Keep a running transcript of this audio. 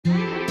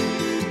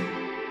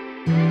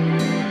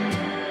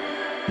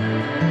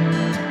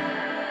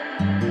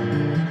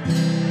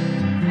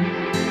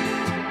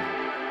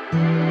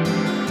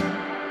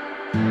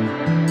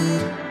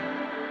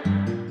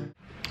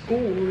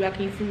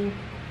can you see?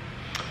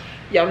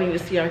 Y'all don't need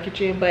to see our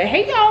kitchen, but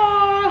hey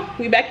y'all,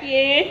 we back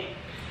again.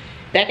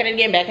 Back at it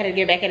again, back at it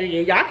again, back at it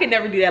again. Y'all can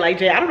never do that like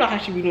Jay. I don't know how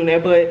she be doing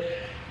that, but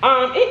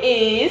it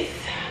is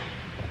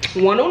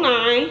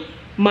 1:09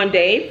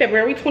 Monday,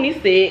 February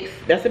 26th.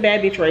 That's a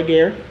bad bitch right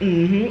there.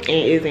 And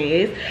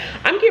is.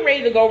 I'm getting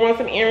ready to go run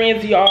some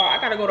errands, y'all.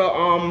 I gotta go to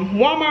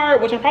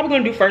Walmart, which I'm probably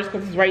gonna do first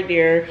because it's right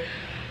there.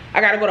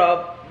 I gotta go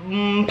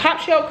to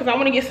Pop Shelf because I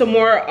want to get some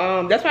more.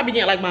 That's why I be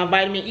getting like my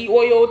vitamin E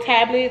oil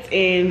tablets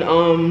and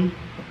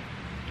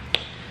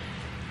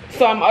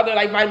some other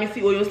like vitamin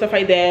C oil and stuff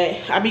like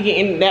that. I be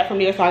getting that from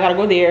there, so I gotta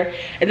go there.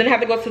 And then I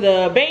have to go to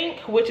the bank,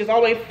 which is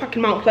always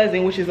fucking Mount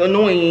Pleasant, which is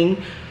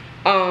annoying.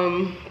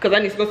 Because I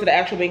need to go to the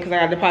actual bank because I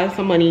gotta deposit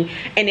some money.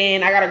 And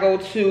then I gotta go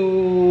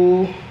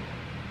to,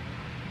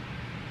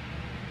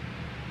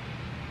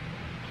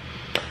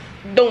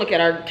 don't look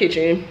at our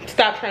kitchen.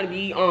 Stop trying to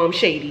be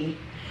shady.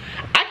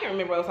 I can't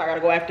remember where else I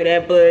gotta go after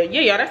that, but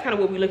yeah, y'all, that's kind of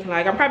what we looking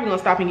like. I'm probably gonna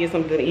stop and get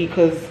something to eat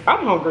because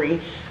I'm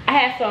hungry. I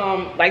had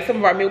some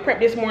of our meal prep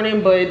this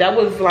morning, but that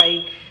was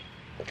like,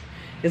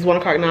 it's 1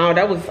 o'clock now.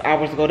 That was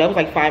hours ago. That was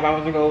like 5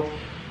 hours ago.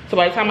 So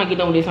by the time I get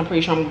done with this, I'm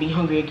pretty sure I'm gonna be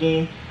hungry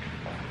again.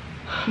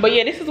 But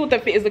yeah, this is what the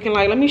fit is looking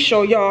like. Let me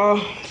show y'all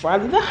before I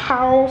leave the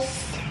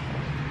house.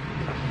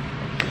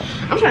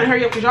 I'm trying to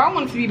hurry up because y'all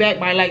want to be back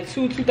by like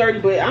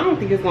 2:30, but I don't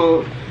think it's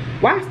gonna,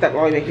 why I stepped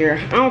all the way back here?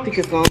 I don't think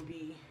it's gonna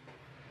be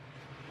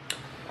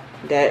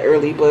that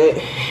early, but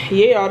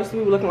yeah, y'all, this is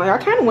what we're looking like.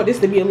 I kind of want this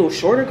to be a little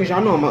shorter because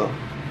y'all know I'm up.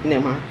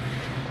 Never mind.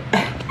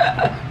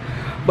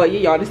 But yeah,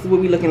 y'all, this is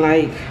what we looking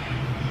like.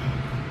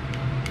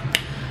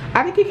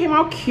 I think it came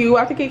out cute.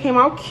 I think it came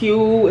out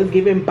cute. It's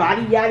giving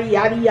body yaddy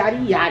yaddy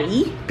yaddy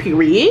yaddy.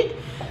 Period.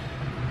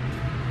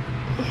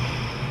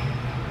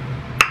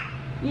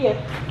 Yeah.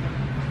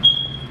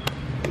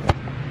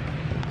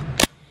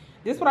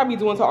 This is what I be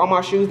doing to all my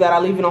shoes that I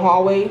leave in the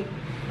hallway.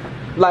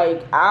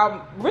 Like,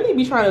 I really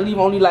be trying to leave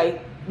only like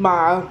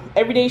my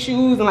everyday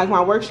shoes and like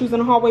my work shoes in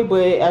the hallway,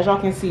 but as y'all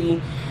can see,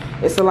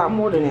 it's a lot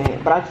more than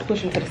that. But I just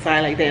push them to the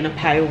side like that in a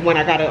pile when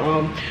I gotta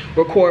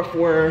record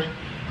for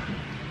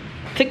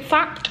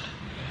TikTok.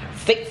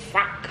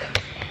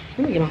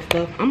 Let me get my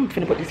stuff. I'm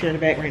finna put this here in the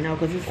back right now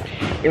because it's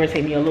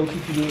irritating me a little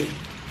too good.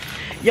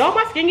 Y'all,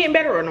 my skin getting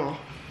better or no?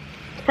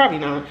 Probably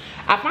not.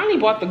 I finally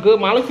bought the Good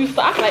Molecule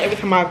stuff. I feel like every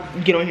time I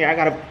get on here I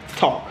gotta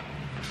talk.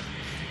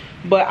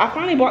 But I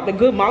finally bought the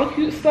Good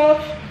Molecule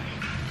stuff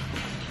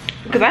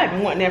because I have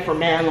been wanting that for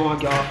mad long,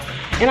 y'all.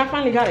 And I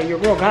finally got it. Your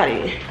girl got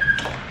it.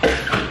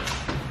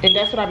 And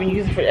that's what I've been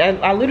using for.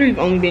 I literally have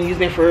only been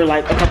using it for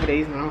like a couple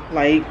days now.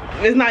 Like,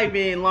 it's not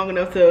even long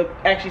enough to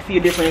actually see a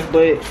difference,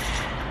 but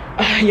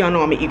y'all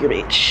know I'm an eager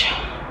bitch.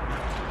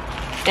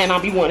 And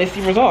I'll be wanting to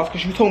see results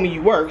because you told me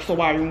you work, so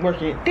why are you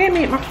working? Damn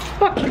it, my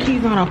fucking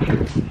keys not up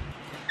here.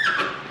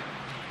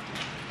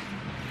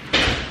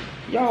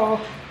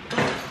 Y'all.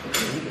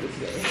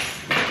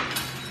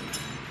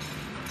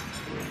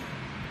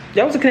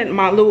 That was looking at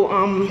my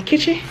little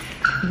kitchen.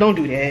 Don't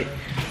do that.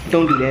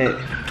 Don't do that.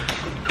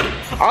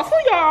 Also,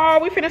 y'all,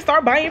 we finna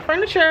start buying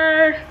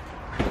furniture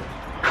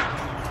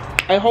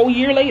a whole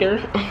year later.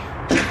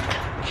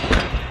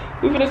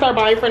 We finna start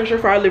buying furniture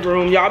for our living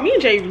room, y'all. Me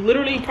and Jay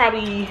literally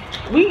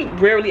we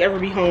rarely ever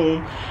be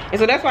home, and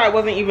so that's why it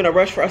wasn't even a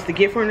rush for us to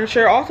get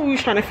furniture. Also, we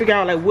was trying to figure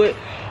out like what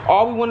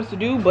all we want us to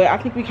do, but I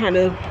think we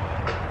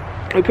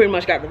pretty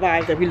much got the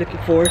vibes that we're looking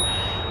for.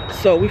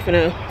 So we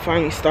finna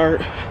finally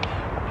start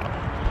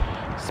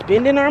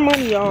spending our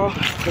money, y'all,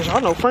 because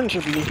y'all know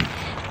furniture be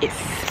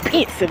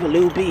expensive a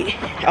little bit,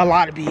 a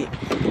lot of it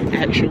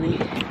actually.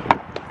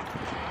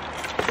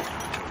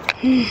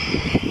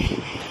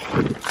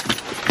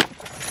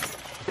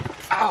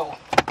 Ow,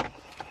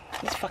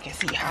 this fucking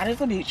seat hot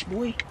as a bitch,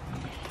 boy.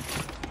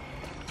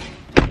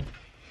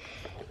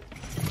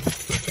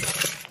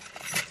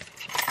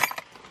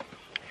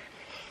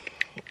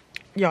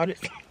 Y'all,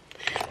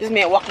 this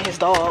man walking his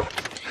dog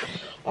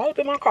all up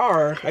in my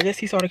car. I guess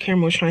he saw the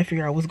camera, was trying to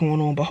figure out what's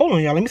going on. But hold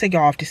on, y'all, let me take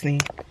y'all off this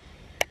thing.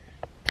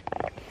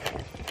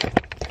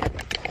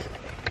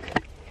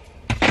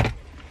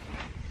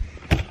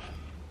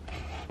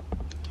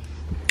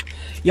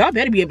 Y'all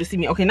better be able to see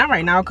me. Okay, not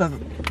right now because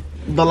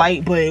the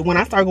light, but when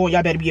I start going,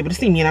 y'all better be able to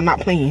see me, and I'm not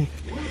playing.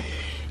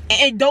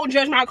 And don't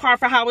judge my car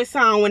for how it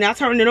sounds when I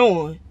turn it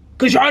on,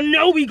 because y'all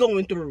know we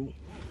going through.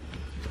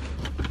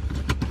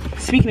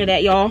 Speaking of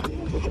that, y'all,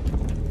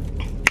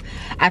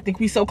 I think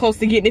we so close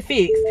to getting it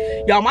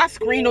fixed. Y'all, my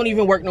screen don't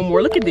even work no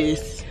more. Look at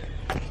this.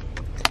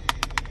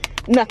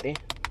 Nothing.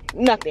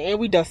 And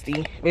we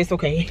dusty. But it's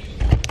okay,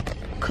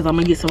 because I'm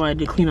going to get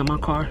somebody to clean up my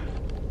car.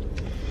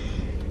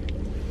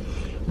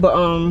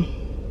 But,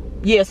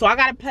 yeah, so I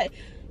gotta play,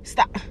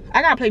 stop.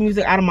 I gotta play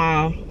music out of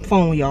my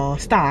phone, y'all.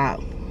 Stop.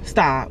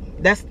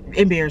 That's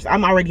embarrassing.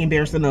 I'm already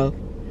embarrassed enough.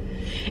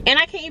 And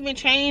I can't even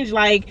change,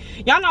 like,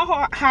 y'all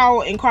know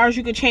how in cars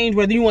you could change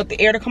whether you want the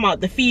air to come out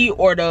the feet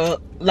or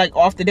the, like,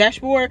 off the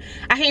dashboard.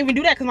 I can't even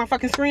do that because my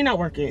fucking screen not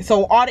working.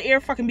 So all the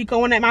air fucking be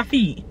going at my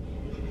feet.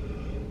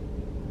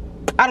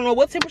 I don't know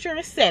what temperature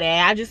it's set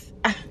at.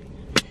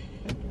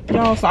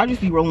 Y'all, so I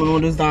just be rolling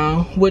on this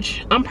down,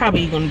 which I'm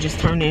probably gonna just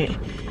turn that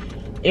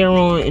air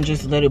on and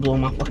just let it blow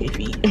my fucking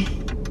feet.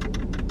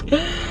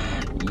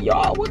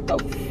 Y'all, what the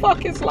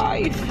fuck is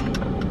life?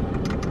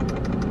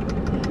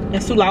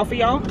 That's too loud for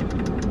y'all.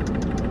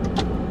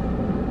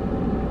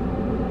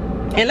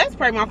 And let's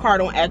pray my car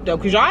don't act up,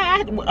 because y'all,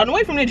 on the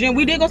way from the gym,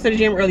 we did go to the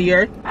gym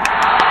earlier.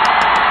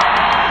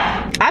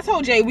 I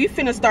told Jay we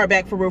finna start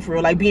back for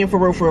real, like being for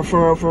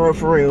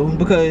real,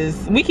 because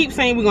we keep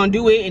saying we're gonna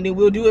do it, and then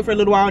we'll do it for a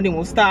little while, and then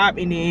we'll stop,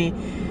 and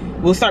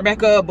then we'll start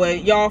back up.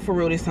 But y'all, for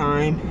real this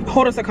time,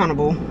 hold us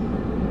accountable.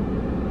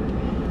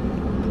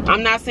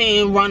 I'm not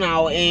saying run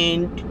out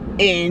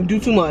and do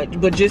too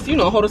much, but just, you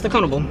know, hold us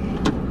accountable.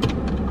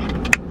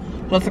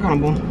 Hold us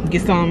accountable.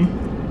 Get some.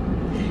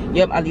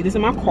 Yep, I leave this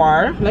in my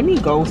car. Let me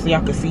go so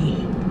y'all can see.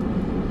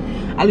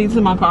 I leave this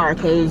in my car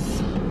because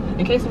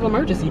in case of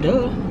emergency,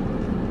 duh.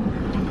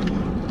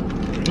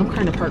 I'm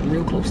kind of parked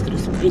real close to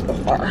this big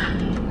car.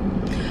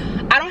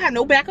 I don't have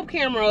no backup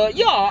camera.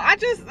 Y'all, I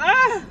just,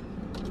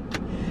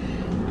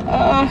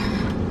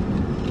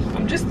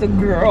 I'm just a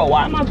girl.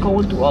 Why am I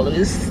going through all of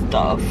this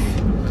stuff?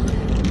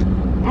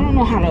 I don't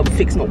know how to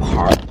fix no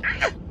car.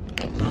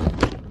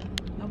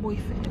 My boy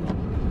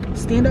fell.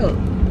 Stand up.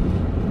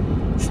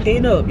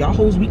 Stand up. Y'all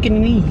hoes weak in the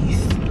knees.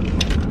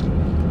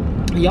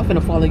 Y'all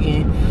finna fall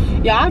again.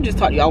 Yeah, I'll just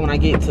talk to y'all when I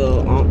get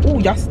to,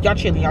 ooh, y'all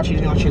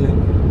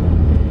chilling.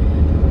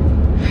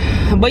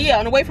 But yeah,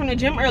 on the way from the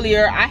gym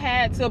earlier, I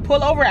had to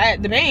pull over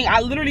at the bank.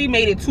 I literally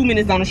made it 2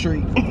 minutes down the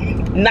street.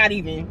 Not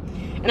even.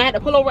 And I had to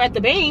pull over at the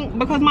bank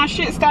because my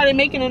shit started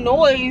making a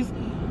noise.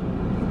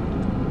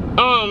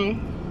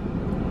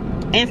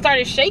 And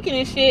started shaking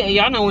and shit. And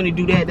y'all know when to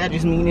do that, that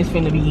just means it's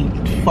finna be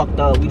fucked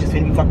up. We just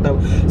finna be fucked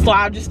up. So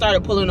I just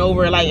started pulling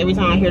over like every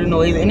time I hear the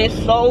noise. And it's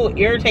so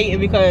irritating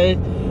because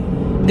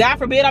God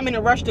forbid I'm in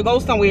a rush to go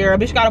somewhere. A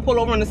bitch gotta pull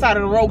over on the side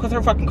of the road because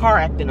her fucking car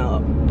acting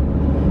up.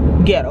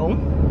 Ghetto.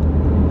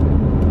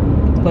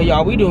 But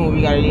y'all, we doing what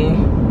we gotta do,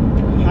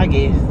 I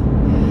guess.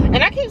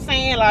 And I keep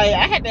saying, like,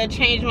 I had to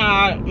change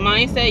my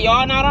mindset,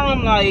 y'all. Now that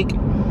I'm like,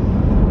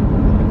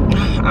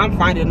 I'm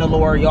finding the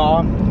Lord, y'all.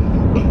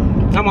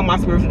 I'm on my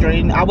spiritual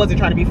journey. I wasn't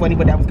trying to be funny,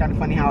 but that was kind of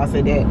funny how I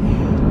said that.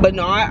 But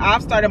no,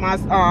 I've started my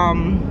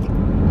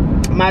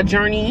my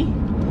journey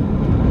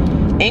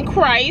in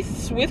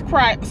Christ, with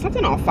Christ.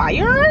 Something on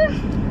fire?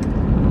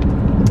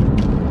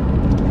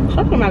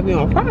 Something might be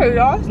on fire,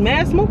 y'all. It's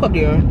mad smoke up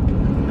there.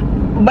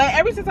 But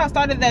ever since I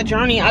started that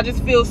journey, I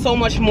just feel so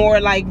much more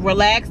like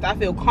relaxed. I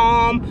feel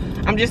calm.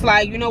 I'm just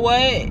like, you know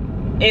what?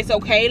 It's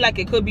okay. Like,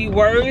 it could be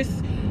worse.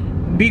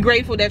 Be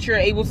grateful that you're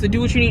able to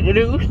do what you need to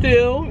do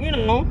still, you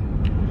know.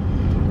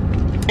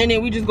 And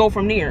then we just go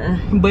from there.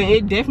 But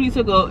it definitely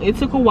took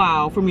a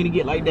while for me to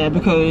get like that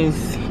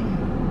because,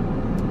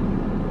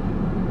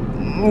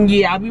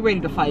 yeah, I'll be ready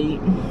to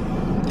fight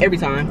every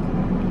time.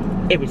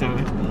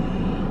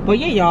 But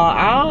yeah,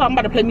 y'all, I'm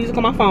about to play music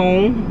on my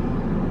phone.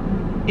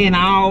 And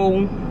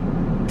I'll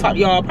talk to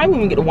y'all probably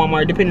when we get to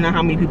Walmart, depending on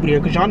how many people there,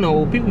 because y'all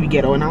know people be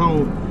ghetto, and I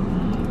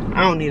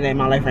don't need that in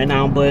my life right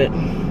now. But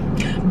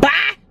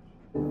bye.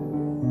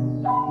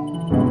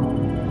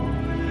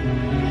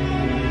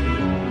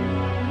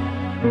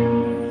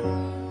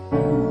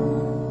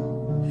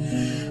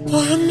 Boy,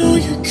 I know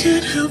you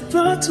can't help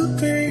but to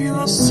be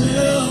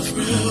yourself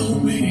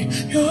around me,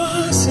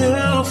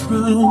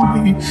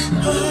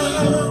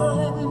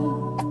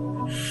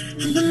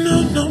 And I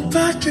know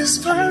nobody's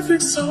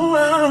perfect, so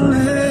I'll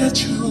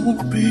let you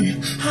be.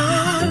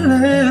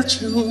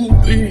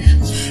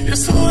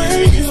 It's the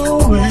way you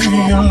weigh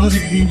your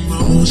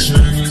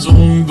emotions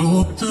on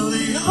both of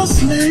your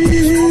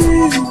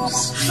sleeves.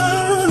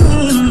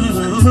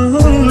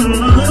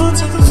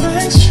 To the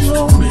face you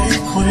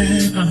make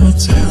when I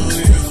tell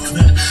you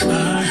that I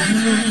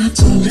had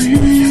to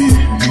leave.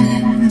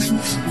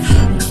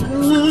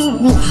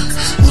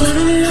 But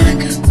I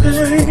like it,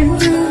 baby.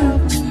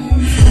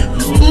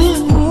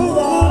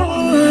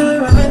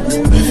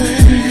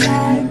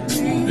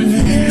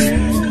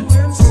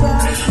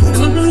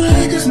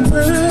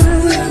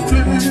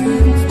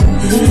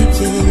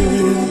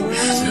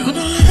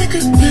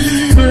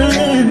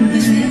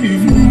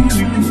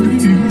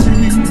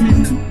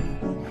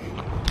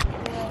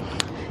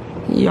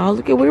 Y'all,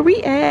 look at where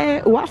we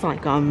at. Oh, I sound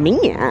like a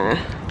man.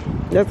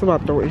 That's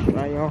about the worst,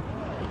 y'all.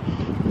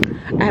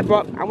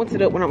 When I went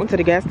to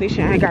the gas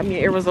station, I got me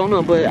in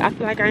Arizona, but I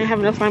feel like I didn't have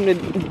enough time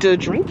to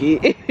drink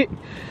it.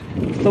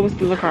 So it's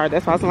still in the car.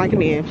 That's why I sound like a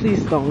man.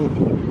 Please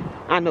don't.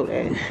 I know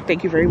that.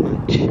 Thank you very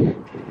much.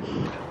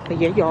 But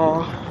yeah,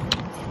 y'all,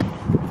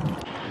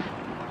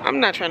 I'm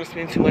not trying to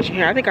spend too much in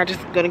here. I think I'm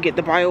just gonna get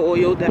the bio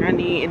oil that I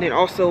need, and then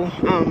also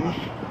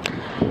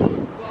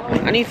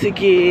I need to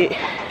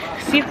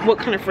see what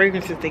kind of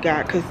fragrances they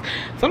got, because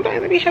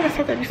sometimes they be having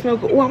stuff that be smell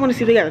good. Oh, I want to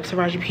see if they got a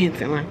Taraji P.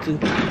 Henson line too.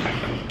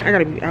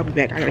 I'll be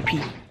back. I gotta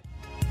pee.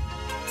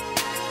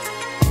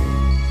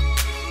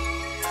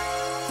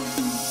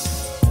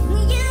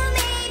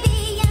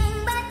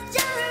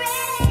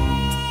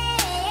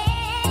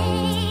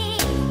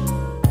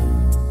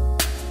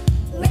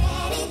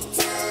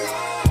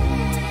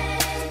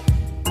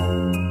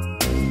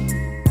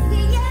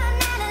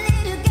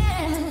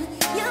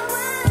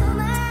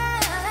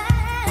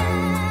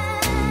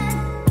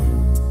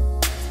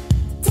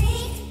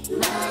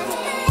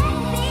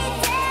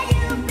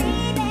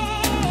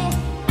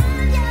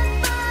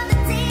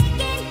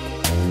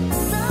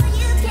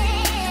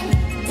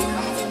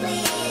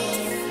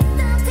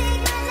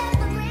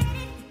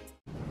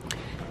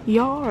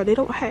 Y'all, they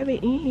don't have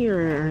it in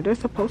here. They're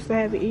supposed to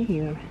have it in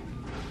here.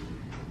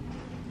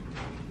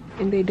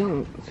 And they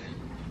don't.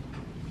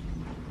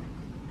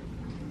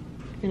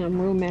 And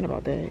I'm real mad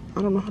about that.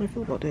 I don't know how to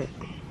feel about that.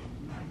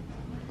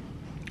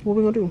 What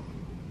we gonna do?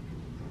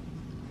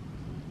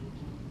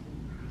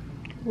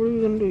 What are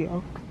we gonna do,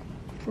 y'all?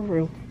 For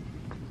real.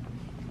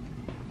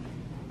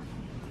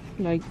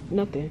 Like,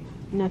 nothing.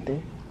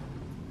 Nothing.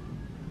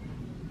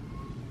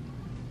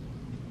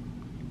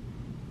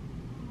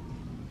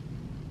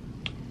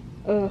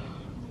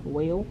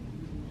 Well,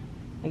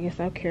 I guess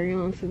I'll carry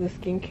on to the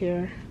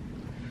skincare.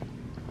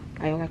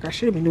 I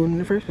should have been doing in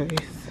the first place.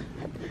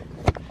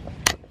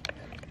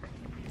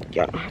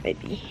 Y'all know how they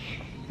be.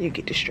 You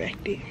get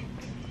distracted.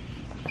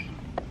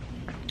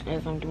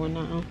 As I'm doing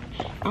now.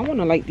 I want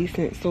to like these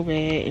scents so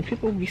bad, and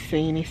people be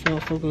saying they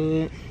smell so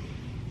good.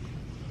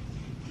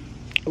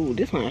 Oh,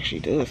 this one actually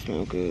does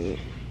smell good.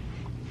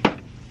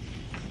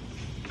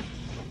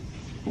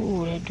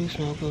 Oh, that do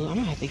smell good. I'm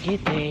gonna have to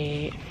get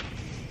that.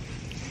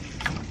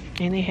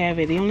 And they have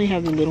it. They only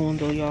have the little one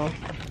though, y'all.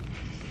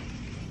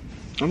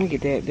 I'm gonna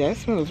get that. That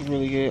smells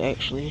really good,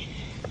 actually.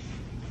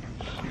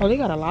 Oh, they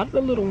got a lot of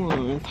the little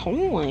ones. Hold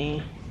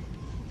on.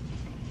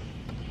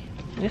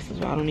 This is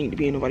why I don't need to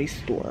be in nobody's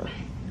store.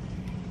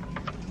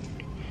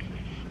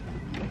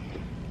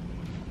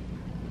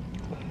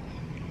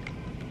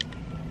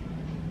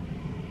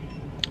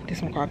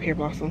 This one called Pear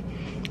Blossom.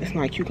 It's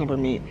not cucumber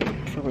mint,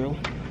 for real.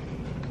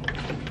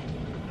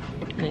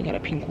 And I got a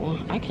pink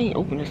one. I can't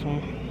open this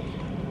one.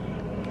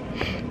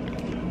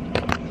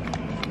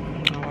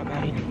 Oh, I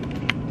got it.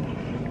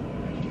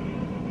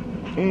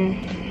 I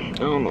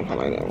don't know if I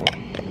like that one.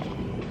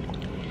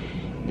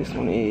 This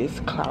one is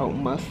Cloud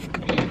Musk.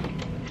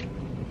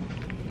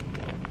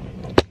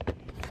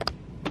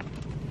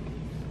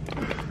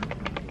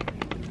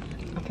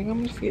 I think I'm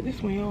gonna just get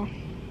this one, y'all.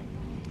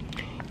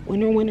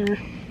 Winner, winner.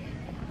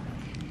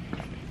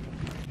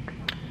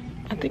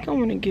 I think I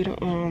want to get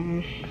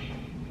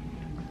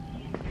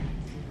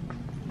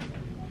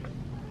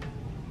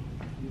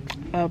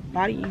a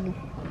body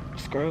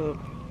scrub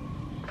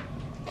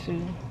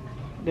to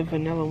the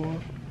vanilla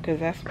one, because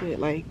that's what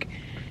like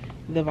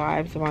the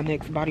vibes of our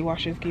next body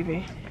wash is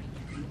giving.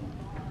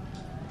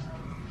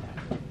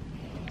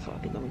 So I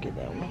think I'm gonna get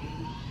that one.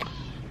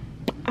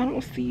 I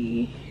don't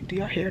see, do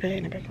y'all hear that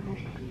in the background?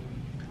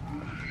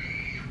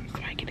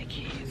 Somebody get the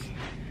kids.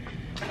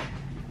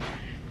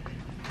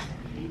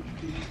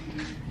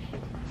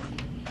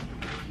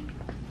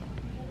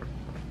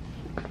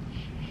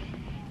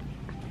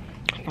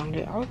 I found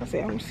it. I was gonna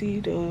say I don't see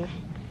the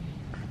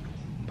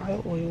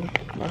bio oil,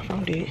 but I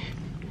found it.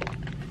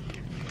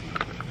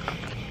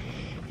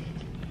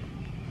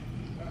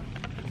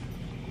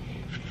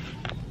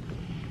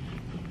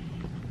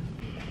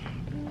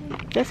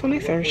 That's when they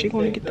serve. She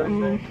gonna get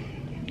the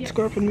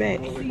scrub from the back.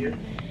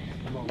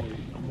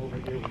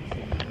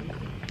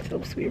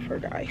 So sweet of her,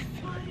 guys.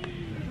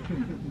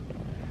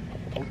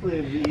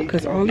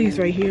 Because all these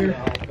right here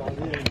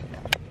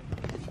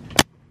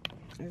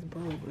is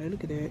broke.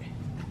 Look at that.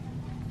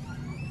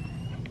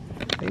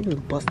 They was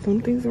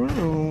busting things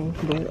around.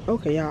 But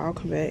okay, y'all, I'll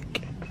come back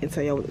and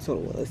tell y'all what the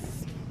total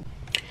was.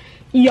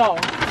 Y'all,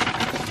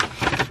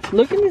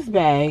 look in this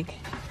bag.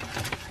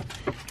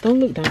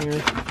 Don't look down here.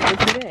 Look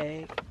at the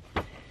bag.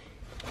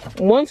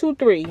 1, 2,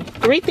 3.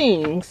 3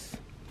 things.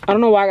 I don't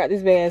know why I got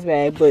this big ass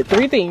bag, but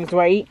 3 things,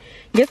 right?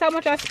 Guess how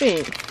much I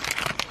spent?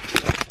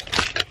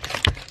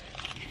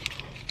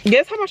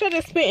 Guess how much I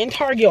just spent in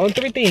Target on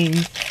 3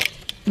 things?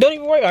 Don't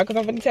even worry about it, because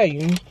I'm going to tell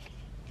you.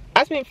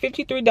 I spent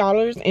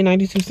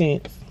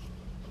 $53.92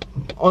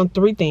 on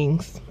 3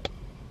 things.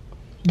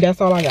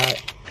 That's all I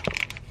got.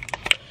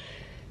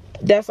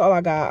 That's all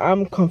I got.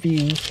 I'm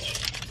confused.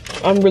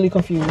 I'm really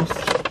confused.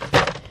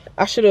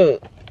 I should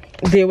have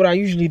did what I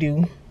usually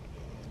do.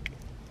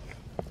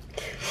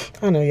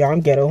 I know, y'all, I'm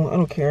ghetto. I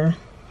don't care.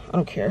 I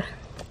don't care.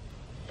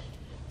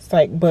 It's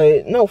like,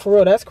 but no, for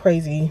real, that's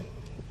crazy.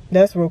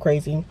 That's real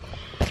crazy.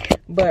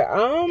 But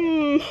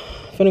I'm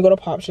finna go to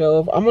Pop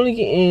Shelf. I'm only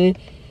getting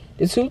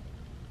the 2.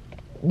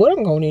 What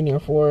I'm going in there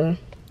for?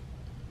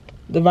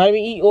 The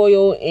vitamin E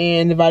oil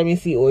and the vitamin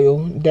C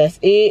oil. That's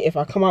it. If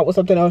I come out with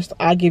something else,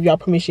 I give y'all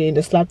permission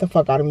to slap the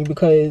fuck out of me,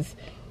 because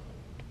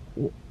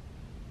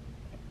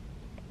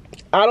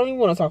I don't even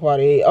want to talk about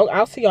it.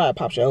 I'll see y'all at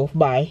Pop Shelf.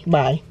 Bye.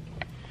 Bye.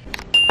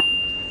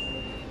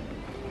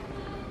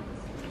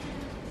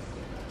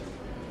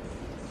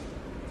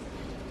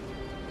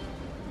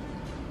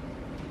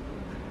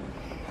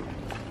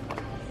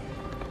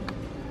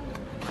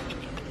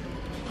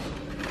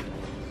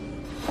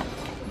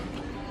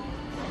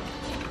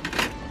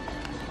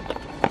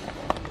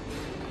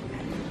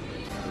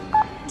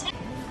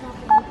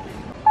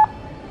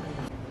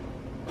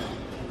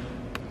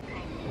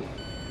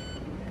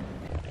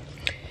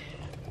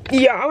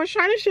 Yeah, I was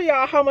trying to show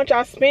y'all how much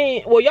I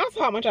spent. Well, y'all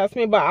saw how much I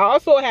spent, but I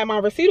also had my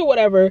receipt or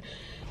whatever.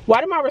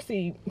 Why did my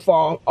receipt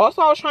fall?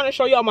 Also, I was trying to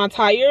show y'all my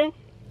tire.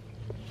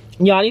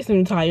 Y'all need some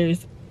new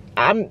tires.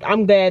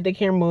 I'm glad the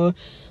camera,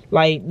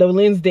 like, the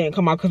lens didn't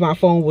come out because my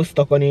phone was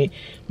stuck on it.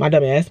 My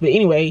dumb ass. But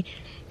anyway,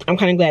 I'm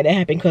kind of glad that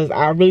happened because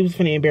I really was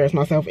finna embarrass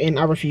myself and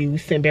I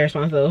refused to embarrass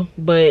myself.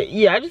 But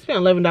yeah, I just spent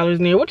 $11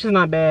 in there, which is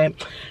not bad.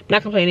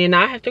 Not complaining.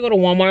 Now I have to go to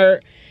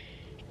Walmart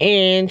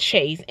and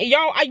Chase. And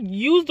y'all, I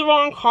used the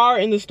wrong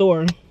card in the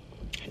store.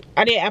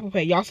 I did Apple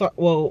Pay. Y'all saw,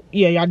 well,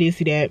 yeah, y'all did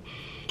see that.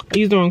 I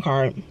used the wrong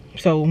card.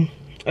 So,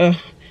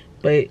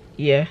 but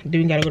yeah,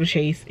 then we gotta go to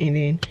Chase and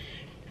then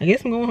I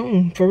guess I'm going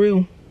home for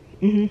real.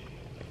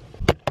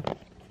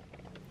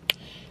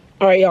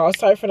 All right, y'all,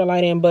 sorry for the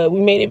lighting, but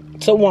we made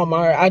it to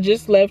Walmart. I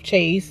just left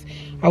Chase.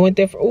 I went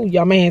there for, oh,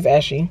 y'all, my hand's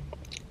ashy.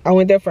 I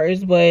went there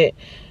first, but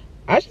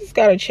I just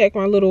gotta check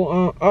my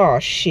little, oh,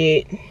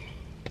 shit.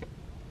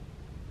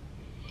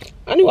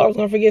 I knew I was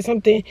gonna forget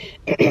something.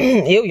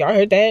 Ew, y'all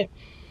heard that?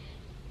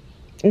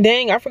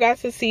 Dang, I forgot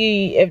to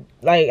see if,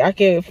 like, I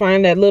could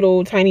find that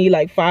little tiny,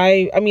 like,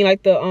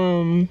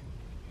 the,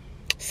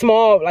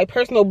 small, like,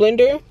 personal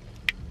blender.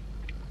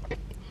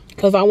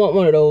 Because I want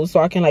one of those so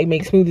I can like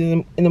make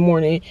smoothies in the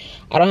morning.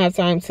 I don't have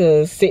time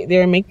to sit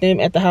there and make them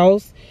at the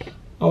house.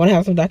 I want to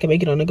have something I can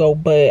make it on the go,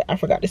 but I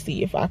forgot to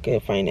see if I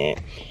could find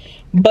that.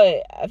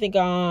 But I think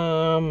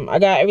I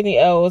got everything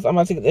else. I'm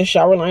about to get the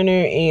shower liner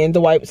and the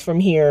wipes from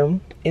here,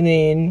 and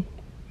then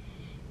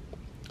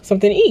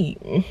something to eat.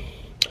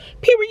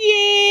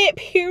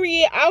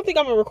 Period. I don't think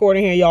I'm gonna record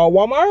in here, y'all.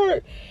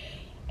 Walmart,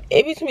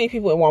 it be too many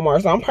people in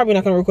Walmart, so I'm probably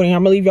not gonna record in here.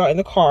 I'm gonna leave y'all in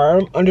the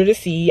car under the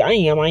seat. I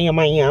am.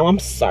 I'm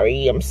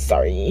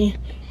sorry.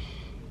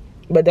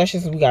 But that's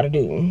just what we gotta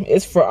do.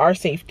 It's for our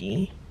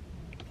safety.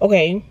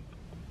 Okay.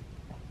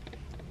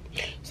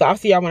 So I'll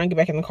see y'all when I get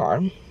back in the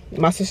car.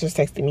 My sister's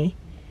texting me.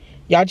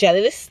 Y'all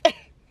jealous?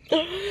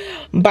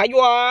 Bye,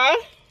 y'all.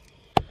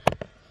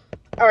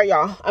 Alright,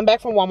 y'all. I'm back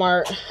from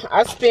Walmart.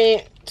 I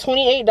spent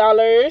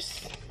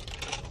 $28.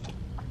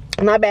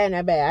 Not bad.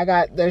 I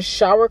got the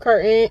shower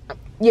curtain.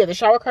 Yeah, the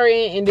shower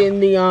curtain and then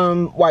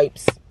the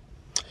wipes.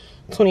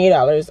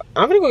 $28.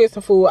 I'm gonna go get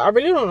some food. I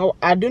really don't know.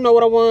 I do know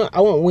what I want.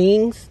 I want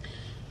wings.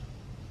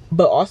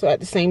 But also at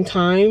the same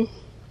time,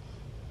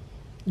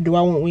 do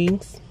I want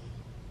wings?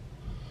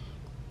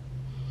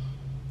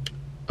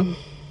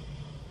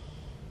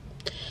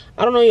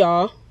 I don't know,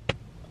 y'all.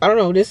 I don't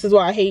know. This is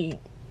why I hate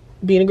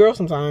being a girl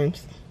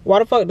sometimes. Why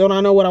the fuck don't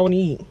I know what I want to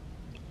eat?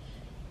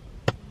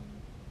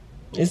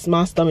 It's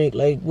my stomach.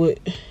 Like, what?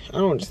 I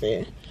don't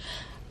understand.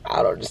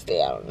 I don't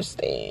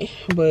understand.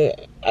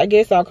 But I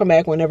guess I'll come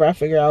back whenever I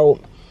figure out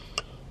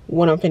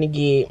what I'm finna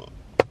get.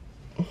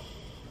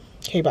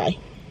 Okay, bye.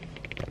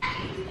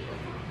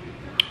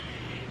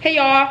 Hey,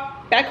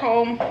 y'all. Back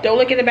home. Don't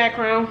look in the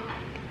background.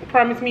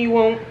 Promise me you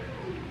won't.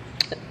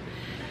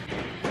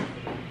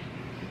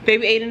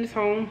 Baby Aiden is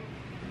home.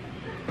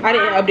 I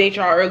didn't update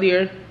y'all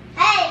earlier.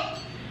 Hey!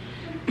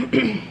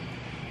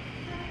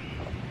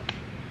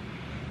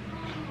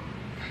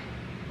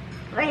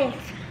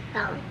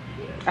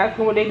 Ask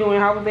them what they doing.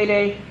 How was their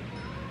day?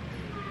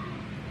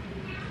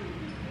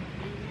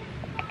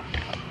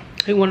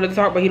 He wanted to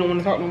talk, but he don't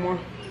want to talk no more.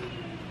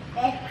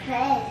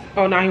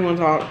 Oh, now he want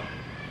to talk.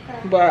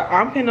 But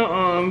I'm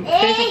finna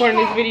finish recording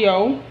this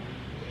video,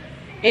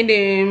 and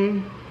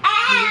then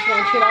we just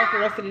gonna chill out for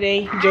the rest of the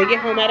day. Jay get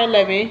home at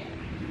 11.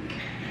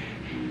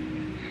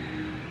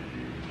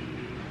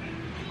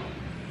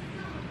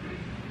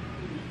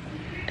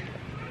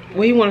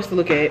 What do you want us to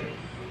look at?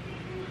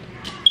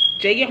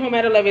 Jay get home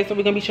at 11, so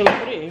we're gonna be chilling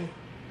for them.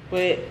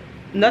 But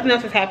nothing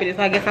else is happening,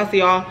 so I guess I'll see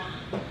y'all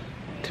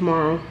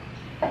tomorrow.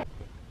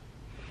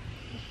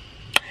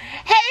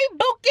 Hey,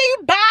 Bookie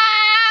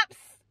Bobs!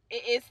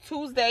 It is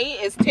Tuesday.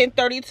 It's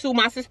 10:32.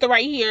 My sister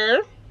right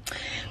here.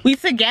 We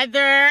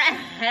together,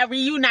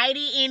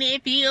 reunited, and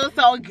it feels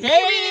so good.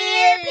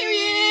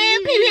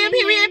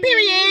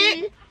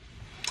 Period.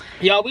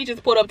 Y'all, we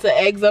just pulled up to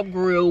Eggs Up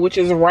Grill, which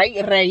is right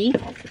there.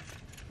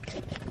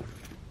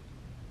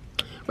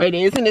 Right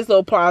there. It's in this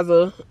little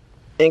plaza.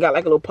 And got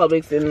like a little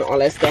Publix and all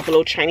that stuff. A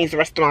little Chinese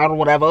restaurant or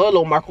whatever. A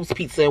little Marco's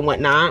Pizza and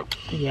whatnot.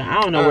 Yeah,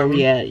 I don't know where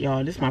we at,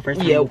 y'all. This is my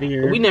first time over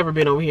here. We never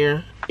been over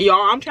here.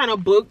 Y'all, I'm trying to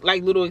book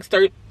like little She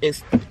can't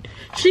say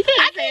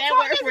that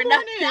word for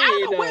nothing. I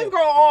don't know what's going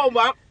on,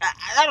 but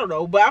I don't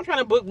know. But I'm trying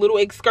to book little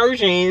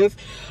excursions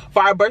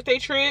for our birthday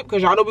trip.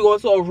 Because y'all know we going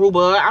to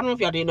Aruba. I don't know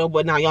if y'all didn't know,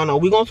 but now y'all know.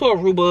 We going to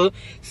Aruba.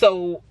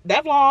 So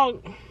that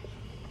vlog...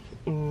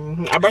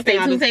 our birthday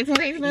Our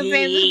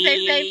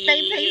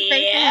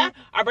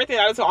birthday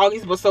not until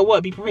August, but so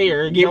what? Be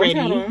prepared. Get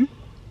ready.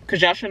 Cause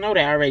y'all should know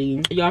that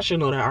already. Y'all should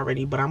know that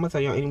already, but I'm gonna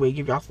tell y'all anyway.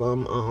 Give y'all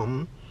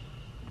some.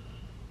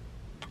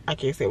 I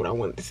can't say what I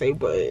wanted to say,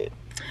 but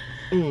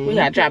we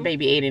gotta drop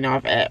baby Aiden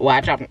off at. Well,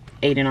 I dropped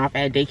Aiden off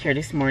at daycare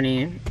this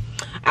morning.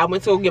 I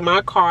went to go get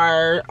my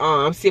car.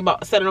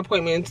 Set an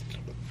appointment.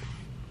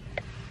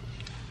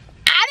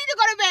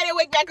 To bed and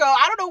wake back up.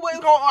 I don't know what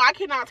is going on. I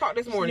cannot talk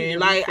this morning.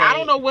 Like, I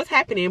don't know what's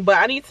happening, but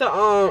I need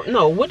to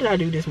no, what did I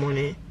do this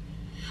morning?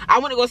 I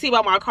want to go see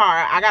about my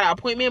car. I got an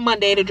appointment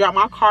Monday to drop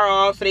my car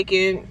off so they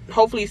can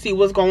hopefully see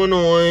what's going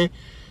on.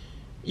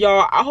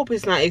 Y'all, I hope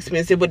it's not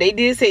expensive, but they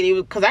did say they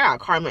was, because I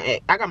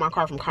got my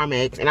car from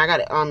CarMax, and I got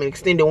an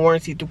extended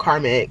warranty through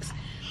CarMax.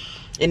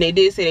 And they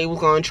did say they was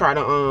gonna try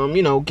to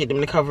you know, get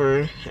them to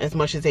cover as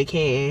much as they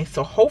can.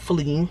 So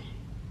hopefully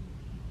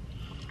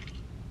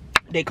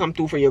they come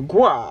through for your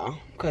girl,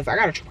 because I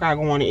got a trip I gotta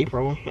go on in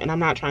April, and I'm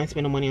not trying to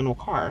spend no money on no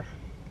car.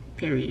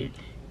 Period.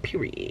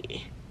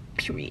 Period.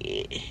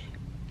 Period.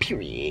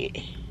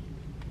 Period.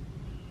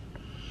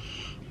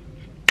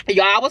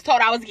 Y'all, I was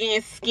told I was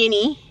getting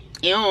skinny.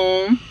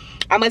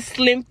 I'm a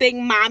slim thick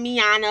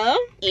mamiana.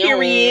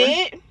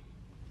 Period.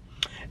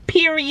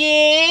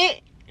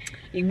 Period.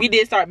 We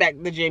did start back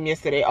the gym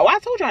yesterday. Oh, I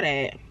told y'all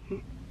that.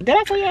 Did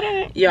I tell y'all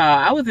that? Y'all,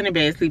 I was in the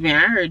bed sleeping.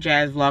 I heard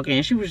Jas vlogging,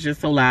 and she was just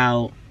so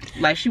loud.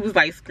 Like, she was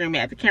like screaming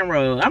at the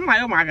camera. I'm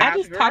like, oh my god. I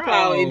just talk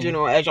loud in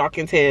general, as y'all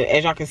can tell,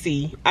 as y'all can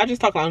see. I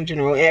just talk loud in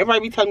general. Everybody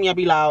be telling me I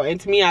be loud, and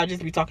to me, I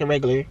just be talking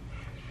regular.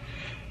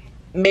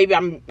 Maybe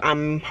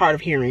I'm hard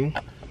of hearing,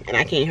 and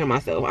I can't hear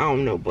myself. I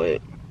don't know,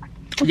 but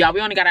y'all,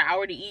 we only got an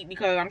hour to eat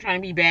because I'm trying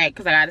to be back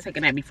because I gotta take a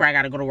nap before I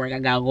gotta go to work. I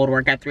gotta go to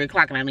work at 3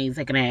 o'clock and I need to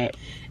take a nap.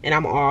 And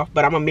I'm off,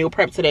 but I'm a meal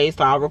prep today,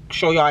 so I'll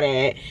show y'all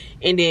that.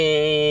 And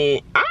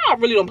then I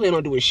really don't plan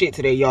on doing shit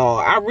today, y'all.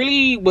 I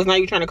really was not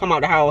even trying to come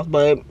out the house,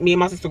 but me and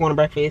my sister going to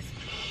breakfast.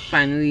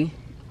 Finally.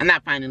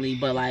 Not finally,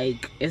 but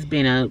like it's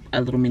been a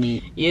little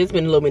minute. Yeah, it's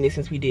been a little minute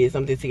since we did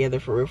something together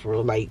for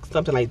real, like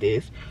something like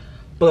this.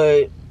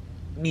 But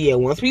yeah,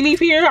 once we leave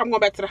here, I'm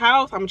going back to the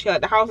house. I'm gonna chill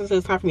at the house until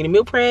it's time for me to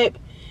meal prep.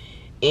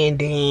 And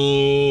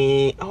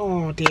then,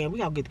 oh damn, we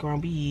gotta get the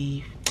ground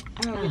beef.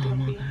 Oh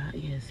my god,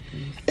 yes,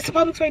 please. It's a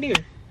Publix right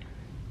there.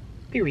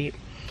 Period.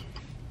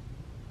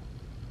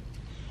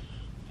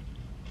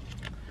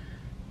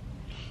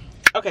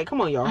 Okay, come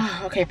on,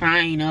 y'all. Okay,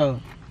 fine.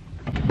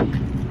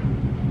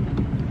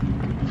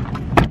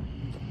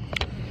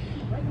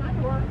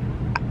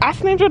 I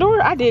slammed your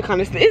door. I did kind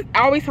of. It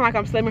always sound like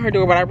I'm slamming her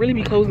door, but I really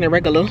be closing it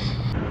regular.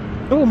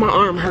 Oh, my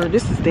arm hurt.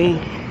 This is thing.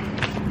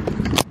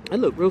 It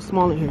look real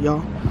small in here,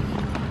 y'all.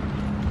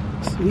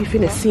 So we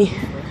finna see.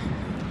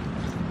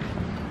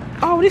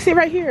 Oh, this is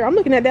right here. I'm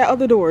looking at that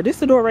other door. This is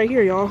the door right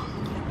here, y'all.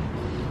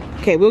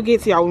 Okay, we'll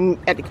get to y'all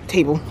at the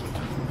table.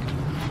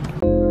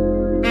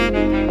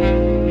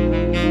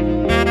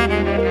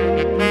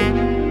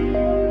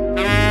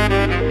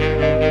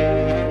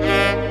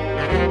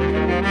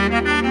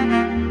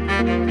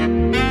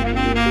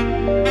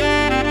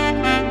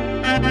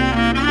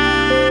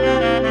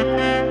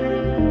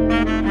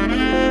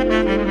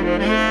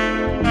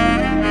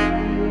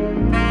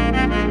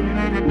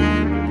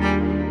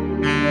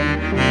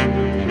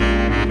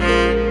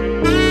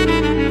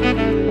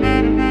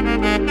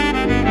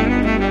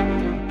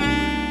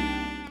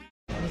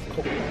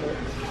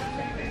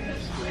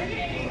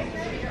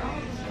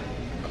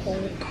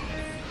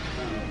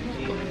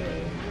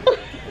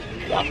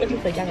 Y'all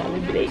think y'all got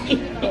lemonade?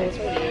 Oh, it's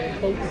right there.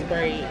 Coke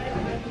Sprite.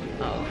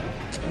 Oh,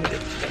 I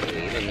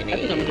think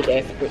I'm gonna get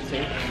that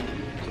spritzer.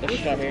 It's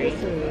strawberry.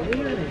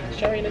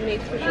 Strawberry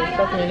lemonade, spritzer,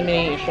 sparkling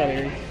lemonade, and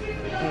strawberry.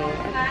 Oh, I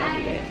think I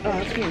do that. Oh, I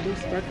can't do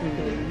sparkling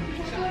though.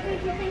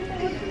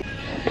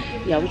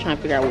 Yeah, we're trying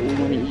to figure out what we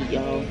want to eat,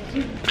 y'all.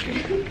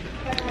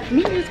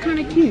 Meat is kind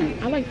of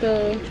cute. I like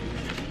the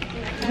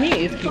meat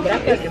is cute, but I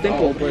think it's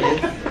simple, but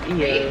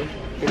yeah,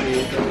 it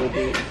is a little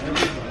bit.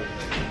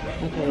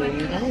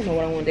 Okay, I don't know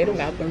what I want. They don't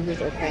got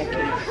burgers or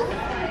pancakes.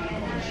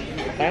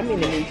 But I'm in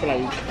the mood for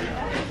like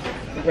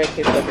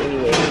breakfast stuff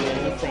anyway, you know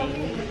what I'm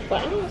saying?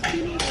 But I don't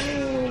see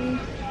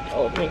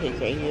oh, pancakes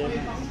right here.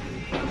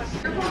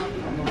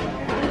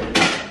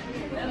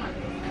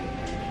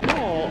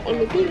 Oh, on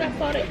the thing I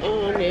saw that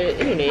on the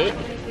internet,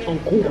 on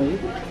Google,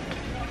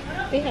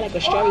 they had like a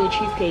strawberry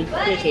cheesecake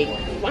pancake.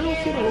 Why don't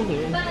I see that on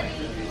here?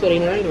 So they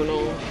lying or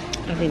no?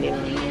 I think they're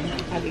lying.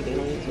 I think they're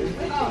lying too.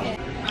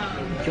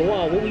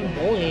 Joel, what we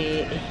want?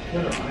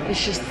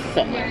 It's just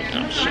so many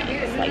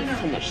options, like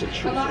so much to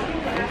choose from. I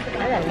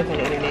gotta look on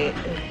the internet.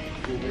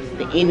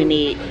 The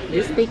internet,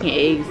 this steak and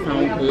eggs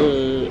sound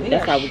good.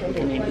 That's what I was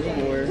looking at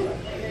before.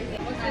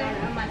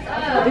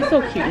 They're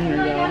so cute in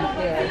here, y'all.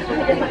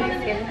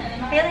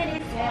 Hey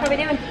ladies, how we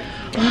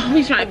doing? We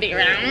trying to figure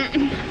it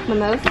out.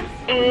 Mimosas?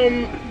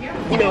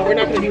 No, we're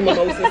not gonna do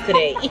mimosas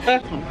today.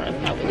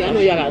 Y'all know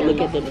y'all gotta look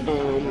at the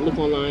look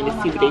online to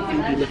see what they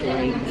food be looking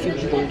like. See what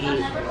you gonna get.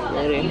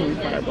 Love that home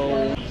fire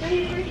bowl.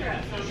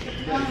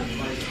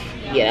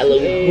 Yeah, that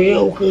looks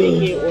real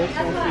good. Or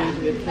sausage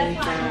with french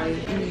fries.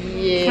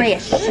 Yeah.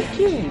 Fresh. That's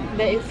cute.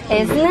 That is cute.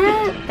 Isn't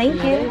it? Thank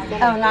you.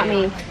 Oh, not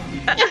me.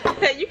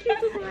 You cute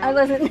too. I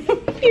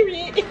wasn't.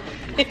 Period.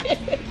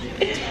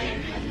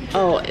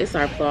 Oh, it's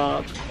our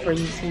vlog for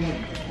YouTube.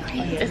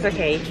 It's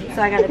okay.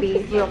 So I gotta be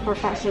real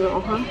professional,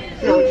 huh?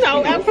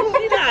 No,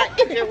 absolutely not.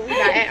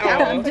 Not at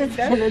all. I'm just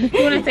kidding.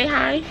 You wanna say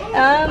hi?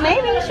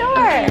 Maybe,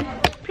 sure.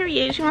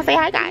 Period. You wanna say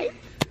hi, guys?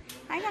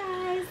 Hi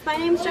guys, my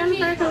name's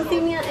Jennifer. Come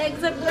see me at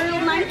Exit Grill,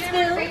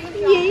 Knightsville.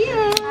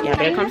 Yeah. Yeah,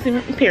 better come see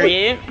me.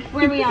 Period.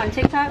 Where are we on?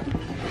 TikTok?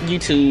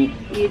 YouTube.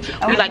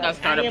 YouTube. We like our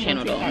startup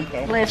channel though.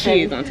 Listen.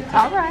 She is on TikTok.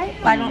 All right.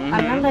 I'm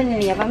not on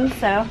any of them,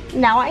 so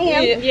now I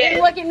am. Yeah.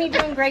 Look at me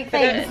doing great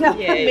things. No.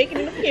 Yeah, making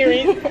an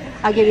appearance.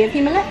 I'll give you a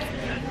few minutes.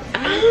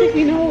 I don't think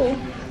we know.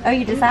 Oh,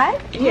 you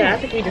decide? Yeah, I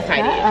think we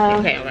decided. Uh-oh.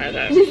 Okay,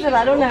 alright. She said,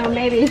 I don't know,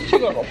 maybe. She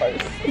gonna go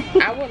first.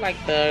 I would like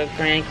the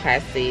Grand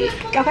Classic.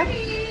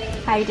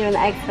 Okay. How you doing the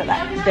eggs for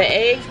that? The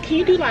eggs, can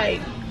you do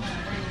like,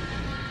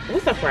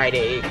 what's a fried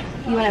egg?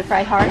 You want it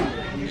fried hard?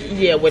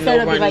 Yeah, with So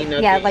no it'll be runny, like,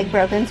 nothing. yeah, like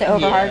broken, so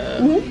over hard.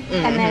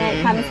 Yeah. And then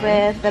it comes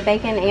with the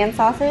bacon and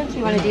sausage.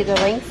 You want to do the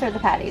links or the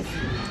patties?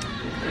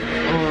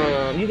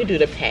 You can do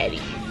the patty.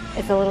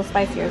 It's a little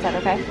spicier. Is that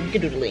okay? You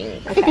can do the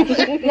links.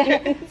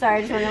 Okay. Sorry,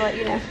 I just wanted to let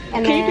you know.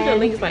 And Can you do the then,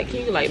 links like,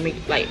 can you like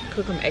make, like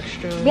cook them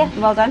extra? yeah,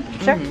 well done.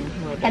 Sure. Well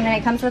done. And then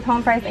it comes with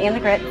home fries and the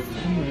grits.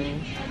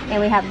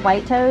 And we have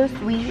white toast,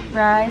 wheat,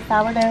 rye,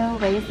 sourdough,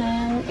 raisin,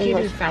 Can you do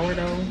English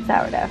sourdough?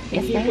 sourdough. Can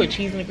Yes, you ma'am. put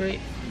cheese in the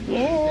grits?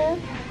 Yeah.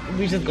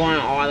 We just going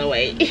all the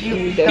way.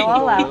 Go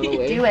all out.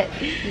 Do it.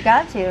 You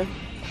got to. All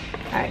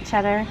right,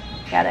 cheddar.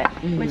 Got it.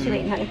 What you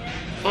eating, honey?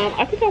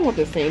 I think I want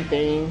the same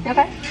thing.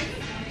 Okay.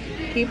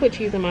 Can you put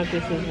cheese in my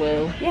grits as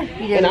well? Yeah,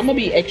 you do. And I'm gonna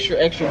be extra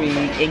big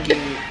and get.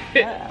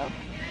 Uh-oh.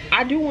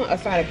 I do want a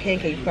side of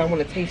pancakes because I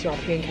want to taste y'all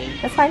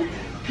pancakes. That's fine.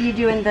 You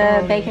doing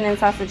the bacon and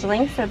sausage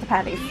links or the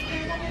patties?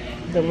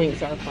 The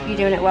links are fine. You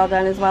doing it well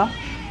done as well?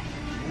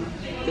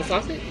 The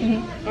sausage?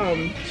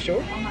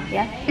 Sure.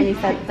 Yeah. And you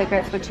said the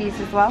grits with cheese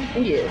as well?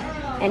 Yeah.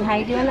 And how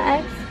you doing the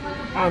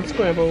eggs?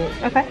 Scrambled.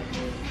 Okay.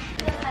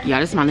 Yeah,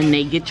 this is my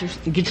lemonade. Get you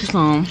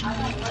some.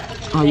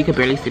 Oh, you can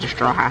barely see the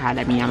straw. How high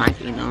that mean? I'm not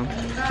seeing them.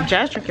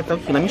 Jazz drink is so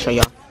cute. Let me show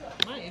y'all.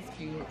 Mine is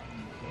cute.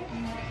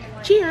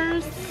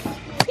 Cheers.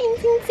 Ting,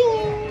 ting,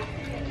 ting.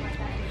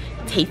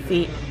 Taste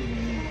it.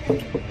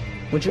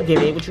 What you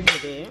give it? What you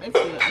give it? It's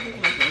good.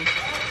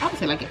 I would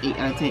say like an 8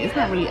 out of 10. It's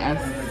not really as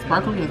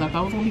sparkly as I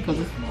thought it was gonna be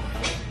because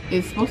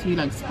it's supposed to be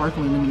like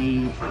sparkling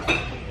lemonade,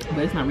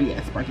 but it's not really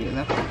as sparkly as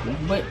I thought it would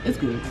be. But it's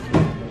good.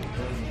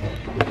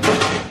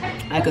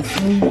 Like a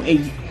smooth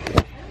 8.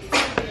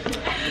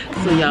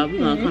 So y'all, we're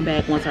gonna come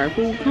back once our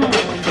food comes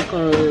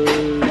because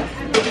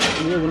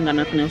we don't got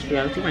nothing else for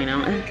y'all to do right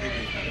now.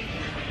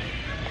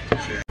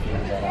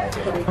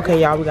 Okay,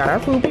 y'all, we got our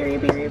food.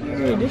 Period.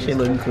 This shit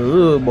look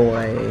good,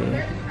 boy.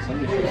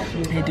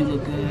 They do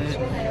look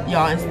good,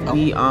 y'all.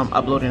 We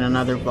uploading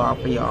another vlog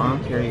for y'all.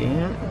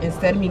 Period.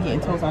 Instead of me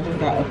getting toast, I just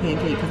got a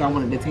pancake because I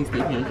wanted to taste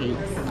the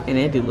pancakes, and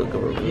it do look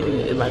real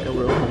good. It's like a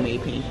real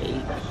homemade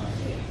pancake.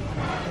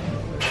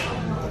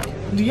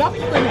 Do y'all be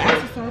putting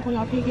extra syrup on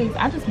y'all pancakes?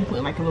 I just be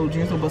putting like a little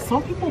drizzle, but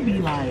some people be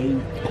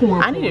like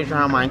pouring. I need to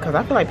dry mine because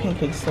I feel like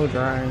pancakes so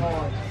dry.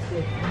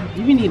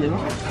 You be needing.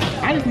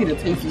 I just need to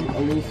taste it a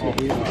little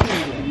sweet.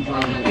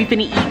 We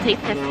finna eat.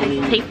 Taste it.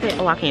 Taste it.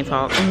 Oh, I can't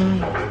talk.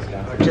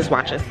 Just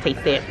watch us.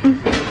 Taste it.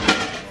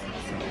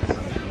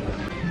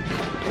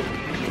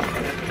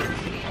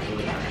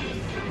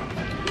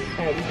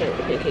 Alright, we start with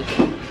the pancakes.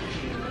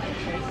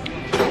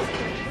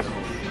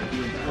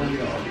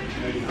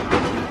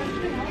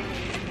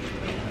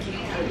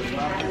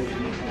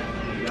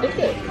 It's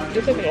good.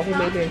 It's like a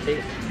homemade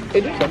pancake.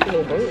 It just like a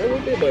little burnt a little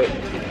bit, but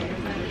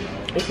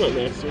it's not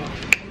nasty.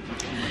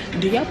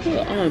 Do y'all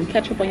put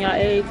ketchup on y'all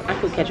eggs? I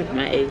put ketchup on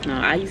my eggs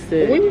now. I used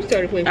to. When you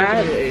started putting ketchup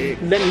on your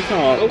eggs? Let me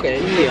talk. Okay.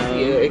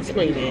 Yeah.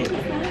 Explain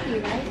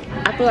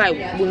that. I feel like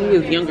when we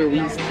was younger,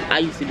 I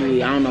used to do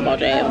it. I don't know about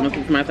y'all. I don't know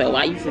for myself.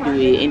 I used to do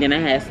it, and then I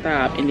had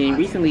stopped. And then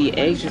recently,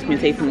 eggs just been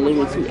tasting a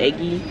little too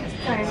eggy.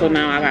 So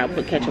now I gotta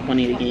put ketchup on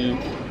it again.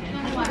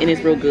 And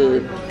it's real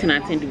good. 10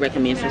 out of 10 do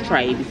recommend, so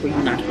try it before you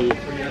knock it.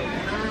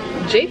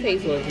 Jay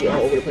tastes like you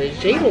all over the place.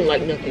 Jay don't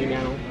like nothing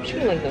now. She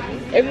don't like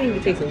nothing. Everything be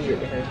tasting weird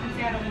to her.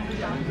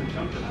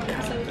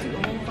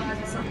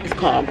 It's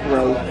called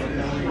growth.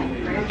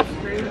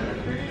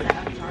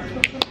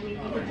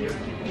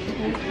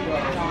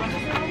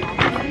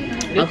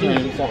 Okay.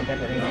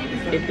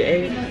 It's the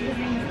egg.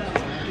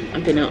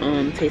 I'm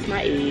gonna taste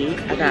my egg.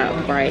 I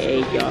got fried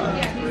egg, y'all.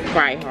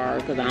 Fried hard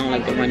because I don't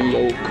like the runny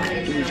yolk,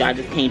 which I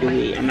just can't do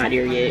it. I'm not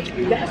there yet.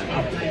 That's what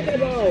I'm thinking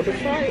about. The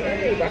fried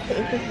egg. I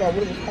couldn't think about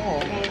what it was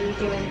called. Are you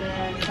doing the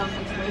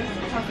sausage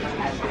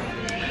patty?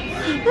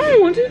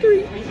 Oh, 1, 2,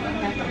 3.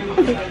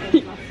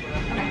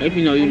 If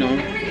you know, you know.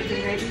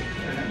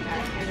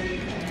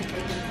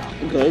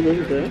 Good.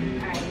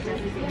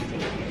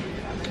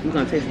 We're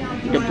gonna taste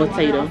the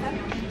potato.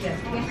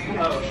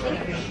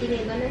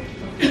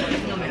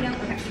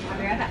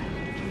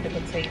 The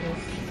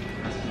potatoes.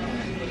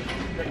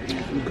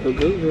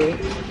 Good.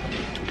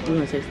 We're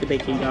gonna taste the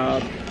bacon,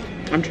 y'all.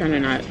 I'm trying to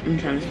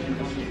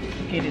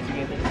get it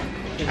together.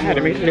 I had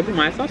to make sure to put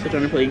my sausage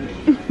on the plate.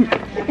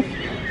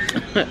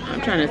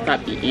 I'm trying to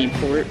stop eating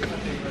pork.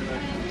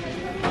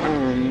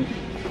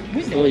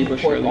 Slowly but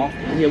surely.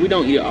 Yeah, we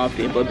don't eat it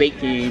often, but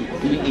bacon,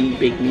 we eat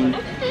bacon.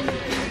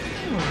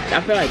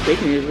 I feel like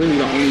bacon is really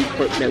the only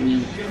pork that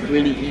we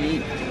really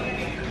eat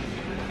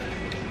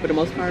for the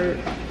most part,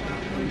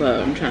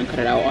 but I'm trying to cut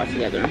it out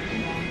altogether.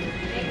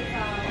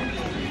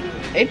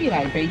 It'd be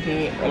like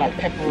bacon or like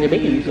pepperoni. The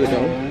bacon is good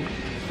though.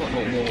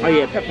 Oh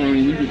yeah,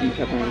 pepperoni. We do eat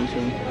pepperoni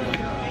too.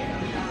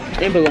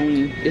 And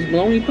bologna. Is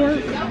bologna pork?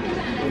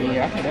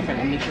 Yeah, I think that's like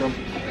a mixture of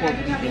pork,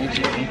 beef, and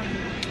chicken.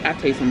 I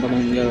taste some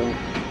bologna though.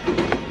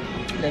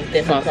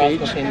 That's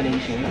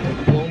cross-contamination.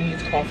 Bologna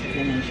is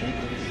cross-contamination.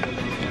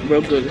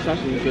 Real good. The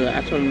sausage is good.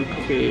 I told him to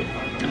cook it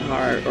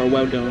hard or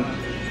well done.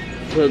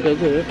 Good, good,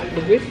 good.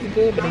 The grits is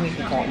good, but it needs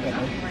some salt and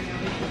pepper.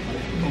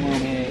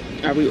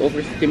 Are we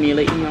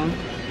overstimulating y'all?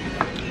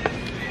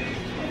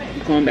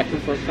 Going back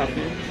and forth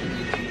talking.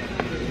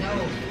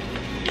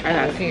 I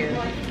got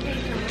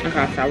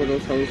sourdough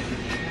toast.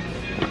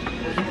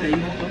 Okay,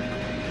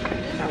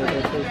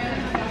 sourdough toast.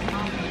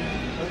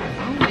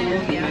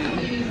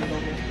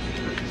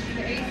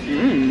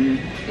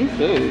 It's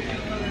good.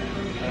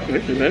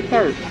 This is the best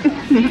part.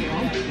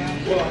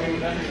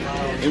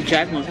 If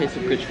Jack's gonna taste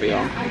some good for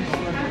y'all.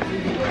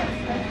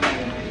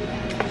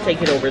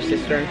 Take it over,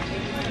 sister.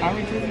 I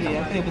already tasted it.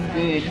 I said it was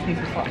good. Just need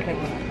some salt and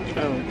pepper.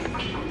 Oh.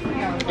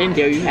 And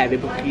there you have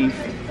it, bookies.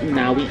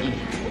 Now we eat.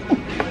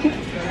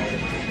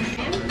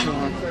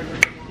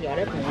 Yeah,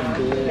 that food is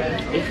good.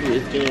 This food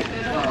is good.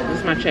 This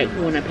is my check.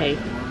 Who wanna pay?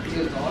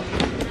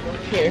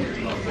 Here.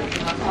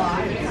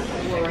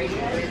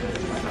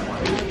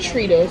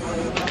 Treat us.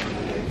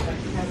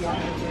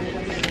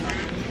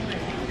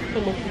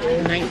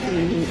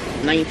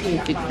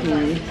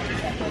 1916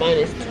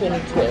 minus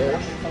 2012.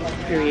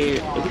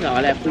 Period. We got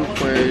all that food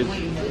for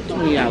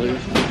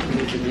 $20.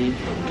 Usually.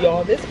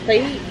 Y'all, this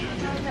plate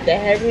that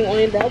had me on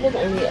it, that was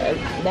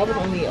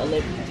only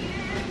 11.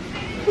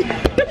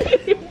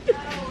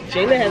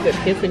 Jayla has been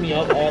pissing me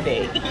off all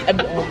day. I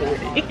mean, all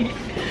day.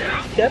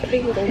 That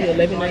plate was only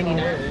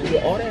 $11.99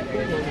 with all that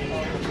food on it.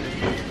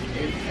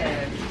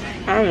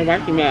 I don't know if I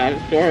can mad at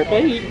the store,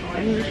 but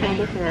I'm just trying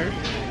to look for her.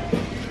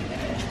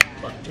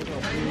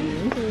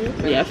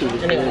 Yeah, food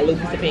is good. And then a little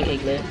piece of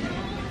pancake left.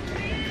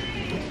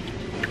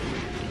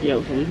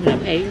 Yo, so we gonna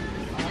pay.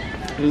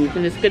 And we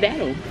gonna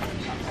skedaddle.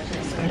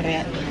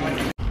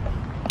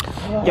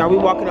 Y'all, we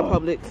walking to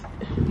Publix.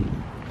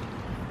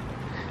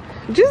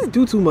 Just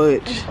do too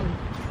much.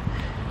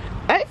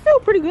 I feel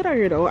pretty good out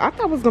here though. I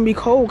thought it was gonna be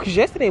cold because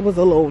yesterday was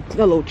a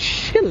little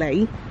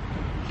chilly,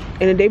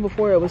 and the day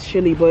before it was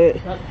chilly. But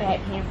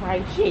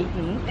fried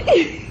chicken.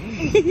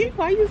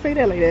 why you say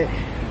that like that?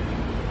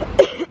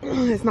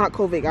 It's not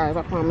COVID, guys.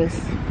 I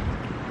promise.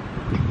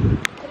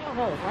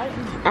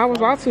 I was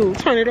about to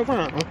turn it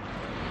around.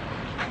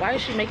 Why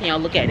is she making y'all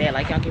look at that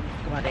like y'all give a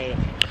fuck about that?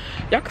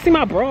 Y'all can see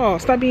my bra.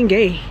 Stop being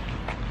gay.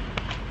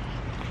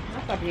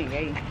 Stop being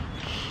gay.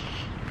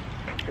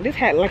 This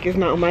hat like it's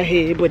not on my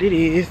head, but it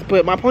is.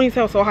 But my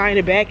ponytail's so high in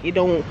the back, it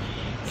don't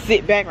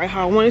sit back like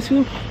how I wanted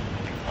to.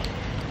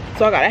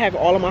 So I gotta have it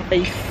all on my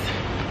face.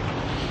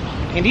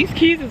 And these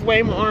keys is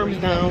weighing my arms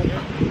down.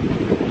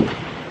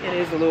 It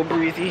is a little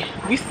breezy.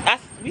 We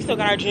still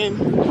got our gym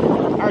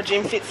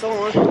fits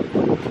on.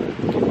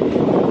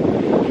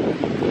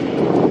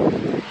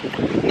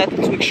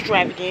 Nothing too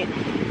extravagant.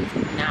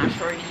 Nah,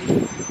 sure is.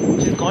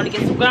 Just going to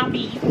get some ground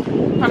beef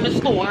from the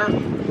store.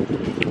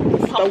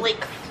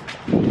 Publix.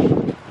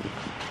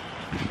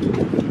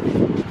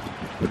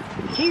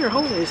 Here,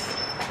 hold this.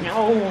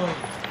 No.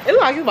 It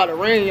look like it's about to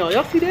rain, y'all.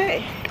 Y'all see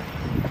that?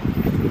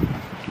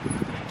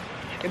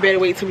 It better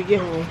wait till we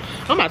get home.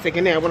 I'm about to take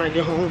a nap when I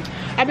get home.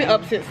 I've been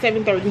up since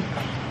 7:30.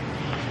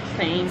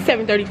 Same.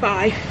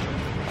 7:35.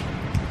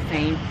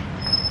 Same.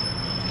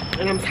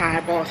 And I'm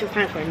tired, boss. It's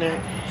time for a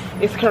nap.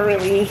 It's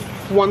currently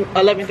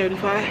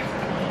 11:35.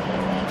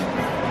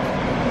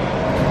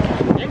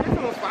 Dang, that's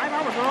almost 5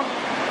 hours, huh?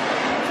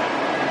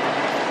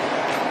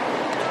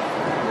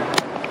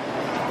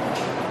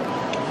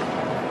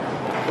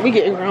 We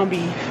getting ground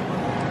beef.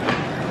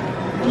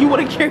 You would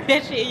have carried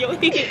that shit in your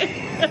head.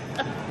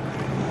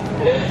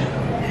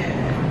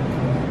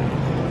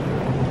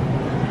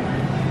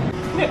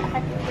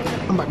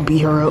 I'm about to beat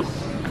her up.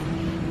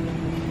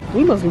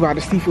 We must be by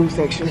the seafood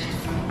section.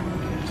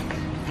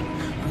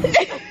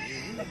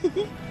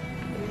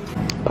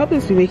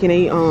 Publix be making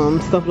a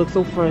stuff look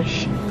so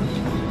fresh.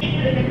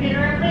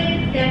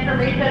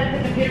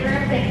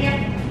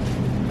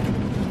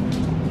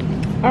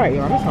 Alright,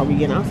 y'all, that's how we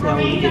get. I'll see y'all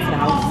when we get to the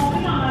house.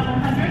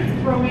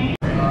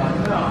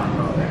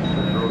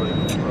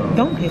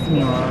 Don't piss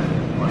me off.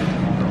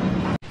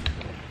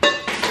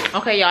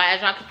 Okay, y'all,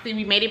 as y'all can see,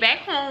 we made it back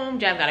home.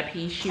 Jazz got a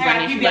piece. She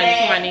running.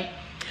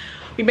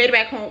 We made it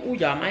back home. Ooh,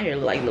 y'all, my hair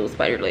look like little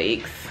spider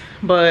legs.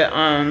 But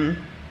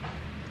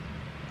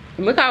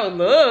look how it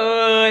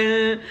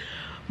looks.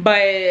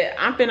 But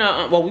I'm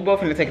finna, well, we both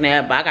finna take a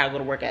nap, but I gotta go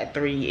to work at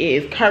 3.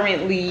 It is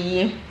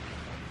currently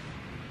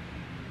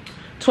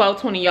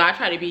 12:20, y'all. I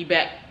try to be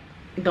back.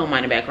 Don't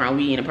mind the background.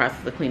 We in the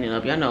process of cleaning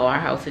up. Y'all know our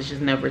house is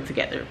just never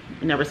together,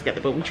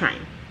 but we trying.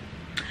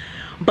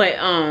 But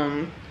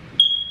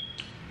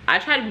I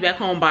try to be back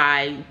home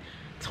by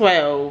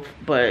 12,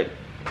 but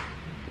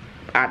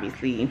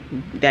obviously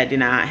that did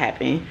not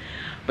happen.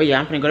 But yeah,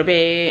 I'm gonna go to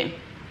bed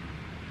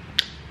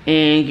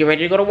and get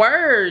ready to go to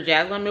work.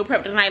 Jazz gonna meal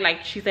prep tonight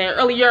like she said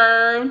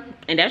earlier,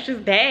 and that's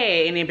just that.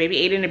 And then baby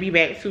Aiden to be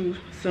back too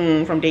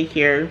soon from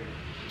daycare.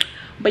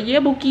 But yeah,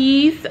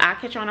 bookies, I'll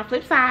catch you on the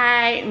flip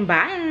side.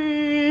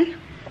 Bye.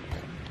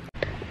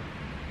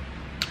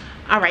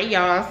 All right,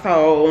 y'all,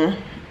 so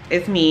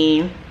it's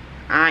me.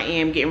 I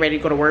am getting ready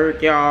to go to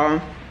work,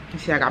 y'all.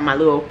 See, I got my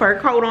little fur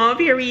coat on,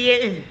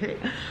 period.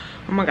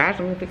 Oh my gosh,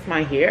 let me fix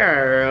my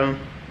hair.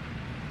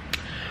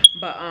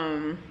 But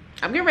I'm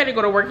getting ready to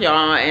go to work,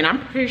 y'all, and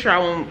I'm pretty sure I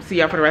won't see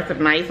y'all for the rest of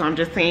the night, so I'm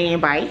just saying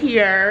bye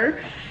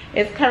here.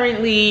 It's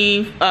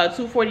currently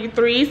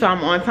 2:43, so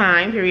I'm on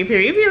time. Period.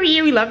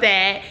 We love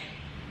that.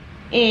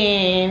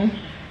 And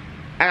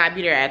I gotta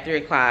be there at 3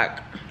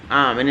 o'clock.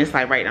 And it's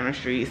like right down the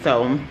street,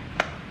 so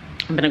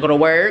I'm gonna go to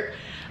work.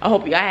 I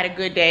hope y'all had a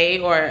good day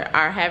or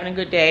are having a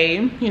good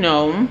day. You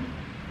know,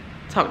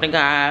 talk to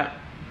God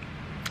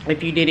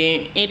if you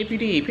didn't, and if you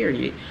did,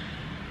 period.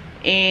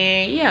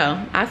 And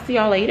yeah, I'll see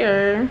y'all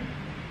later.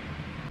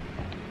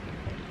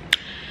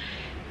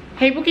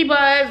 Hey Bookie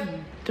Buzz.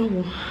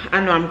 Ooh,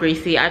 I know I'm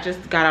greasy. I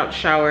just got out the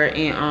shower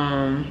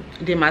and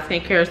did my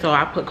skincare, so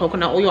I put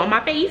coconut oil on my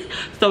face,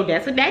 so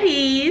that's what that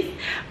is.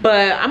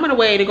 But I'm on the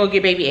way to go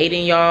get baby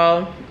Aiden,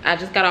 y'all. I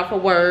just got off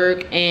of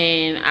work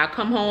and I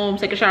come home,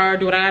 take a shower,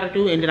 do what I gotta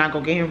do, and then I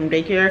go get him from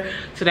daycare,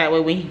 so that way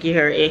when he get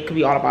here it could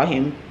be all about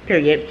him,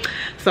 period.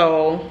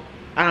 So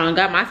I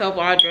got myself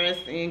all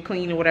dressed and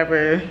clean or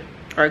whatever,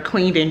 or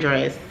cleaned and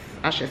dressed,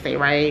 I should say,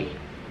 right?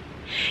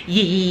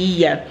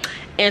 Yeah.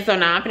 And so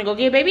now I'm gonna go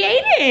get baby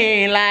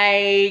Aiden,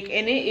 like,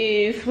 and it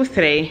is, what's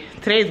today?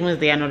 Today is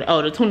Wednesday, I know that.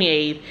 Oh, the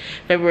 28th,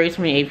 February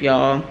 28th,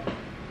 y'all.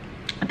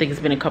 I think it's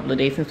been a couple of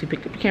days since we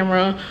picked up the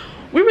camera.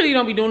 We really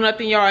don't be doing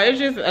nothing, y'all. It's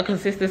just a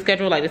consistent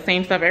schedule, like the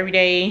same stuff every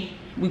day.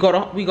 We go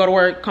to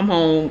work, come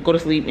home, go to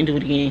sleep, and do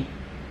it again.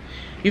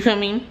 You feel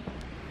me?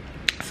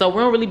 So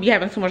we don't really be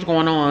having too much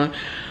going on.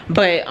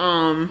 But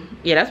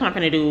yeah, that's what I'm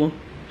gonna do.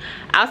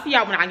 I'll see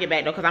y'all when I get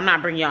back though, because I'm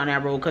not bringing y'all on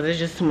that road because it's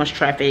just too much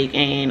traffic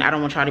and I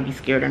don't want y'all to be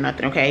scared or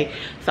nothing, okay?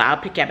 So I'll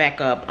pick y'all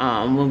back up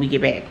when we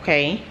get back,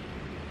 okay?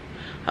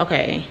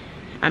 Okay.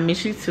 I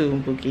miss you too,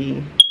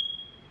 Bookie.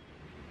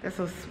 That's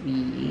so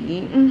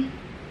sweet.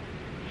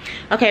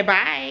 Okay,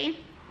 bye.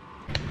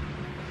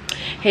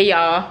 Hey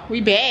y'all, we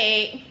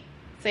back.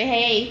 Say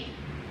hey.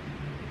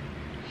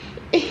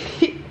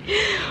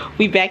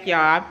 We back,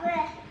 y'all.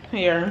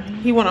 Here,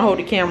 he wanna hold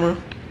the camera.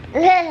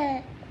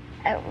 Okay.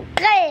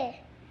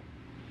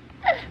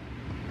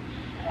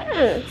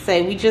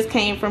 Say we just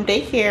came from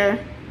daycare.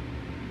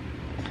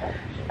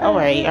 All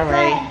right.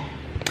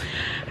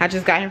 I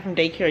just got him from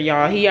daycare,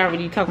 y'all. He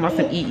already talking about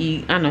some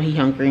eat. I know he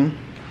hungry.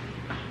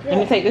 Let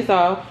me take this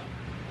off.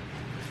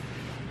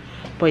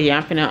 But yeah,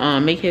 I'm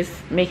finna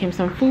make him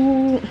some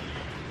food.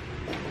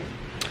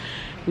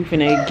 We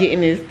finna get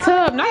in his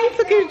tub. Now he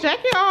took his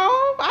jacket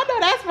off. I know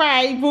that's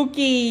right,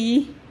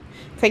 Bookie.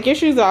 Take your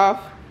shoes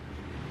off.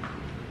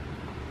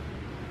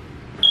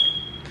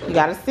 You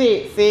gotta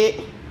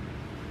sit.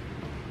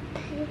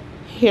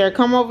 Here,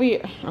 come over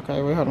here.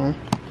 Okay, wait, hold on.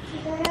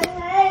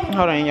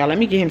 Hold on, y'all. Let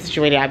me get him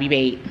situated. I'll be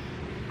back.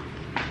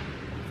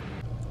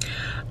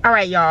 All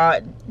right,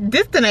 y'all.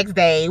 This the next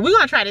day. We're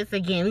gonna try this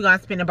again. We're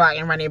gonna spin the block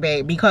and run it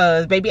back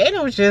because baby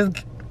Aiden was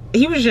just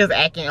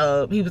acting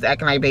up. He was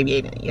acting like baby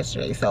Aiden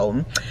yesterday.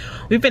 So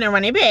we finna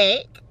run it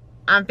back.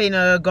 I'm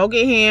finna go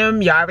get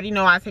him. Y'all already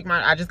know I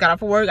just got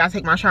off of work. I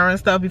take my shower and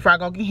stuff before I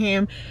go get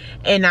him.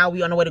 And now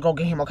we on the way to go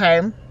get him,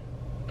 okay?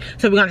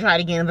 So we're gonna try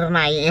it again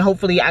tonight, and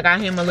hopefully I got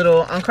him a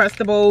little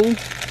Uncrustable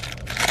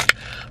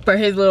for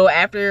his little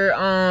after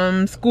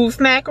school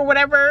snack or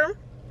whatever.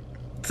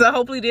 So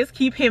hopefully this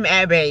keep him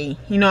at bay.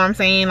 You know what I'm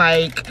saying?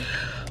 Like,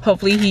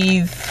 hopefully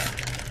he's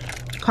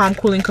calm,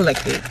 cool, and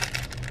collected.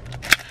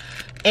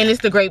 And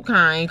it's the grape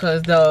kind,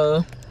 cause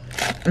but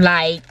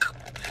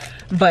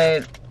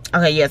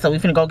okay, yeah. So we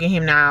finna go get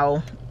him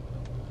now,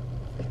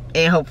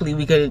 and hopefully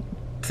we could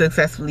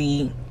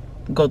successfully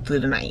go through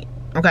the night.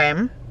 Okay.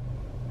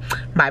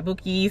 Bye,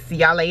 Bookie. See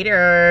y'all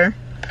later.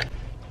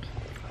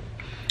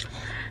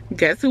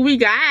 Guess who we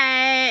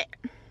got?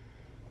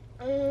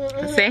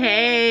 Say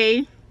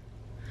hey.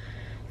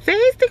 Say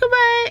hey, sticker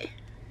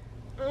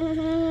butt.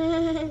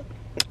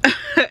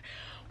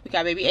 We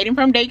got baby Aiden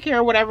from daycare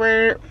or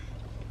whatever.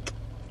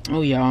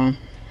 Oh, y'all.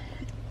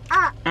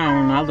 I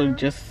don't know. I look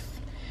just...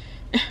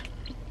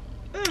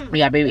 We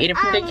got baby Aiden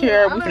from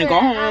daycare. We finna go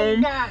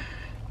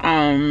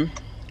home.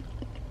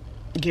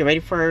 Get ready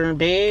for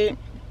bed.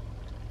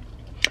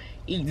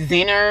 Eat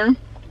dinner,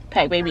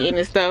 pack baby Aiden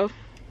and stuff.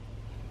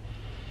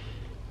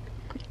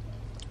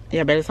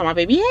 Yeah, better tell my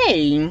baby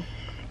hey.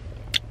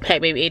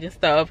 Pack baby Aiden and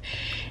stuff.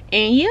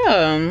 And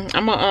yeah,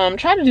 I'm gonna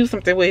try to do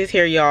something with his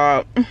hair,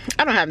 y'all.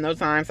 I don't have no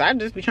time, so I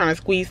just be trying to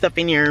squeeze stuff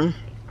in here.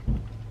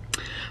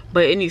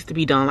 But it needs to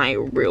be done like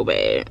real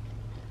bad.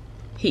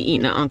 He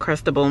eating an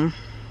Uncrustable.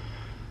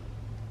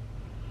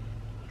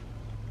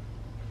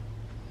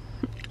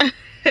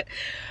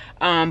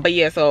 But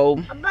yeah, so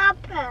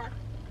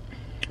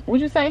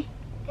what'd you say?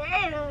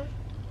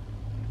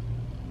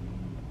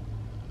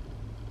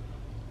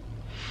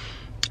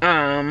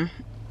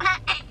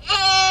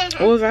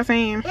 What was I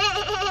saying?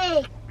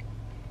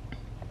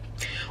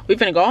 We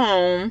finna go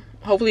home.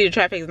 Hopefully the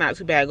traffic is not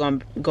too bad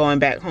going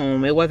back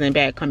home. It wasn't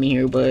bad coming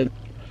here, but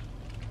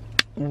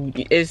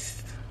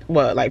it's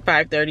what, like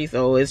 5:30,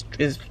 so it's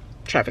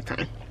traffic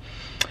time.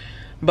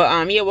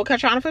 But yeah, we'll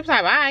catch you on the flip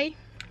side. Bye.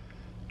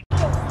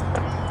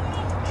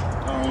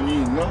 I don't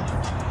need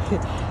nothing.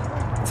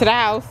 To the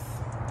house.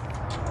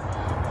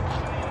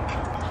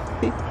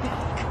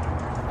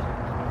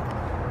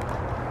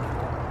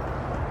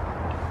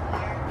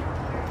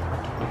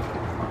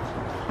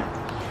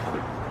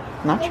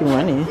 Not you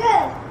running.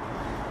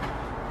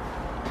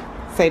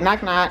 Say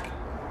knock knock.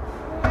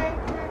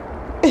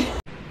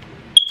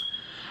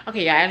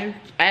 Okay, y'all,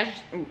 as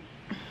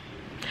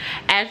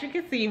you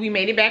can see, we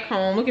made it back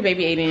home. Look at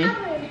baby Aiden.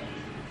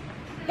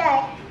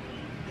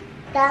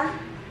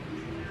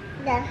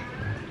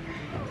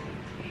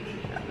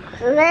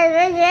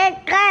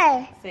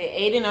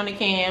 Say Aiden on the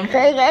cam.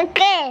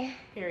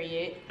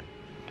 Period.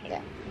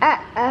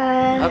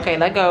 Okay,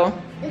 let go.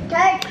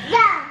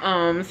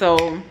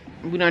 So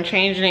we done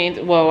changed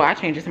it. Well, I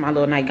changed it to my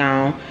little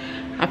nightgown.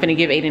 I'm finna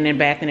give Aiden a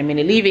bath in a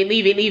minute. Leave it,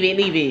 leave it, leave it,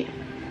 leave it.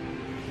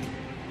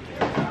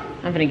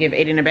 I'm finna give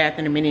Aiden a bath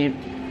in a minute.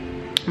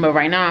 But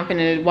right now I'm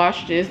finna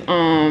wash this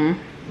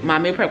my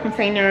meal prep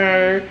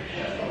container.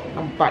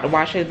 I'm about to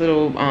wash his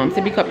little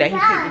sippy cup that he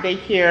took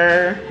to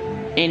daycare.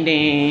 And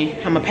then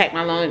I'm gonna pack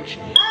my lunch.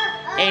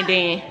 And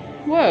then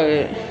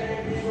what?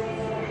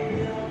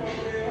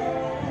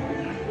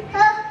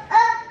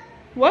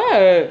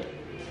 What?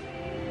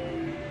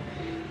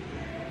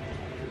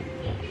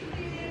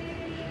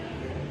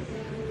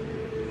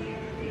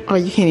 Oh,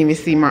 you can't even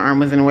see my arm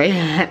was in the way.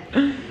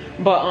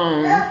 But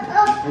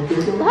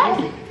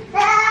what?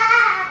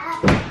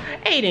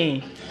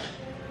 Aiden.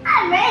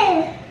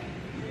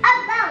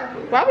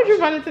 Why would you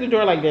run into the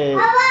door like that?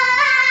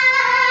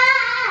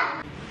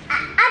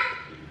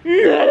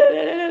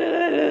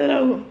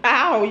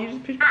 Ow, you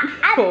just pushed me.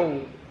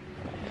 Oh.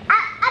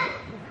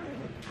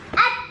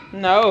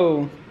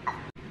 No.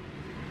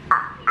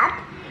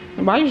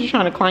 Why are you just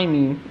trying to climb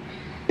me?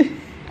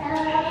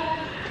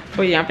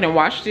 But yeah, I'm gonna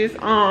wash this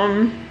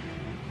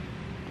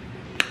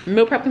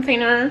meal prep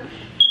container,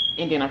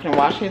 and then I'm gonna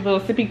wash his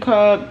little sippy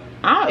cup.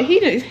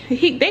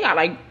 They got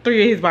like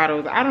 3 of his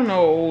bottles. I don't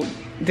know.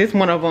 This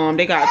one of them.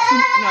 They got 2.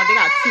 No, they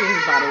got 2 of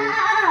his bottles.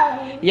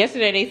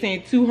 Yesterday they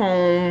sent 2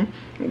 home.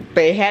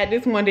 They had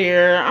this one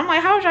there. I'm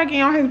like, how is y'all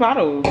getting all his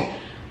bottles?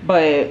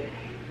 But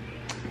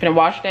I'm gonna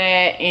wash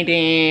that, and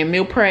then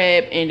meal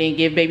prep, and then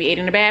give baby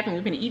Aiden a bath, and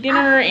we're gonna eat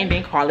dinner, and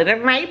then call it a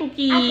night,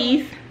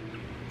 bookies.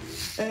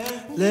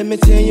 Let me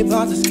tell you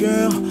about this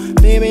girl.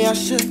 Maybe I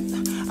should.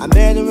 I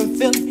met her in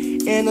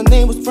Philly, and her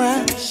name was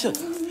Brian.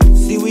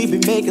 See, we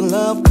been making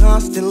love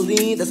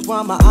constantly. That's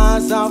why my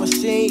eyes are a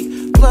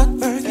shade blood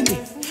burgundy.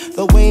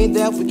 The way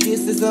that we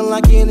kiss is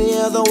unlike any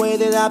other way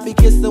that I be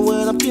kissing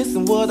when I'm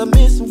kissing what I'm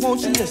missing.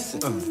 Won't you listen?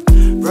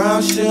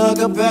 Brown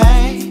sugar,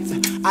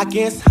 babe. I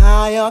guess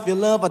high off your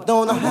love, I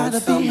don't know how to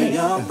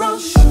behave. Brown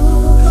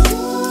sugar.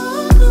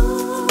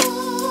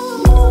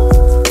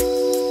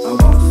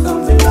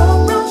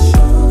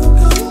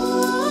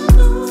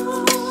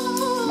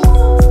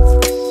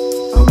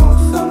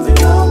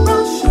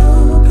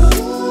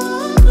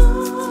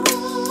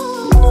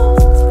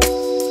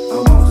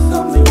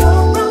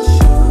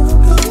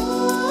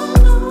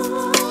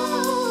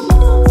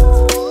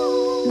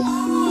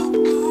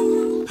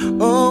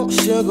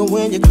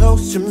 When you're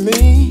close to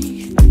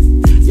me,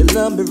 you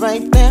love me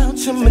right down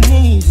to my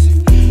knees.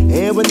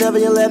 And whenever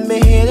you let me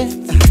hit it,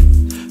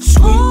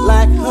 sweet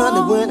like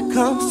honey when it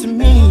comes to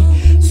me.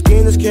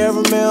 Skin is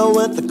caramel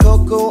with the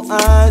cocoa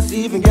eyes.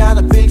 Even got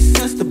a big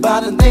sister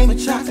by the name of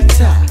Chocolate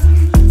Top.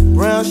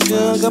 Brown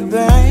sugar,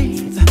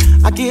 babe.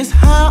 I guess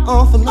high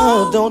off of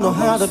love, don't know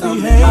how to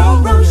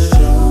behave. Brown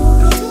sugar.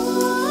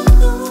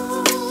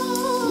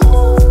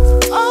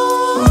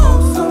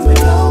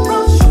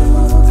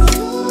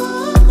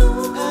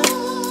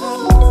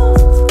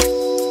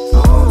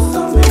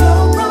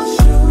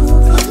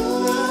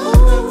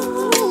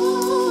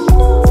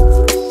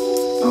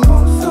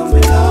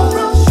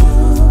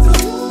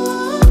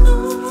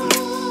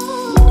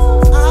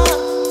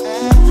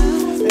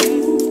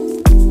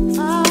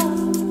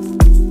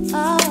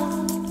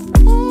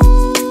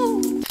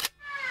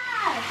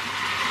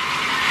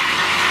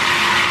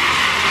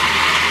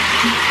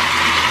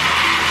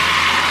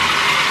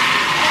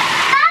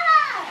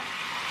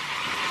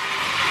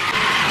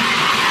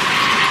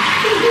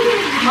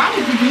 Why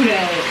would you do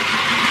that?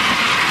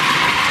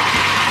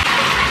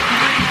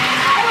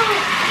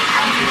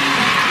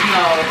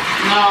 No,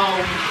 no.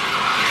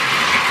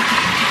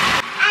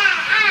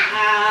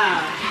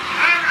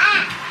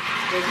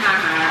 It's not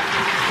hot.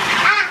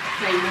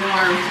 Stay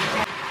warm.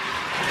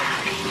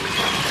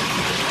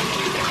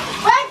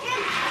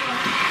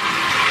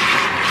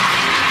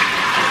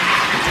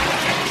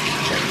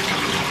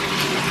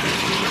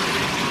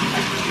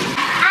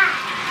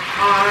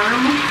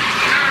 Arm.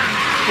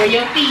 Where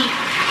your feet?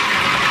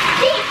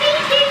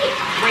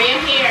 Where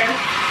your hair?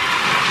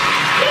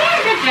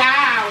 Yeah, good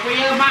job. Where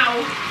your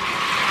mouth?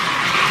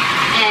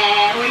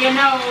 And where your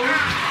nose?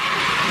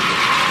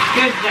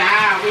 Good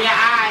job. Where your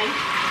eyes?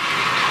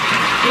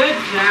 Good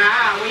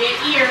job. Where your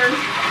ears?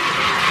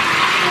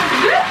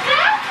 Good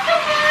job.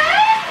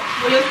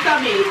 Where your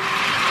stomach?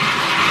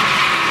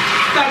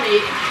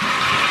 Stomach.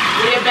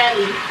 Where your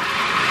belly?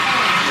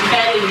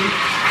 Belly.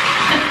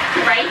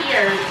 Right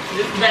here.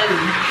 This belly.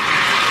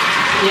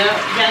 Yep,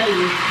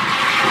 belly.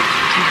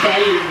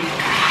 Belly.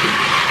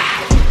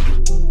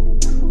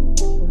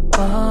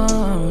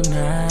 Oh,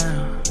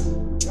 now.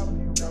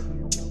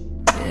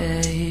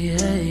 Yeah,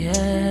 yeah,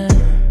 yeah.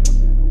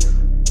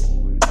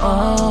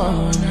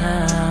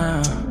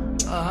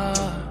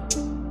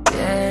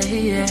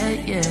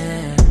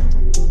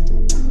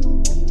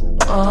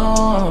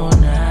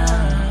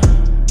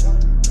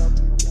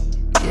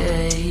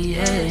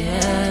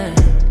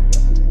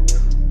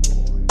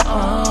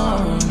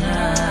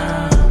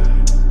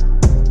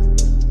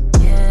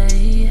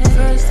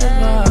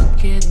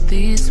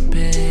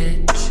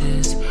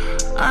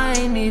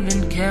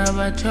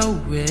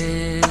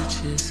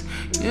 bitches.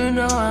 You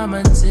know I'm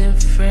a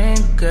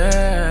different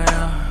girl.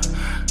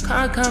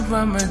 Can't come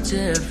from a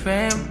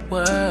different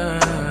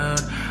world.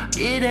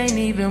 It ain't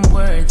even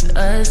worth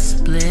us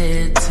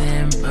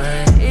splitting.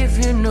 But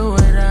if you knew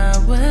what I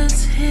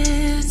was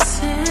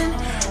hitting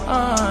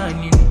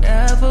on, you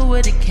never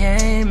would've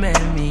came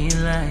at me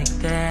like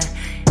that.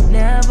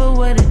 Never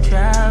would've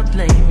tried to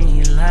play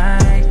me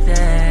like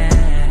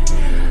that.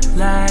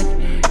 Like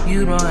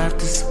you don't have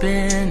to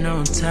spend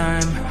no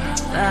time.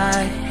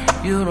 Like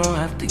you don't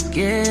have to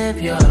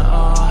give your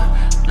all.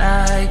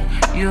 Like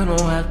you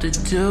don't have to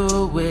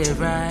do it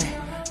right.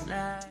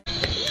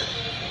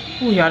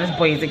 Ooh, y'all, this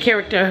boy is a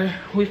character.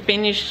 We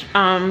finished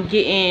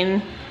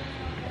getting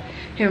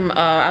him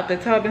out the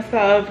tub and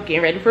stuff,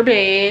 getting ready for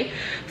bed.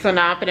 So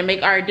now I'm gonna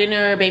make our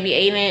dinner. Baby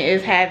Aiden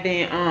is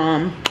having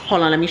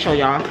hold on, let me show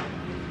y'all.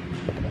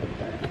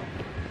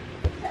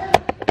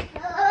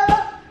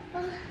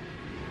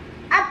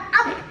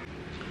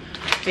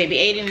 Baby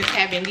Aiden is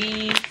having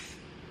these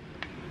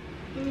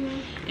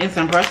and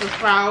some Brussels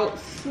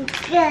sprouts.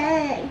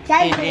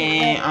 And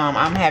then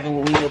I'm having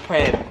what we meal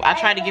prep. I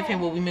tried to give him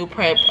what we meal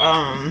prep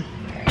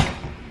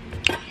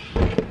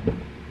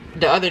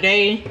the other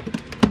day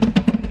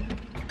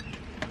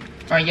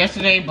or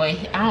yesterday, but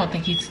I don't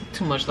think he's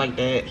too much like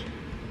that.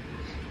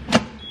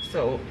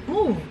 So,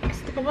 ooh,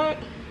 stick a butt.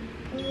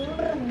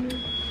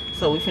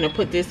 So we finna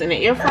put this in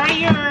the air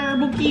fryer,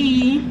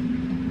 Bookie.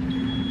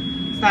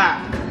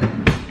 Stop.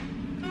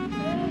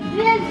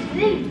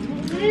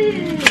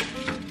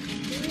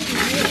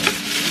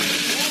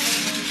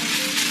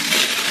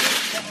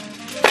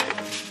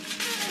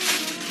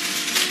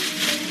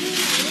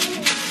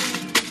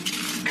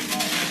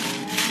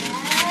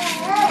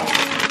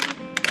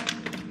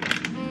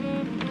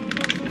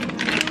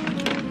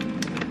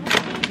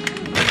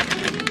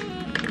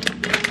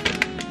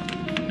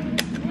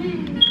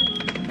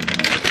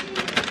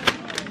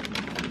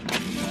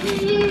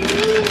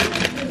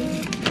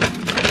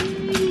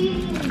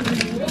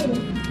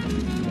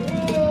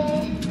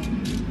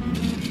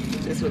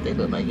 This is what they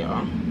look like,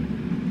 y'all.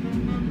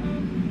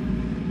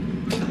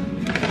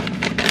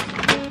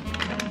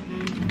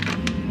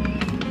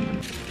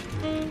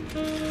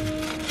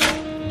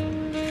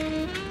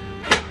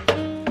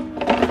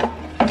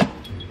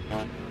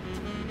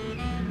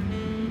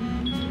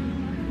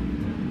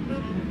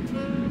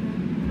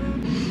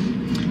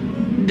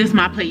 This is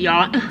my plate,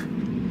 y'all.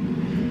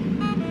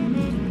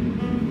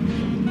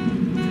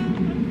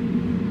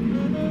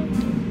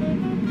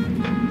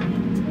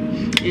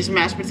 This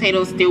mashed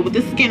potatoes still with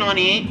the skin on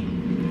it.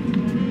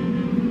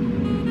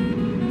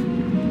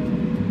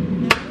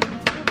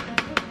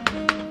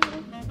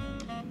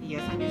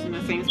 Yes, I'm using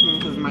the same spoon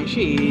because of my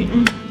shit.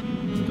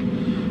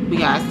 We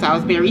got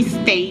Salisbury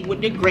steak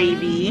with the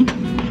gravy.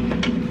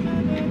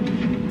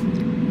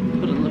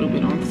 Put a little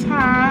bit on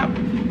top.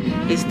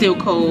 It's still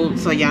cold,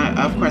 so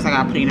yeah, of course I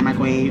gotta put it in the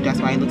microwave.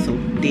 That's why it looks so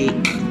thick.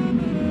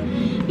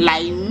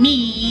 Like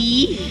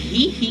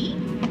me.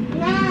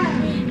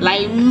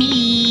 Like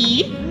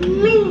me.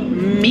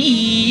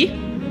 Me.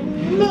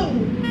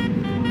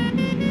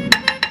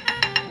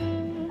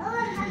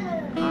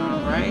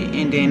 Alright,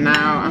 and then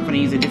now I'm gonna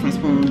use a different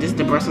spoon. This is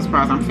the Brussels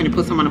sprouts. I'm gonna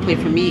put some on the plate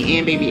for me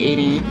and baby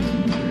Aiden,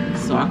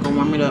 so I can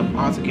warm it up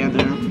all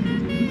together.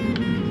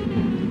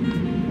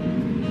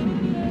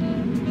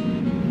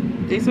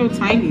 They're so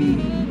tiny.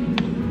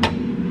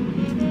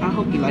 I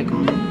hope you like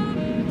them.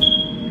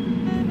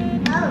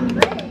 Oh,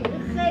 really?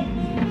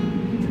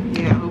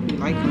 Yeah, I hope you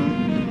like them.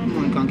 I'm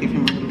only gonna give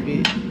him a little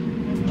bit.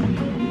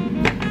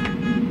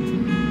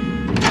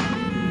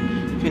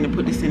 I'm finna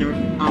put this in the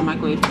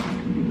microwave.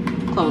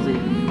 Close it.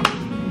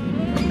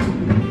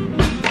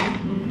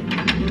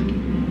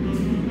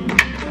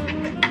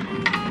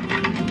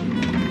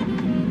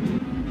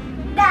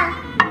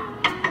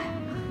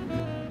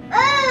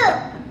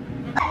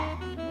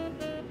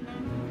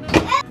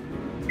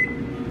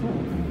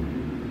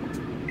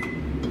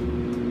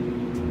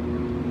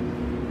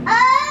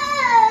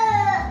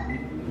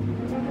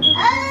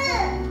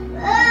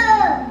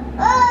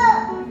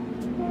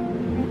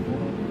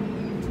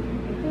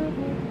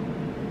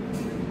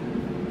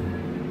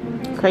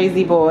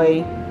 Crazy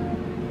boy.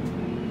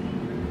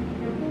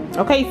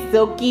 Okay,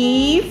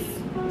 Silkies.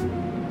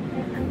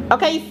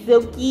 Okay,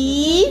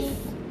 Silkies.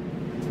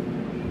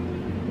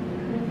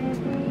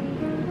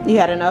 You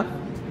had enough?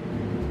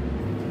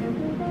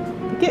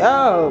 Get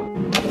up.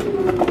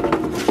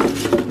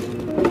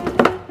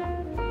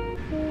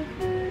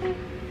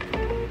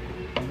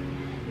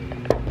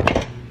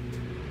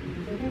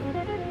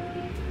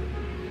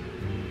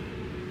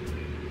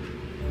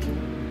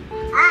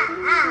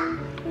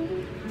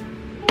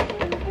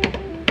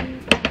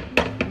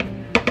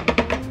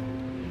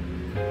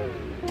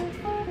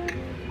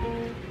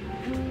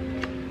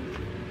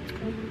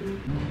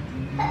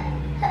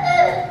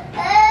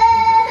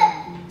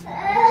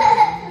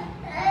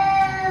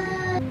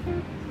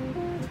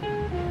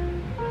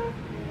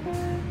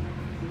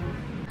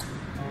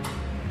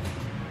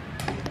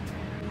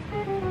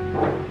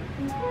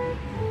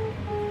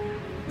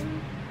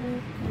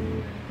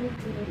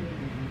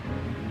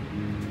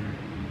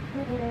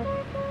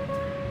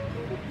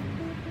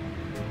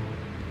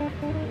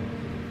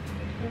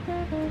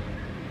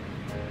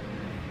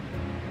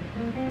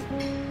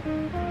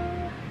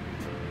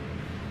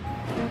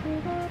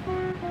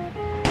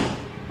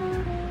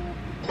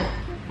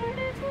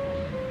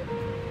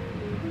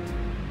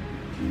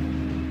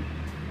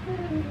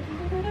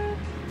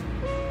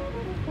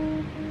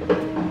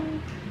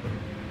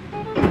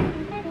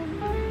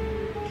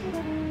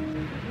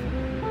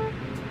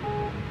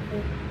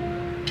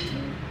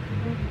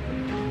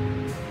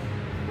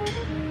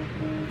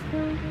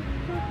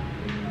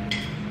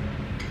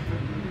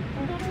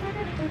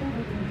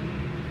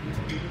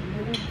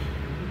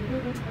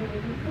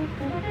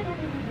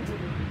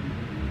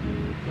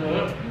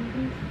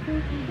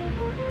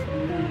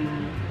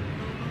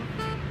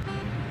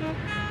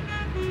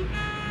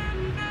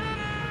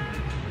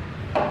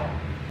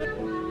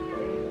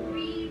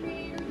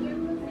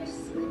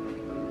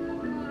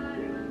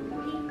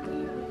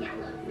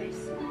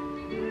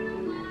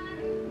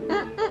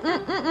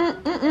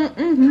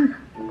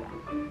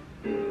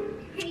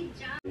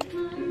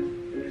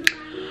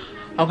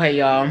 Okay,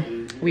 y'all,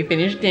 we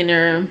finished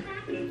dinner.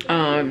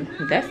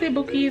 That's it,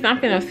 Bookies. I'm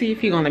finna see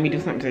if he gonna let me do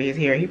something to his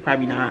hair. He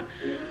probably not,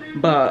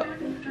 but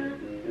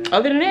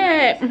other than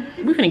that,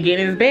 we finna get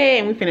in his bed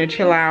and we finna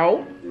chill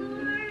out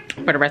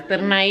for the rest of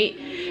the night.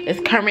 It's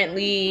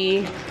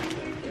currently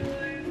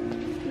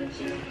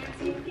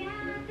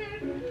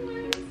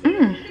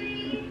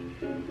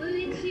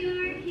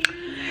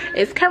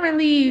it's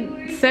currently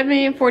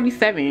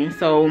 7:47,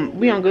 so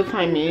we on good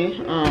timing.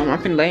 I'm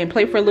finna let him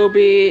play for a little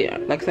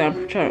bit. Like I said,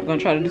 I'm gonna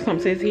try to do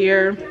something to his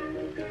hair,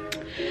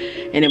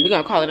 and then we're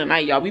gonna call it a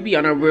night, y'all. We be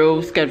on a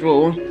real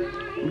schedule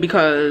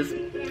because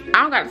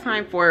I don't got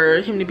time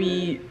for him to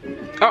be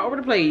all over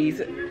the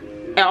place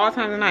at all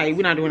times of the night.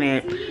 We're not doing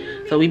that.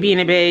 So we be in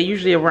the bed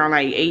usually around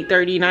like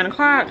 8:30, 9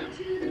 o'clock,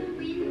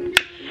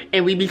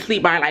 and we be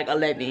sleep by like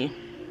 11,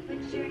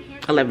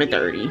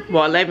 11:30.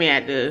 Well, 11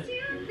 at the.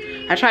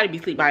 I try to be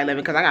asleep by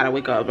 11 because I gotta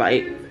wake up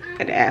like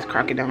at the ass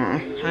crack of dawn.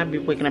 I be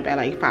waking up at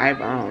like 5.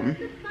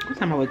 What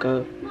time I wake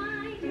up?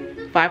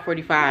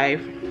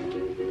 5:45.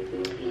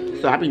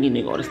 So I be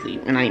needing to go to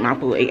sleep, and I eat my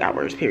food 8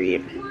 hours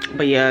period.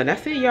 But yeah,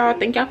 that's it, y'all.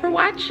 Thank y'all for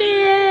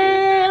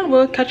watching.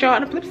 We'll catch y'all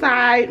on the flip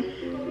side.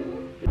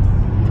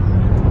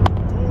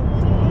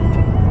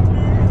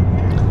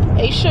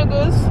 Hey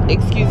sugars,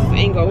 excuses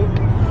ain't go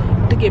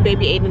to get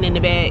baby Aiden in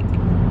the bag.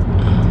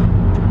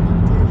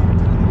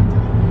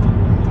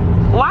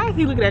 Why is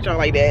he looking at y'all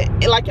like that?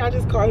 Like y'all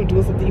just caught him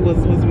doing something he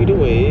wasn't supposed to be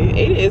doing.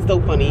 It is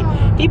so funny.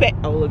 He back.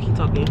 Oh look, he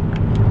talking.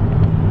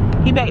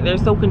 He back there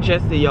so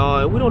congested,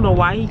 y'all. We don't know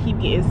why he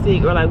keep getting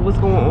sick or like what's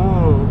going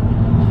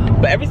on.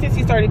 But ever since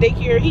he started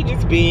daycare, he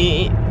just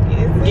been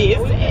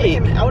getting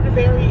sick.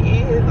 Elderberry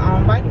and his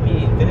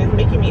vitamins, and it's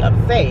making me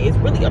upset. It's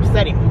really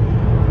upsetting me.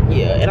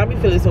 Yeah, and I be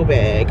feeling so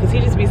bad because he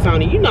just be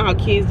sounding. You know how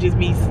kids just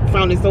be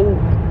sounding so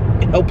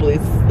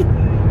helpless.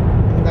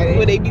 Like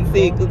when they be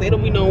sick because they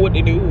don't be knowing what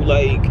to do.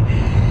 Like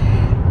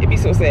it be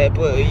so sad.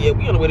 But yeah,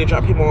 we on the way to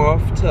drop him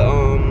off to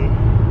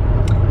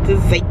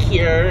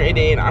daycare, and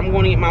then I'm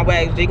gonna get my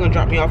wax. They gonna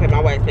drop me off at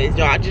my wax place.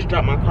 Y'all, I just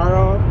dropped my car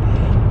off,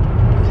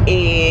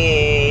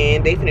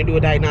 and they finna do a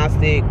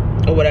diagnostic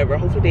or whatever.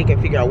 Hopefully they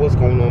can figure out what's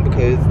going on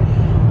because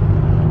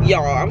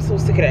y'all, I'm so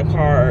sick of that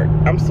car.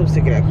 I'm so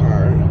sick of that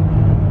car.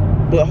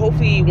 But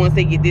hopefully once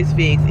they get this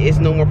fixed, it's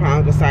no more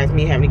problems besides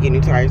me having to get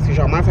new tires. Cause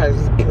y'all, my tires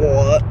is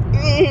bored.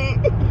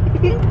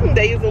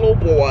 They is a little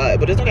bored,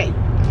 but it's okay.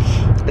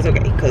 It's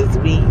okay, cause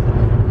we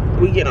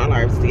get our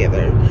lives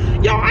together.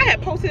 Y'all, I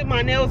had posted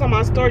my nails on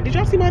my story. Did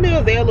y'all see my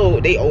nails? They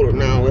older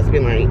now. It's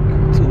been like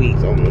 2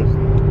 weeks almost,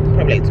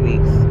 probably like 2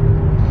 weeks.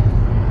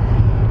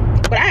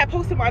 But I had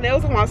posted my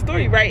nails on my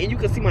story, right? And you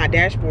can see my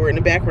dashboard in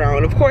the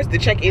background. Of course, the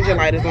check engine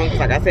light is on because,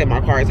 like I said,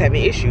 my car is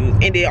having issues.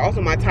 And then also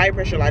my tire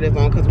pressure light is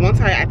on because one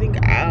tire, I think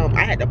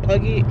I had to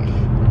plug it.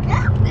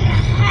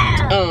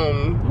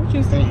 What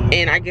you saying?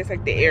 And I guess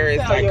like the air is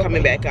like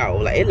coming back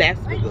out. Like it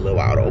lasted a little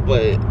while though,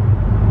 but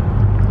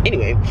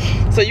anyway.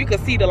 So you can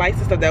see the lights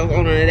and stuff that was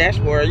on the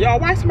dashboard. Y'all,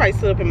 why somebody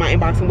stood up in my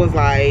inbox and was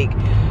like,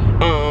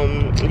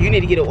 you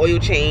need to get an oil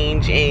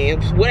change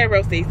and whatever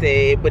else they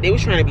said, but they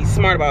was trying to be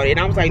smart about it. And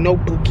I was like, no,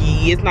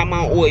 Bookie, it's not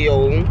my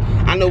oil.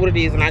 I know what it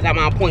is, and I got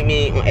my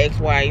appointment on X,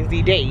 Y, and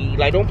Z day.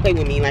 Like, don't play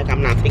with me like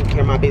I'm not taking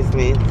care of my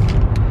business.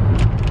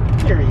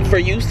 Period. For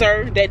you,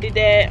 sir, that did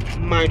that,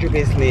 mind your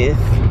business.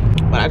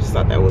 But I just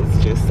thought that was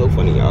just so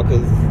funny, y'all,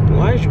 because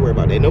why did you worry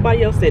about that?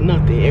 Nobody else said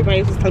nothing. Everybody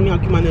else was telling me how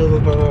cute my nails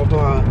was, blah, blah,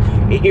 blah.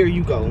 And here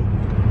you go.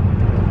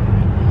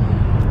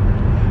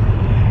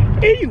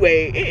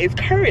 Anyway, it is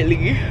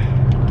currently,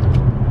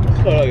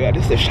 oh yeah,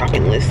 this is a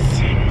shopping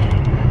list.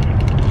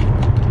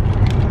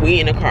 We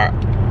in the car.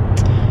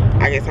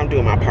 I guess I'm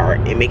doing my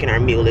part in making our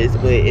meal list,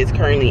 but it's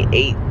currently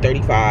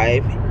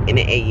 8:35 in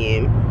the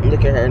AM.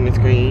 Look at her on the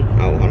screen.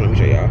 Oh, hold on, let me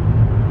show y'all.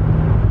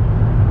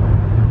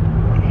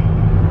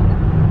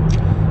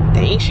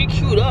 Dang, she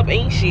queued up,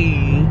 ain't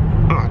she?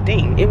 Oh,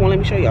 dang, it won't let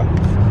me show y'all.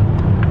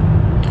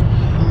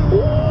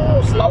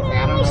 Ooh, slow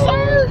down,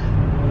 sir.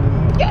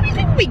 Y'all, these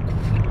people be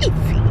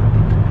crazy.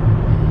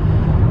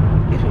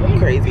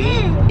 Crazy.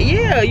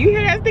 Yeah, you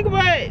hear that? Think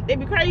about it. They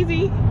be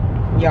crazy.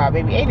 Y'all,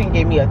 baby Aiden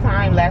gave me a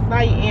time last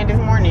night and this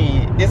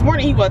morning. This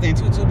morning he wasn't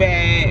too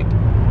bad.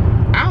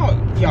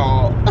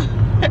 Y'all.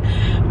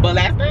 But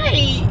last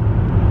night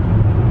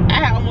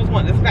I almost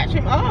wanted to snatch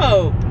him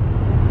up.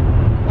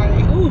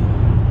 Like, ooh.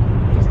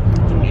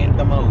 He made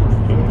the most.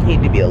 He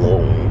need to be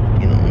alone,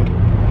 you know.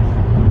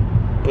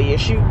 But yeah,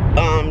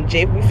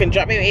 Jay, we finna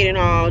drop me Aiden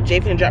off. Jay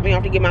finna drop me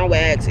off to get my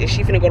wax, and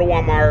she finna go to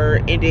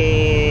Walmart, and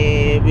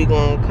then we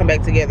gonna come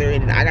back together,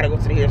 and then I gotta go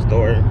to the hair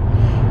store,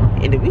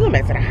 and then we going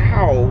back to the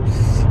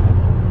house.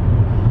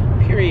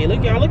 Period.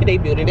 Look, y'all, look at they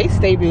building. They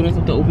stay building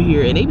something over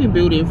here, and they been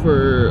building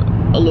for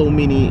a little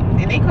minute.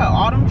 And they cut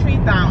all them trees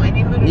down, and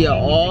they literally. Yeah,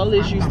 all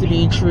this used to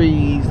be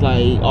trees.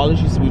 Like, all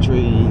this used to be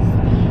trees.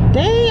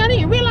 Dang, I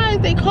didn't realize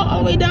they cut all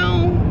the way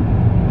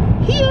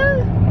down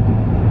here.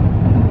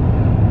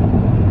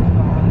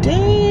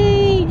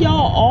 Dang,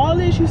 y'all, all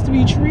this used to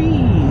be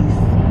trees.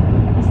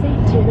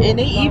 And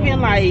they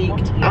even like,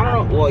 I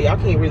don't know, well, y'all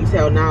can't really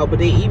tell now, but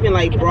they even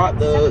like brought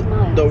the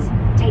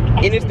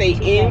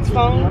interstate in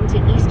some,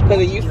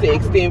 because it used to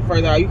extend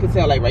further out. You can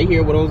tell like right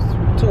here with those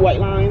two white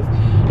lines,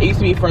 it used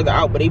to be further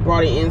out, but they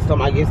brought it in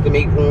some, I guess, to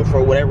make room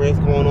for whatever is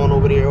going on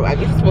over there. I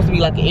guess it's supposed to be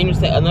like an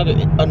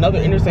another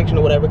intersection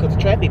or whatever, because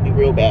the traffic be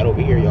real bad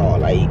over here, y'all,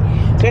 like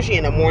especially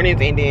in the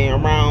mornings, and then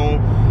around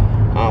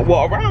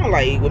around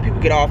like when people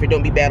get off, it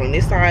don't be bad on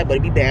this side, but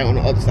it be bad on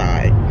the other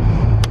side.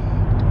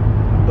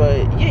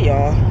 But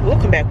yeah, y'all, we'll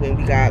come back when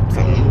we got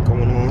something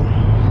going on.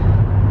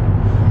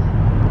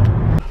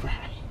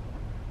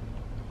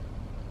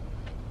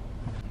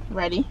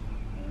 Ready?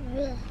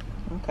 Yeah.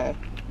 Okay.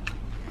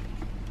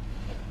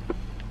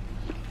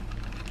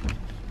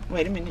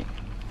 Wait a minute.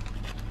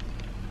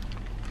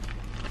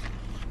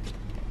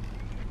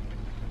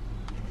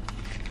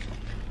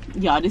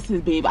 Y'all, this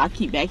is babe. I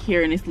keep back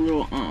here in this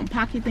little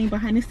pocket thing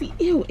behind the seat.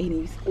 Ew, ain't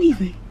even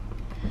squeezing.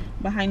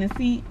 Behind the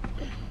seat.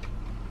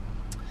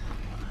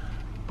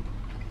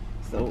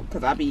 So,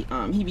 cause I be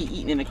he be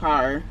eating in the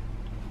car.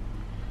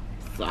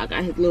 So I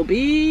got his little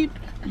babe.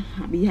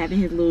 I be having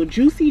his little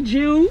juicy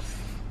juice.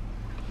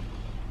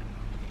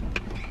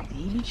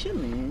 He be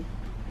chilling.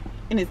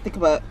 And his thick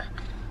butt.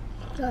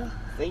 Yeah.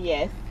 Say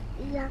yes.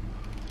 Yeah.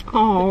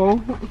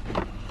 Oh.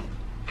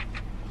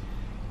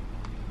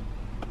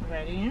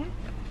 Ready?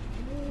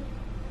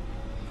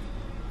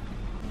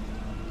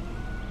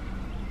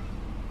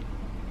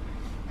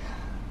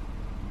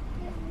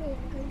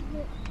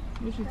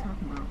 What you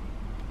talking about?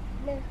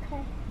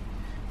 Okay.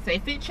 Say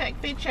fit check,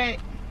 fit check.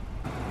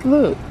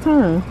 Look,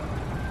 turn.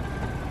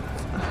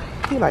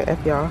 He like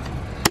F y'all.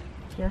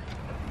 Here.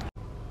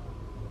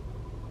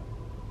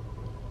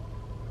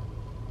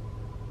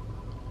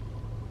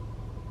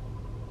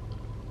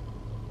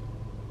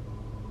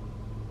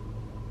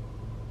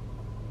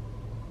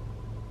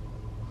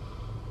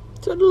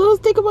 So the little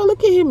stick about,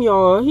 look at him,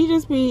 y'all. He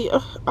just be,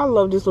 I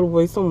love this little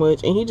boy so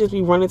much. And he just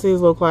be running to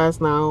his little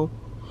class now.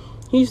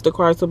 He used to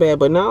cry so bad,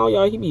 but now,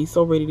 y'all, he be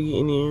so ready to get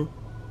in there.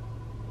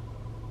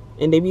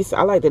 And they be,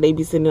 I like that they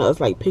be sending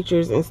us like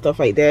pictures and stuff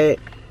like that.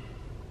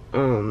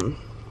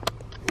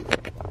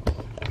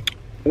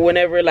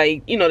 Whenever,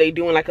 like, you know, they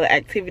doing like an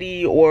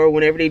activity, or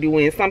whenever they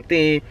doing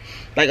something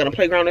like on a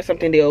playground or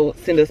something, they'll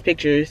send us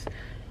pictures.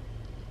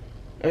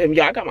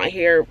 Y'all, I got my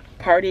hair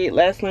parted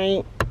last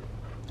night.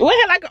 Well, I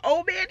had like an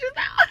old man just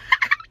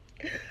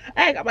now.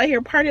 I got my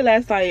hair parted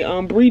last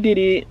night. Bree did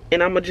it,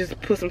 and I'm gonna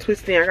just put some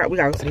twists in. We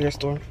gotta go to the hair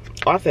store.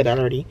 Oh, I said that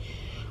already.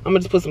 I'm gonna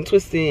just put some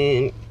twists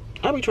in.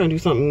 I'll be trying to do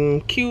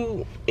something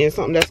cute and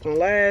something that's gonna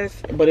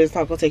last, but it's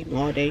not gonna take me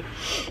all day.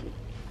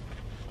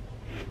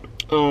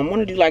 Want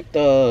to do like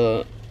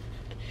the,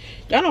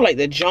 y'all know, like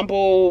the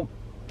jumbo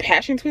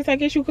passion twist, I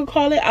guess you could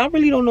call it. I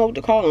really don't know what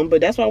to call them, but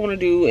that's what I want to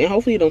do, and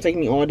hopefully it don't take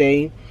me all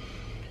day,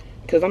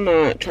 because I'm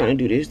not trying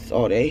to do this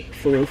all day,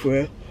 for real, for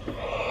real.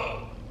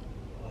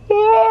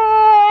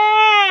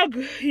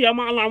 Yeah,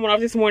 my alarm went off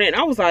this morning, and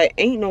I was like,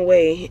 ain't no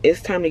way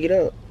it's time to get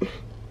up.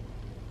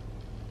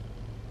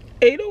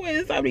 Ain't no way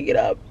it's time to get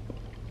up.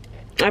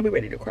 I'll be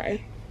ready to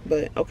cry,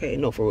 but okay,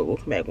 no, for real, we'll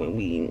come back when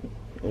we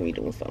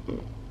doing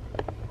something.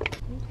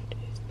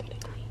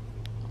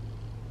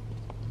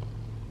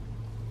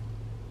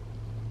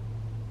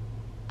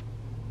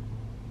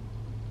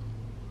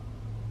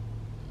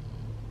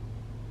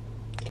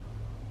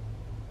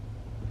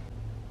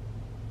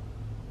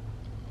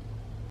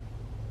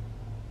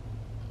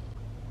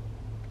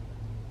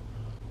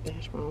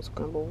 Hash brown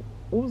scramble.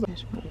 What was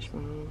that? Hash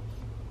brown.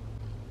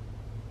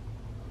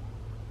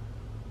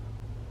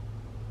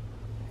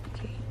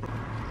 Okay.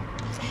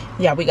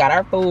 Yeah, we got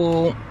our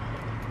food.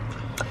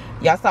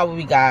 Y'all saw what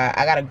we got.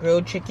 I got a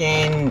grilled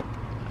chicken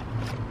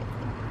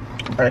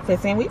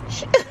breakfast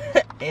sandwich.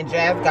 And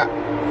Jas got,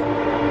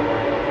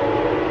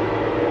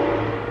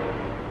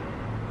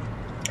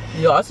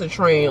 y'all, it's a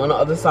train on the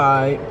other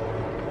side.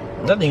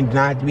 That thing did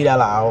not have to be that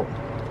loud.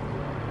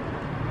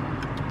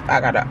 I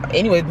got a,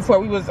 anyways, before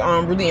we was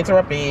really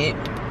interrupted,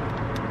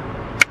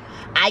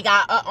 I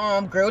got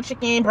a grilled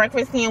chicken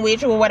breakfast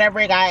sandwich or whatever.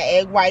 It got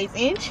egg whites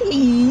and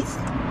cheese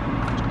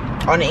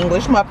on the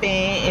English muffin,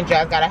 and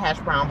Jas got a hash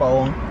brown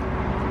bowl.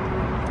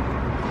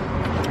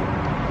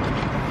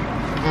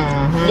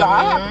 Y'all,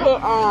 I have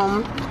put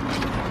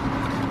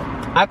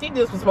I think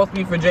this was supposed to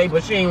be for Jay,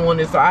 but she ain't want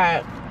it, so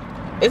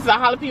it's a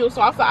jalapeno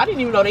sauce. I didn't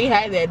even know they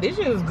had that. This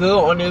shit is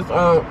good on this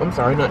I'm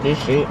sorry, not this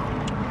shit.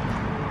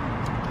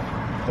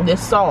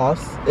 This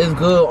sauce is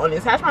good on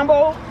this hash brown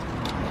bowl.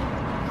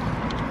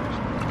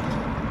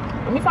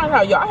 Let me find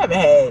out, y'all. I haven't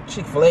had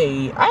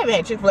Chick-fil-A. I haven't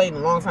had Chick-fil-A in a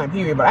long time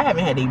period, but I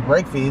haven't had a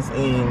breakfast,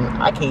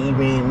 and I can't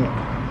even.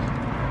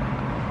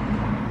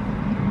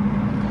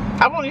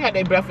 I've only had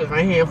their breakfast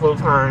a handful of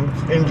times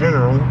in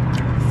general.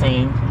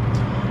 Same.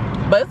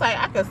 But it's like,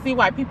 I can see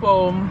why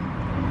people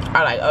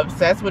are like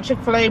obsessed with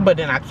Chick-fil-A, but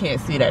then I can't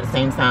see it at the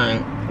same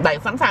time.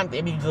 Like sometimes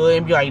it be good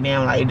and be like,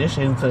 damn, like this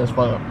shit is good as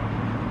fuck.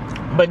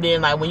 But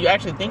then like when you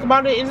actually think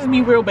about it, it just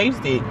be real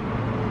basic.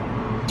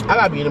 I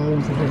gotta be in the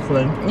mood for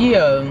Chick-fil-A.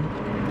 Yeah.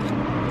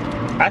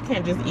 I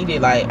can't just eat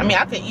it like, I mean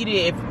I can eat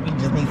it if we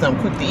just need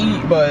something quick to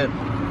eat, but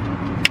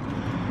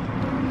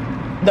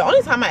the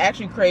only time I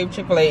actually crave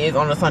Chick-fil-A is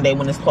on a Sunday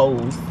when it's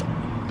closed.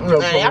 No,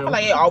 and I feel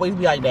like it always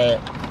be like that.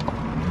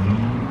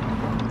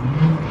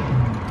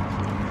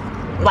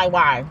 Like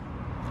why?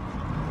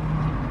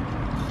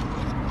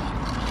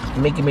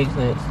 Make it make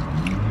sense.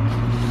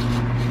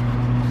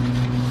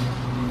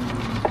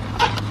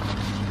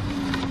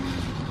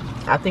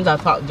 I think I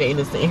talked Jay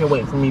into sitting here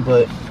waiting for me,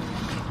 but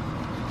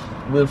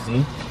we'll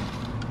see.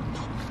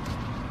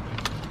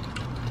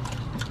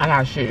 I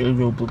got shit in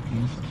real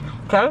bookies.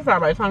 Cause by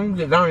the time you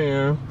get down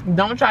here,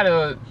 don't try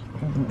to.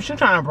 She's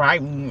trying to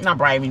bribe me, not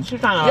bribe me.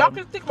 She's trying to. Y'all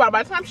can think about it.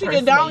 By the time she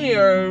get down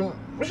here,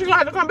 she's gonna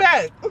have to come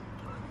back.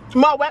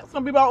 My wax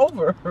gonna be about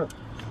over. Can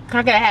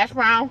I get a hash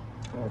brown?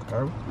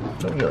 Okay.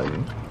 Don't yell at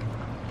me.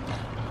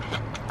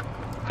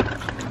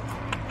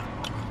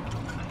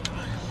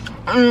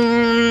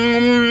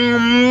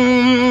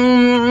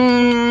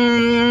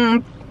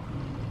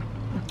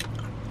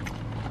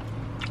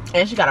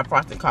 And she got a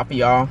frosted coffee,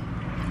 y'all.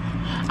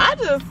 I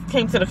just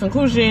came to the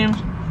conclusion.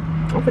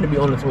 I'm finna be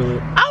on the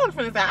toilet. I was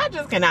finna say, I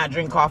just cannot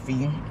drink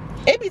coffee.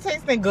 It be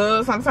tasting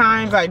good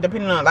sometimes, like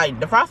depending on, like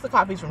the frosted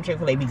coffees from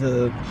Chick-fil-A be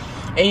good.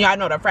 And y'all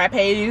know the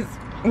frappes,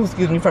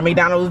 excuse me, from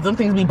McDonald's, them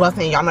things be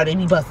busting. Y'all know they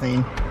be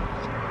busting.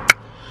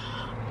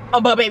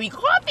 But baby,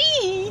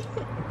 coffee.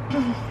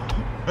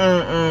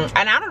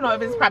 And I don't know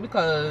if it's probably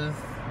because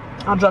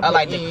I'll drop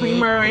like the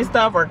creamer and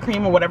stuff, or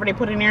cream or whatever they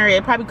put in there.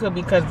 It probably could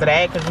be because of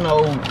that, because you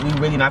know we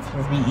really not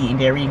supposed to be eating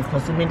dairy and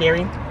consuming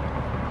dairy. I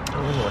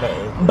don't know what that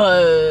is.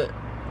 But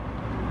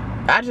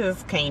I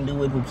just can't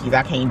do it, Bookies.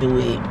 I can't do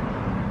it.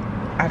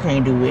 I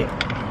can't do it.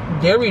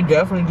 Dairy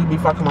definitely do be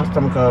fucking my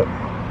stomach up.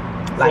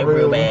 Like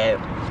real bad.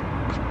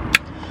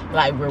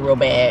 Like real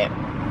bad.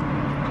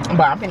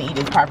 But I'm finna eat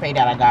this parfait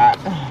that I got.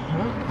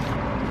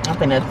 I'm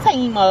finna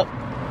team up.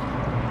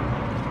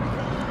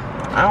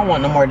 I don't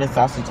want no more of this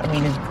sausage. I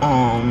mean this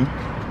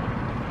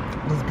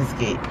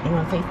biscuit. You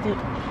wanna taste it?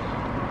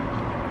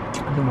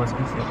 I do want to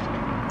taste it.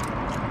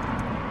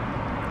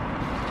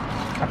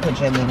 I put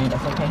jelly in it,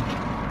 that's okay.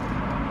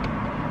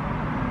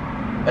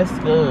 It's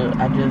good.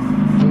 I just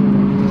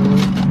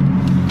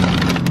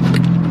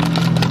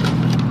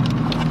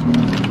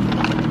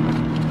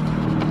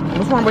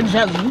what's wrong with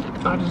jelly?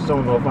 I just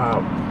don't know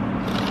about.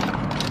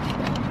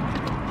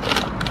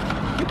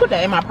 You put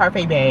that in my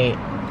parfait bag.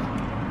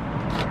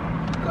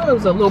 It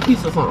was a little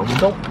piece of something.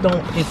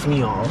 Don't piss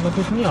me off. Don't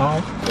piss me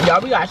off. Y'all,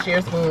 we got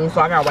share spoons,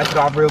 so I gotta wipe it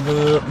off real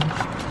good.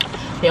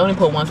 They only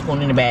put one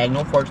spoon in the bag.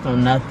 No forks, no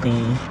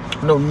nothing.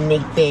 No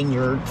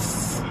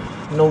Nathaniels.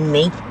 No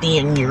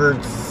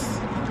Nathaniels.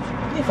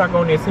 If I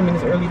go in there 10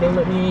 minutes early, they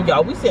let me in.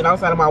 Y'all, we sitting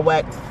outside of my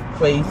wax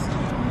place.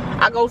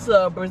 I go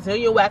to a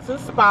Brazilian waxing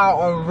spa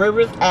on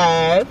Rivers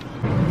Ave.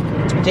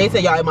 Jay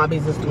said y'all in my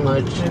business too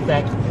much. In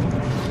fact,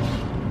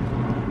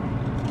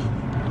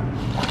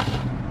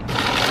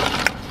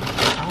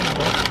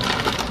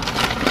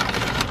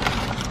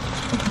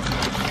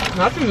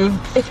 not to use.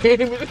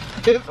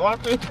 This is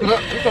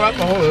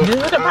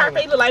the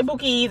parfait look like,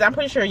 Bookies. I'm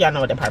pretty sure y'all know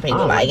what the parfait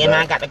look like. And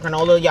I got the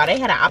granola. Y'all, they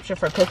had an option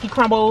for cookie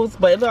crumbles,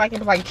 but it looked like it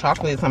was like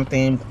chocolate or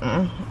something.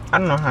 I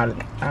don't know how to,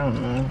 I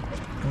don't know.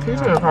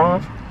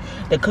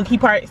 The cookie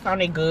part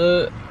sounded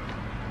good.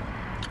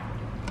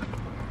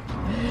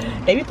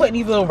 They be putting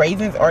these little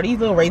raisins, or these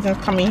little raisins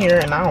come in here,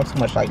 and I don't too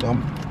much like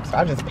them. So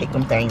I just pick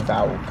them things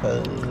out,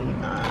 because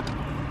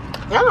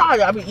I know how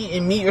y'all be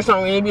eating meat or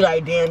something and they be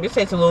like, damn, this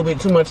tastes a little bit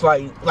too much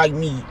like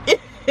meat.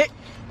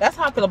 That's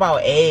how I feel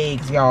about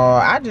eggs,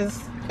 y'all.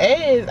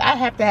 Eggs, I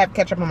have to have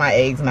ketchup on my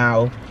eggs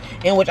now.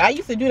 In which I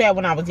used to do that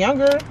when I was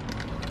younger,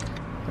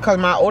 because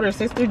my older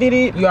sister did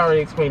it. You already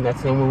explained that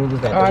to them when we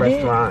was at the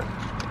restaurant.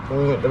 When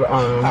we went to,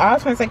 I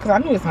was trying to say, because I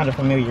knew it sounded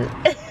familiar.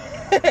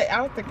 I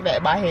was thinking that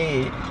in my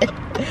head.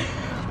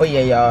 But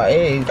yeah, y'all,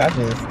 eggs,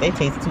 they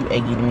taste too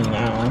eggy to me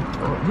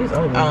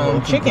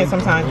now. Chicken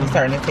sometimes be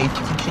starting to taste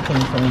too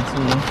chickeny for me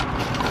too.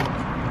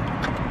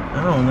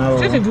 I don't know.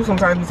 Chicken do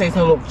sometimes be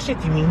tasting a little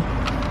chickeny.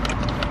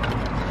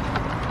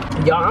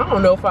 Y'all, I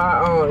don't know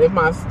if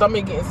my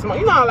stomach getting small.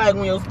 You know how like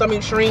when your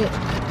stomach shrink?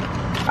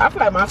 I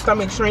feel like my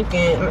stomach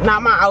shrinking.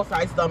 Not my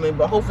outside stomach,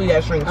 but hopefully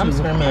that shrinks too. I'm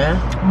screaming.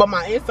 But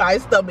my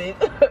inside stomach,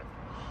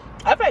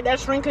 I feel like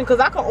that's shrinking because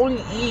I can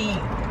only eat.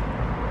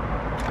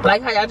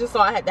 Like how y'all just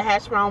saw I had the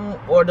hash brown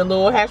or the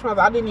little hash browns.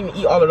 I didn't even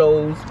eat all of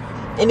those.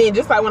 And then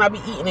just like when I be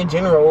eating in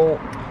general,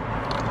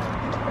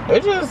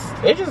 it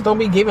just don't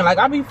be giving. Like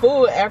I be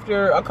full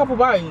after a couple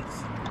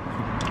bites.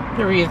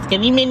 Period.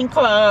 Skinny mini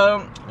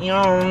club.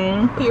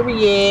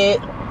 Period.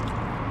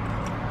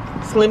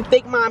 Slim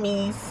thick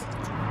mommies.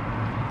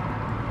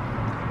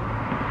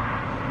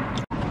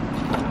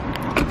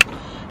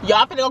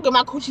 Y'all finna go get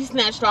my coochie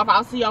snatched off.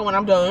 I'll see y'all when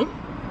I'm done.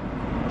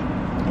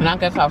 And I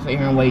guess I'll sit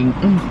here and wait.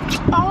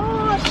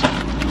 Oh,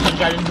 shit.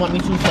 y'all just want me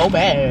to so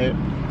bad.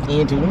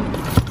 Yeah, dude.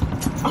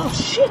 Oh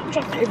shit, I'm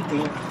dropping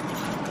everything.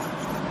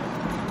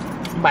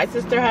 Bye,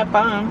 sister. Have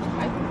fun.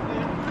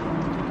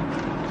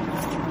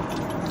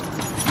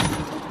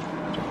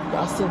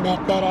 Y'all sit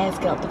back that ass,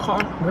 get out the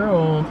car.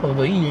 Girl,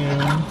 please.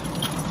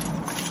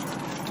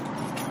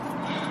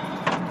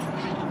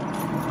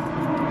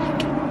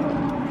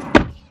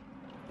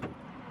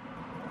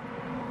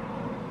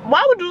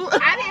 Why would you?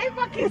 I didn't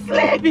fucking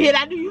slap it.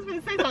 I knew you was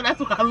gonna say something.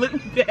 That's why I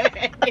looked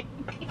back.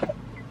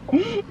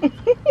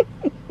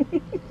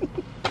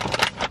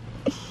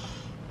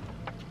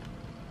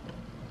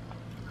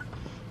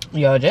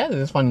 Yo, Jas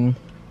is funny.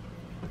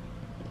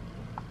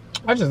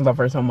 I just love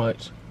her so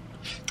much.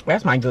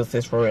 That's my good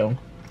sis for real.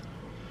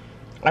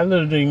 I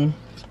literally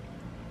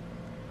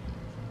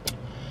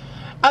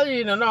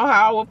don't know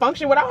how I would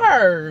function without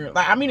her.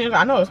 Like, I mean,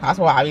 I know it's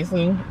possible,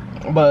 obviously,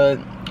 but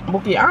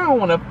Bookie, I don't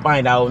want to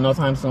find out no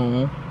time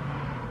soon.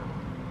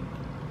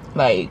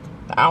 Like,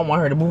 I don't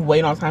want her to move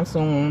away no time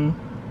soon.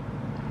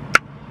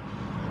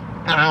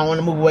 I don't want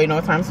to move away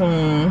no time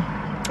soon.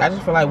 I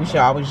just feel like we should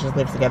always just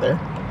live together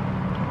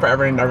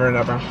forever and ever and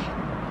ever.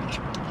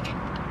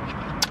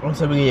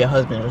 Until we get a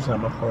husband or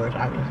something, of course,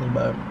 obviously,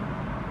 but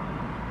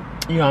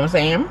you know what I'm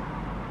saying?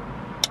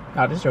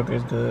 Oh, this joker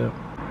is good.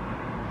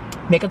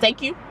 Make a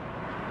thank you.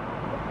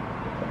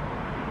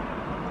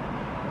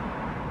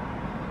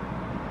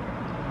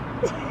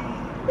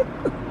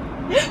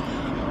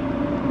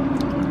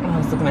 I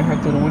was looking at her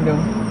through the window.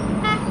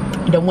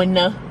 The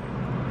window.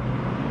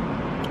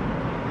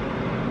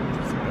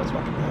 Somebody was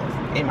walking past.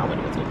 And my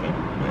window was open.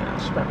 Yeah,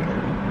 she probably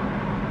heard me.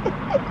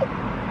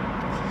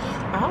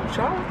 Oh,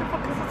 y'all, what the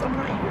fuck is this on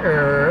my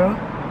ear?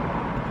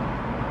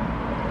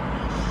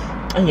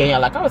 Yeah,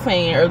 like I was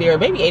saying earlier,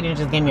 baby Aiden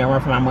just gave me a run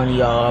for my money,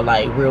 y'all,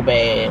 like real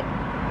bad.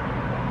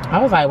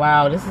 I was like,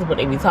 wow, this is what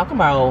they be talking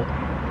about.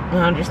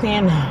 I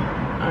understand,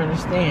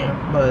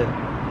 but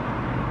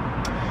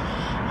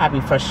I be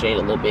frustrated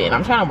a little bit, and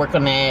I'm trying to work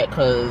on that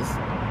because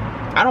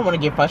I don't want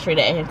to get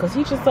frustrated at him because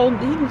he's just so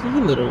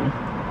he little.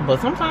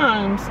 But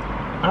sometimes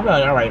I'm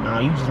like, all right, now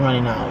you just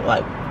running out,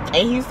 like,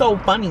 and he's so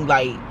funny,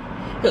 like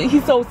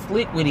he's so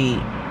slick with it.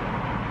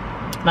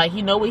 Like,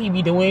 he know what he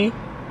be doing,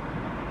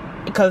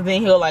 because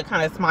then he'll like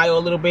kind of smile a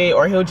little bit,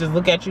 or he'll just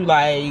look at you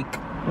like,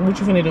 what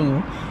you finna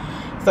do?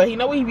 So he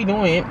know what he be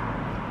doing.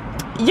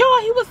 Yo,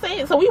 he was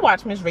saying, so we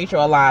watch Miss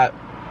Rachel a lot,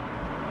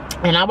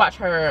 and I watch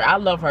her. I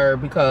love her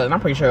because, and I'm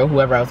pretty sure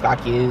whoever else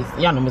got kids,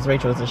 y'all know Miss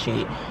Rachel is a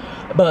shit,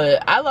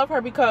 but I love her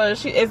because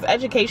she is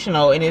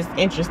educational and it's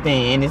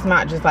interesting, and it's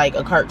not just like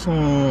a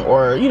cartoon,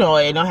 or you know,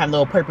 it don't have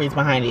no purpose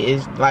behind it.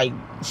 It's like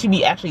she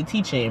be actually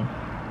teaching.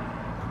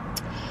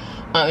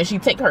 And she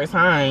take her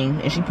time,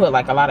 and she put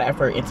like a lot of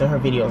effort into her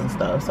videos and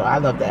stuff. So I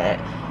love that.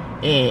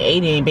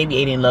 And baby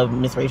Aiden loved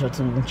Miss Rachel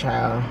too,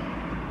 child.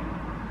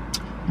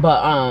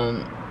 But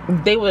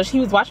he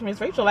was watching Miss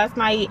Rachel last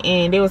night,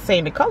 and they was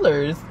saying the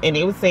colors, and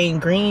they was saying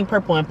green,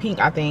 purple, and pink,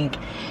 I think.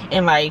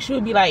 And like she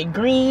would be like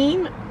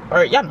green,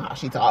 or y'all know how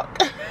she talk.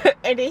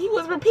 And then he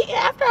was repeating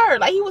after her,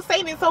 like he was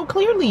saying it so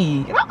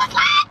clearly. And I was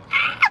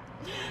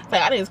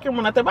like I didn't scream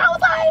or nothing, but I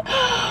was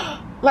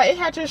like it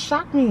had just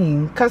shocked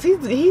me, because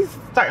he's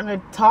starting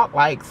to talk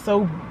like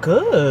so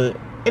good,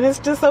 and it's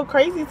just so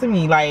crazy to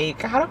me.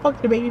 Like, how the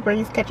fuck do baby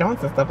brains catch on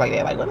to stuff like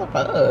that? Like, what the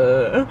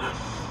fuck?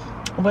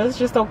 But it's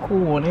just so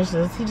cool, and it's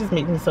just, he just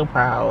makes me so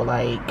proud.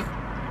 Like,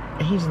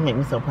 he just makes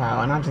me so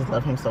proud, and I just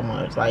love him so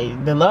much.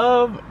 Like, the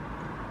love,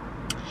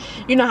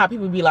 you know how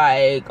people be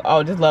like,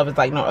 oh, this love is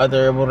like no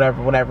other,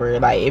 whatever.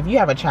 Like, if you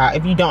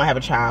don't have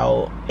a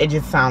child, it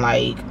just sound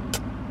like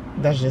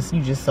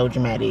you just so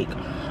dramatic.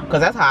 Because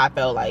that's how I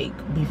felt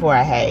like before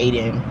I had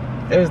Aiden.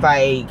 It was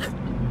like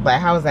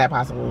how is that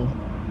possible?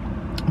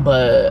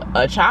 But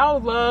a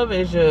child's love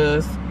is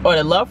just, or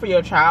the love for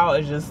your child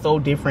is just so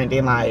different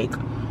than like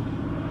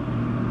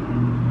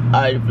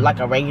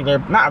a regular,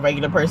 not a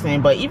regular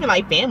person, but even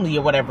like family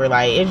or whatever.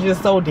 Like, it's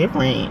just so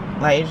different.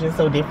 Like, it's just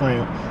so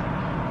different.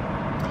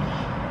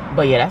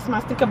 But yeah, that's my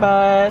sticker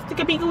bud.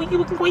 Sticker beaky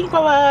weeky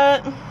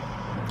bud.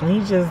 And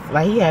he just,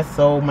 like, he has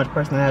so much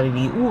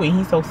personality. Ooh, and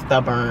he's so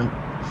stubborn.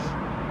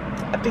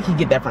 I think he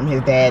get that from his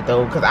dad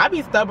though, because I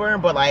be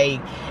stubborn, but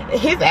like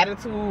his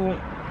attitude,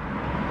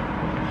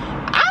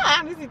 I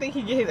honestly think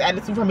he get his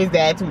attitude from his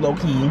dad too, low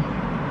key,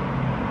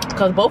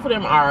 because both of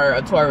them are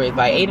a Taurus.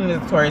 Like, Aiden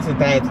is a Taurus, his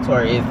dad's a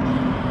Taurus,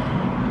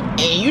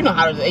 and you know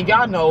how to, if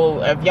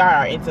y'all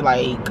are into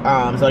like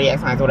zodiac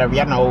signs or whatever,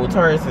 y'all know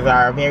Tauruses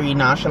are very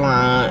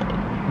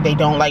nonchalant. They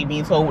don't like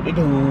being told what to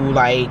do.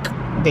 Like,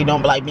 they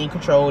don't like being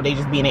controlled. They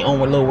just be in their own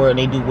little world, and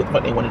they do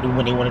what they want to do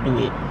when they want to do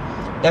it.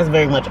 That's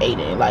very much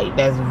Aiden. Like,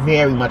 that's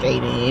very much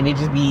Aiden. And it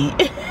just be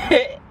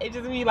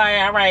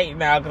like, all right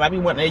now, because I be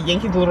wanting to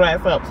yank his little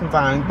ass up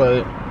sometimes.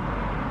 But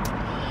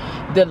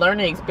the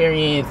learning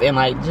experience, and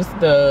like just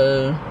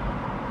the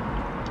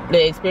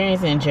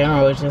experience in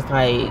general is just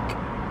like,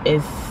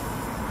 it's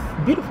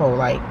beautiful.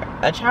 Like,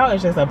 a child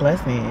is just a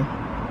blessing.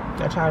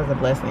 A child is a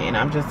blessing, and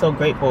I'm just so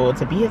grateful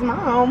to be his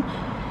mom.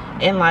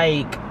 And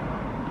like,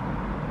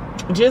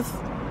 just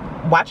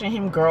watching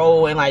him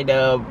grow, and like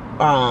the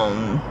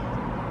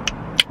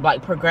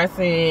like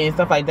progressing and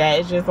stuff like that.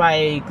 It's just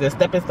like the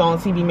stepping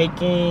stones he be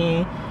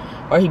making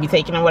or he be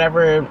taking or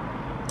whatever,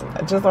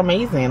 just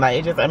amazing. Like,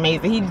 it's just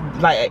amazing.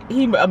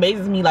 He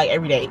amazes me like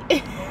every day.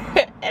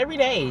 Every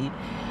day.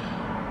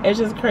 It's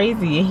just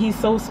crazy. And he's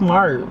so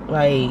smart.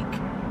 Like,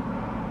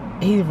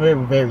 he's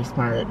very, very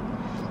smart.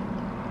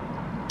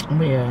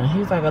 But yeah,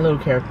 he's like a little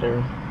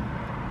character.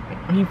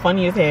 He's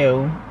funny as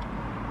hell.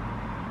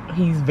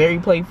 He's very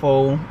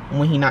playful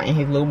when he not in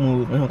his little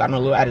mood, when he got no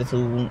little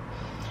attitude.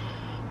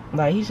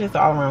 Like, he's just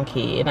an all-around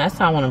kid. And that's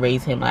how I want to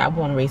raise him. Like, I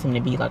want to raise him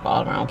to be like an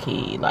all-around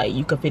kid. Like,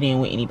 you could fit in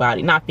with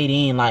anybody. Not fit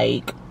in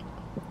like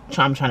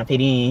I'm trying to fit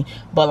in,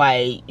 but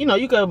like, you know,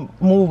 you could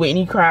move with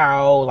any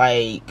crowd.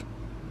 Like,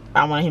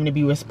 I want him to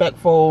be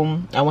respectful.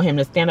 I want him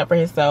to stand up for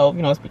himself,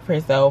 you know, speak for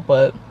himself.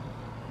 But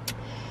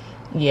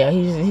yeah,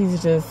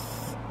 he's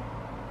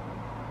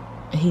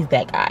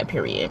that guy,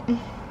 period.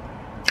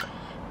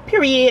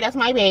 That's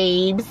my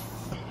babes.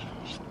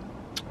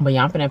 But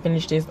yeah, I'm finna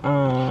finish this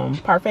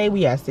parfait.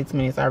 We have 6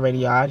 minutes already,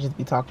 y'all. I'll just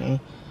be talking.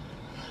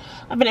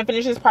 I'm finna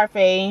finish this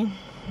parfait,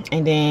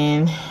 and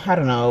then I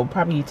don't know,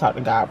 probably talk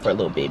to God for a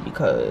little bit,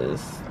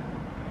 because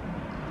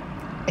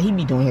he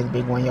be doing his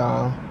big one,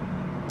 y'all.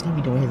 He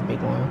be doing his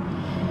big one,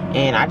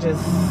 and I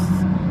just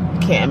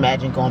can't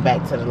imagine going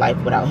back to the life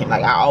without him.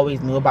 Like, I always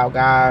knew about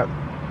God,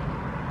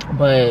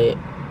 but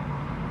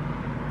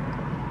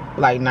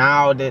like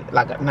now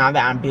that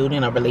I'm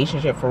building a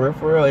relationship for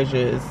real, it's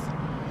just,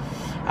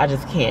 I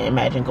just can't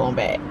imagine going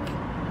back.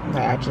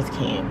 Like, I just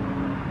can't.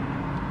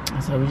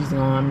 So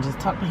I'm just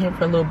talk to him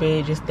for a little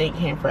bit, just thank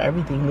him for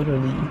everything,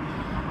 literally,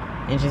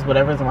 and just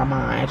whatever's on my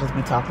mind. I just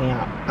be talking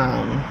out.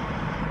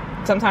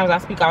 Sometimes I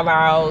speak out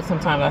loud,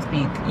 sometimes I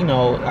speak, you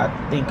know, I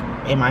think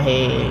in my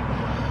head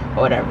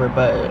or whatever.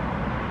 But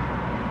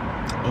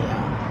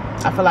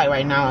yeah, I feel like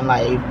right now in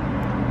life,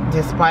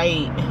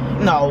 despite,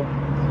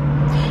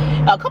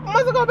 a couple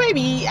months ago,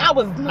 baby, I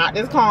was not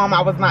this calm,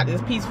 I was not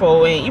this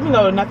peaceful. And even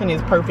though nothing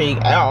is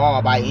perfect at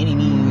all by any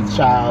means,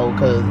 child,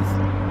 because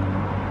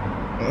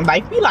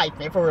life be life,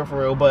 for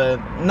real, but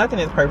nothing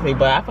is perfect.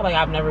 But I feel like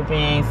I've never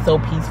been so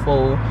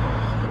peaceful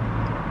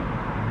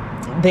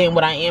than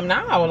what I am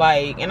now.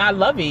 Like, and I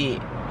love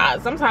it.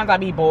 Sometimes I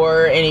be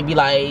bored, and it be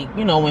like,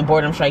 you know, when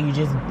boredom strike, you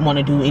just want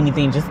to do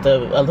anything just for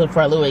a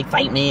little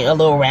excitement, a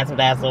little razzle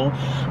dazzle.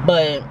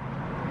 But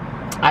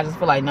I just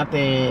feel like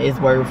nothing is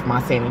worth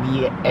my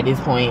sanity at this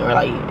point, or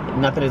like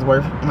nothing is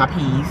worth my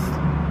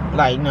peace.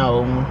 Like,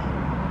 no,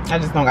 I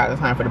just don't got the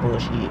time for the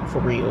bullshit, for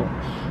real.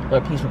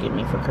 Lord, please forgive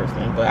me for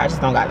cursing, but I just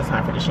don't got the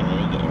time for the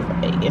shenanigans.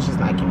 Like, it's just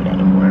not giving that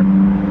no more.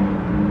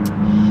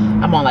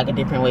 I'm on like a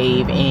different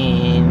wave,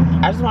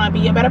 and I just want to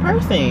be a better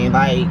person.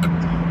 Like,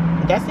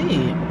 that's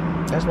it.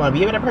 I just want to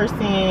be a better person.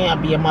 I'll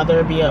be a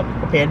mother,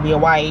 prepared to be a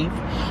wife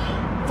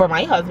for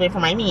my husband, for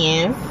my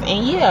mans.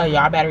 And yeah,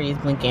 y'all battery is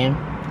blinking.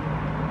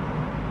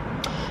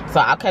 So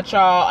I'll catch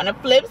y'all on the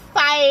flip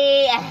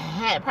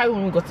side. Probably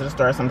when we go to the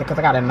store or something, because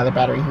I got another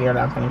battery here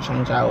that I'm gonna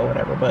change out or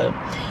whatever. But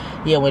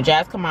yeah, when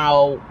Jas come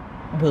out,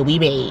 we'll be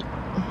back.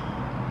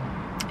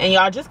 And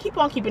y'all just keep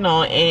on keeping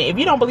on. And if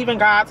you don't believe in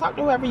God, talk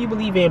to whoever you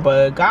believe in.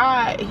 But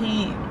God,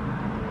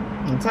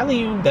 I'm telling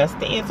you, that's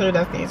the answer.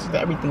 That's the answer to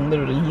everything.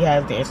 Literally, he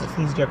has the answers.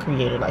 He's your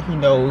creator. Like, he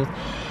knows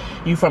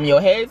you from your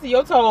head to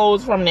your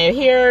toes, from the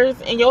hairs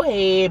in your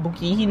head,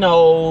 Bookie. He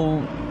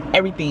knows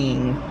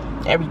everything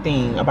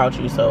about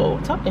you.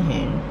 So talk to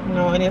him, you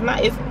know. And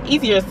it's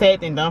easier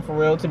said than done, for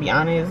real, to be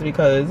honest,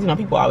 because, you know,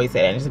 people always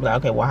say that and just be like,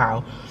 okay, well,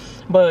 how?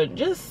 But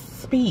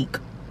just speak.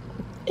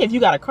 If you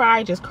gotta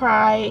cry, just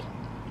cry.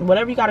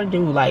 Whatever you gotta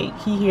do. Like,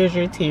 he hears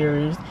your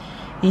tears,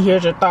 he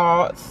hears your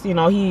thoughts, you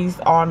know. He's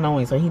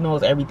all-knowing, so he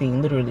knows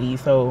everything, literally.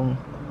 So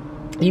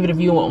even if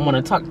you want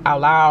to talk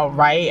out loud,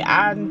 right?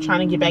 I'm trying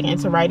to get back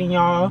into writing,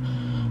 y'all.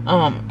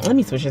 Let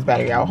me switch this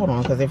battery out. Hold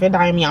on, because if it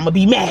die on me, I'm gonna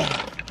be mad.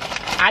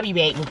 I'll be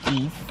back with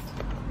these.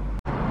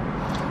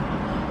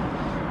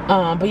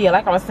 But yeah,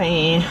 like I was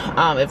saying,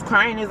 if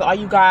crying is all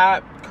you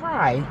got,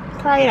 cry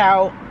it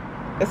out.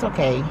 It's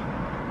okay.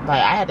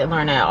 Like, I had to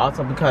learn that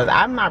also, because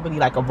I'm not really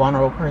like a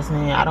vulnerable person.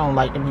 I don't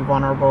like to be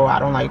vulnerable. I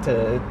don't like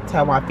to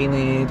tell my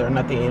feelings or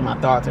nothing,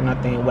 my thoughts or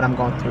nothing, what I'm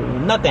going through,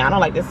 nothing. I don't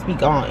like to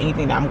speak on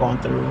anything that I'm going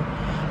through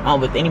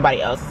with anybody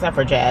else except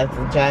for Jas.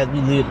 Jas, we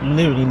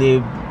literally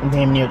live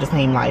damn near the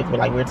same life.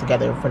 We're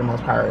together for the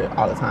most part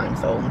all the time.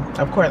 So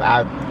of course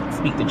I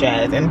speak to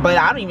Jas, but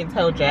I don't even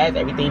tell Jas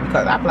everything,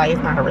 because I feel like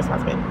it's not her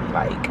responsibility.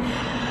 Like,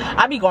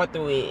 I be going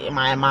through it in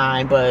my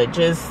mind, but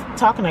just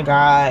talking to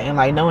God and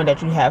like knowing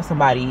that you have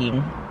somebody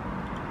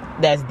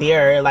that's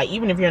there, like,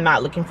 even if you're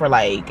not looking for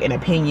like an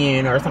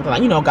opinion or something,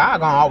 like, you know, God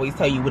gonna always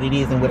tell you what it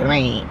is and what it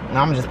ain't. And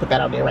I'm gonna just put that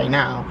out there right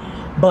now.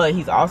 But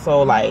he's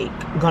also like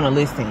gonna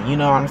listen, you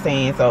know what I'm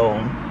saying? So,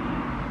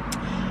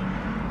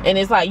 and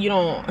it's like, I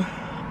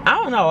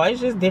don't know, it's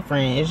just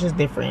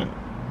different.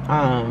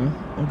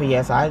 But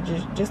yes, I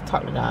just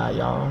talk to God,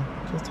 y'all.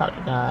 Just talk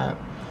to God.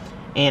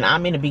 And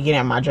I'm in the beginning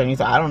of my journey,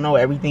 so I don't know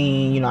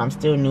everything, you know. I'm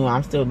still new,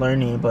 I'm still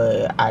learning,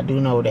 but I do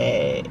know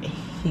that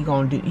he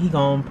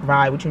gonna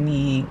provide what you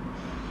need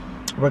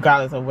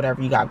regardless of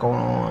whatever you got going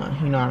on.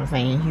 You know what I'm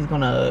saying? He's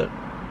gonna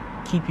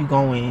keep you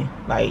going.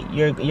 Like,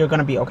 you're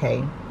gonna be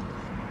okay.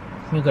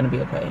 You're gonna be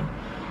okay.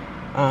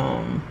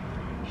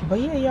 But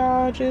yeah,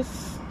 y'all,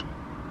 just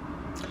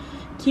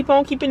keep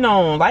on keeping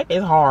on. Life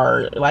is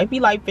hard. Life be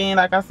lifing.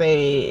 Like I said,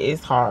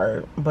 it's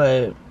hard,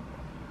 but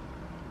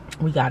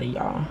we got it,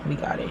 y'all. We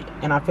got it.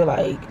 And I feel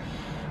like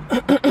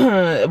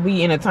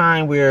we in a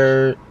time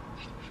where,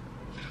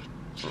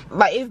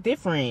 like, it's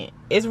different.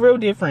 It's real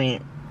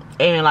different.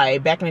 And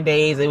like back in the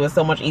days, it was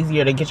so much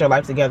easier to get your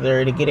life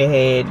together, to get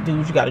ahead, to do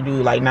what you got to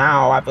do. Like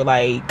now, I feel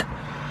like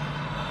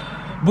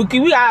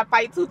we gotta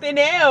fight tooth and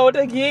nail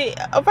to get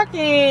a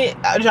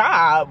fucking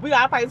job. We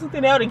gotta fight tooth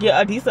and nail to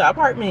get a decent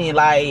apartment.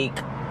 Like,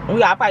 we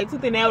gotta fight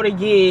tooth and nail to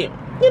get,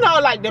 you know,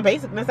 like the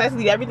basic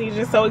necessities. Everything's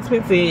just so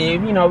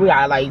expensive. You know, we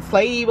gotta like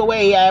slave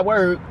away at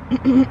work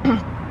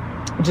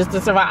just to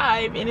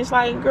survive. And it's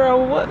like,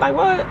 girl, what? Like,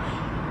 what?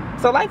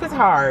 So life is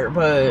hard,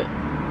 but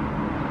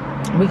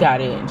we got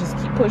it. Just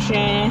keep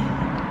pushing.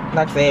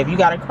 Like I said, if you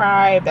gotta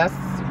cry, if that's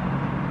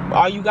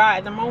all you got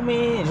at the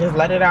moment, just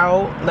let it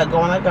out. Let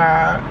go and let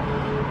God.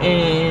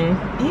 And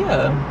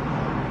yeah,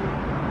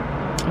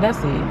 that's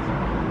it.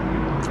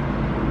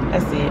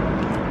 That's it.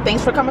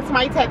 Thanks for coming to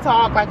my TED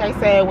Talk. Like I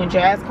said, when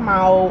Jazz come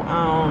out,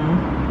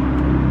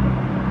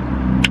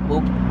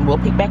 we'll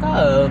pick back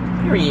up.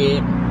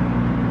 Period.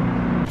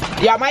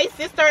 Y'all, my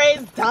sister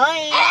is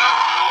done.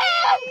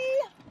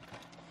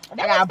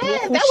 That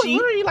was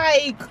really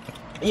like,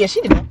 yeah, she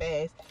did that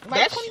fast.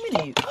 Like 20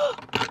 minutes.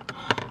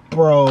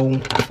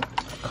 Bro,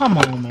 come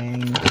on,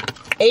 man.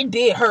 It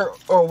did hurt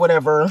or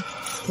whatever.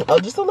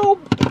 Just a little,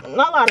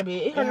 not a lot of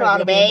it. It hurt a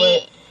lot of it,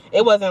 but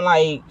it wasn't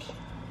like,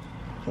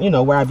 you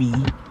know, where I be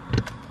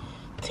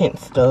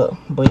tensed up.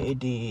 But it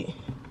did.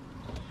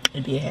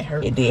 It did have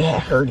hurt. It did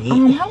have hurt it.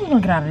 How we gonna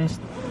get out of this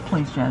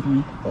place,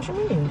 Jasmine? What you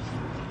mean?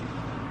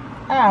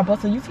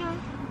 Bust a U-turn?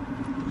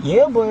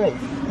 Yeah, but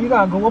you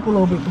gotta go up a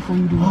little bit before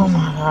you do it. Oh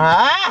my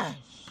gosh.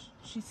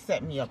 She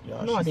set me up,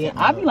 y'all. No, I didn't.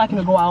 I be liking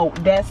to go out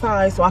that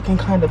side so I can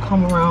kind of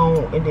come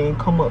around and then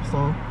come up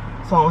some.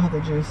 So I don't have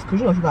to just, cause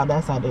you know if you got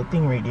that side, that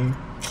thing right there.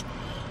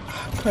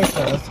 Pray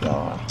for us,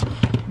 y'all.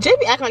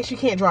 JB acting like she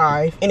can't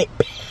drive, and it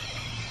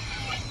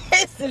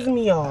pisses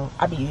me off.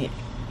 I be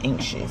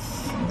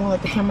anxious. Don't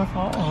let the camera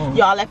fall.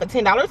 Y'all left a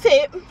 $10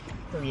 tip.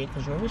 Period,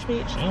 cause you're a rich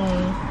bitch.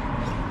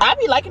 I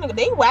be liking it.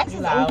 They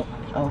waxes out.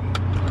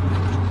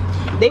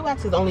 They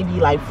waxes only be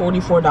like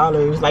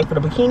 $44. Like for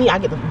the bikini, I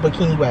get the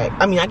bikini wax.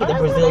 I mean, I get the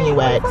Brazilian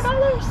wax.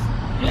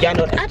 Y'all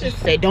know that. I just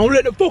said, don't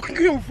let the fucking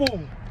camera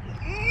fall.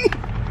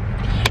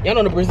 Y'all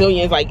know the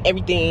Brazilians, like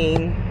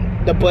everything,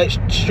 the butt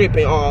strip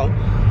and all,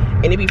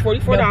 and it be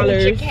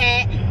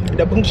 $44.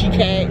 The Bunchy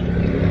cat,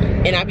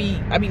 and I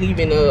be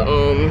leaving a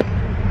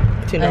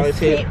 $10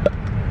 tip.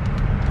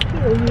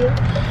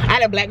 I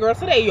had a black girl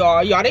today,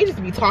 y'all. They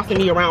just be tossing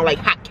me around like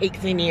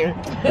hotcakes in there.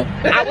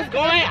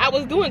 I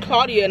was doing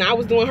Claudia, and I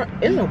was doing her.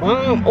 It's a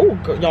bomb. Oh,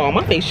 y'all,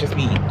 my face just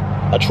be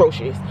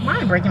atrocious.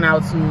 Mine breaking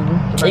out too.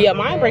 Like, yeah,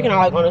 mine breaking out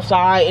like on the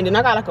side, and then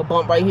I got like a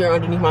bump right here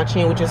underneath my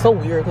chin, which is so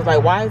weird because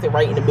like, why is it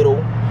right in the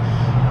middle?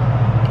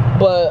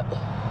 But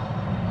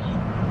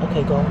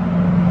okay, go.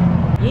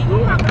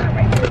 Yeah.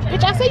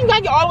 Bitch, I said you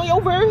gotta get all the way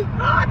over. Oh,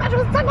 I thought you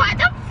was talking about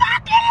the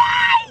fucking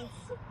lights.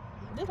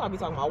 This is what I be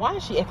talking about. Why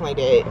is she acting like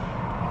that?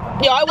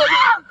 Yo,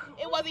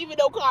 it wasn't even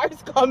no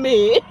cars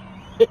coming.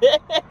 But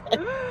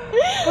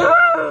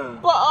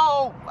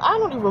I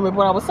don't even remember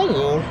what I was saying.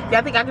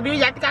 Y'all think I can do it?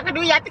 Y'all think I can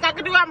do it? Y'all think I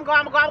can do it? I'm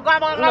going.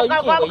 No, you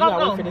can't wait. You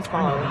gotta wait for this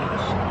car.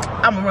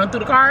 I'm gonna run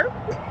through the car.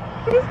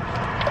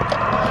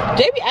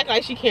 JB act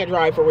like she can't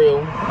drive for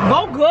real.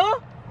 Go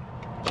good.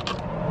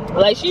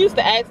 Like she used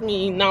to ask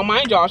me. Now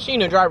mind y'all, she in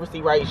the driver's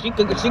seat, right? She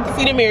could see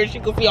the mirror. She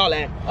could see all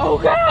that.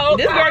 Okay.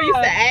 This girl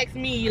used to ask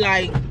me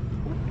like.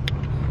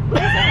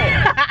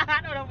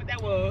 I don't know what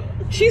that was.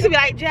 She used to be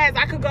like, Jazz,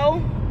 I could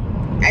go.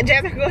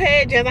 Jazz, I could go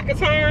ahead. Jazz, I could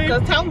turn.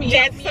 Cause tell me,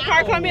 Jazz, the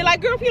car come in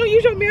like, girl, if you don't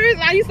use your mirrors,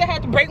 I used to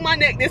have to break my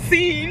neck to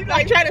see,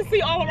 like, try to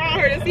see all around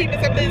her to see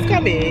if something's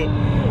coming.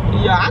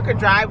 Yeah, I could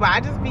drive, but my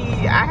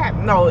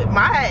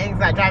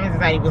driving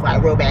anxiety was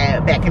like real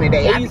bad back in the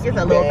day. I think it's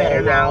a little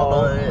better now,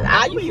 but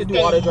I used to do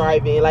all the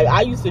driving. Like,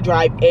 I used to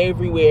drive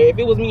everywhere. If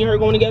it was me and her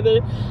going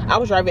together, I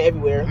was driving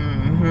everywhere.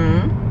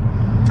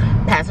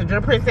 Passenger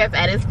princess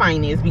at its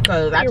finest,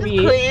 because I just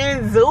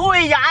couldn't do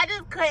it. I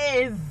just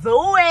couldn't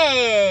do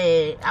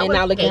it. And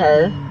now look at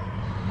her.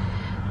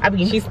 I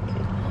mean, she's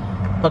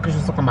what is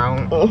you talking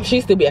about? She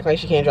still be acting like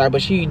she can't drive,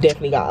 but she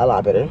definitely got a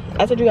lot better.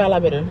 I said you got a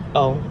lot better.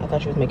 Oh, I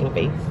thought she was making a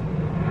face.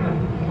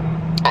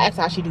 I asked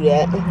how she do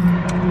that.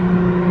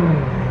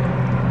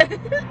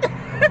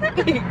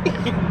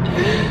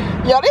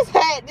 Yo, this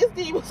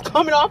thing was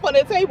coming off on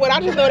the table, and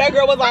I just know that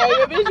girl was like,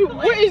 bitch,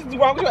 what is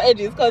wrong with your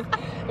edges? Cause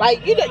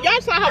like, you know,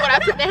 y'all saw how when I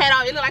took the hat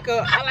off, it looked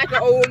like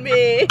an old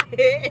man.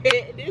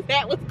 This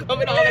hat was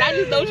coming off, and I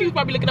just know she was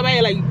probably looking at my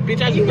head like,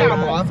 bitch, you got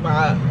a ball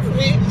spot.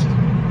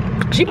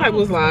 She probably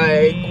was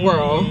like,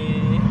 girl.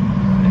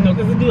 No,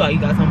 cause it do, you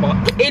got some ball.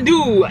 It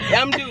do.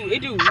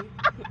 It do.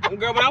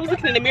 girl, when I was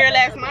looking in the mirror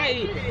last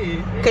night,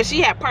 because she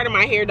had part of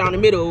my hair down the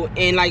middle,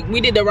 and like we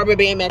did the rubber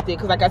band method,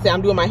 because like I said,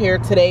 I'm doing my hair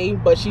today,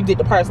 but she did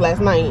the parts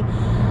last night.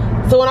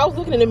 So when I was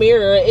looking in the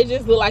mirror, it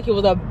just looked like it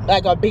was a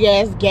big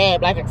ass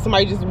gap, like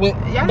somebody just went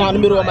down the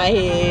middle of my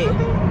head.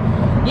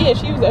 Yeah,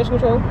 she used extra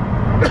control.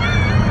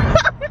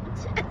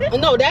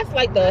 No, that's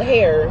like the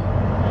hair.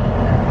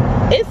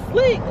 It's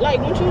slick, like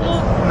when you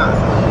look.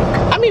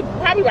 I mean,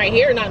 probably right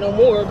here, not no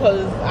more,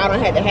 because I done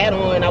had the hat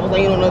on. I was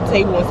laying on the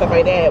table and stuff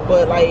like that.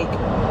 But like,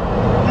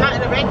 not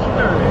in the vacuum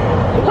room.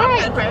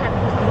 Right.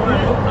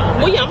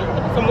 Well, yeah, I'm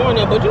gonna put some more in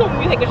there. But you know, when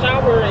we take a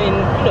shower and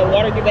you know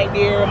water get back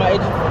there, my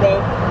edges and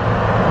stuff. I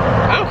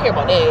don't care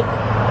about that.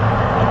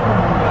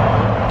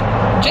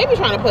 Jay be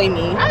trying to play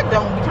me. I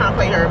don't be trying to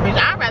play her, bitch.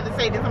 I'd rather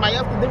say that somebody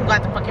else because then we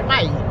got to fucking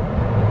fight.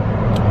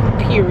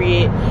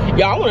 Period.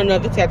 Y'all, I want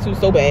another tattoo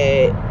so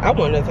bad. I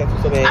want another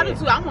tattoo so bad. I do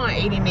too. I want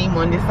Aiden name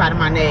on this side of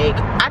my neck.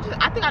 I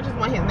think I just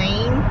want his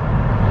name.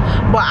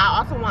 But I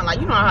also want, like,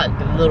 you know how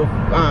the little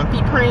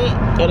feet print.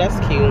 Oh, that's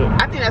cute.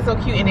 I think that's so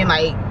cute. And then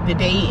like the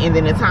date and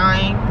then the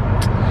time.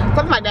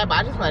 Something like that, but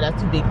I just feel like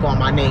that's too big for on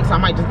my neck. So I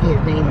might just get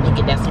his name and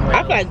get that somewhere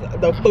else. I feel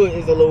like the foot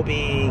is a little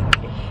big.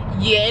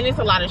 Yeah, and it's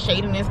a lot of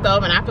shading and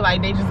stuff, and I feel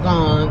like they just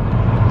gone.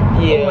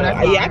 Yeah,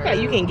 I feel like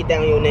you can't get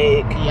down your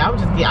neck. Yeah, I would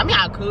just get. I mean,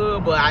 I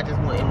could, but I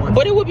just wouldn't want.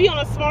 But it would be on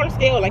a smaller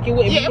scale, like it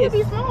wouldn't. Yeah, it would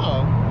be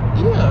small.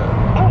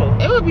 Yeah. Oh.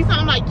 It would be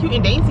something like cute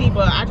and dainty,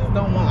 but I just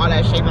don't want all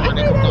that shading on my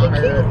neck. It's gonna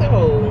hurt.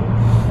 Though.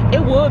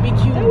 It would be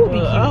cute. That would be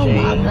cute. Oh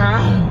Jay. my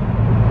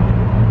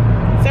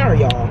god. Sorry,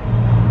 y'all. I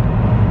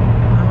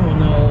don't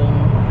know.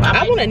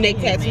 I want a neck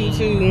tattoo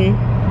too.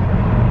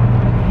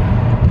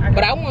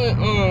 But I want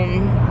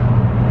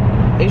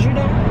is you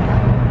done?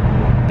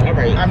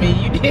 Alright. I mean,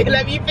 you did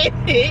let me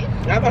finish.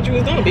 I thought you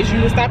was done, bitch.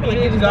 You was stopping like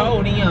you was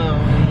done.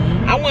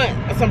 I want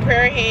some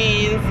prayer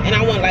hands and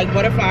I want like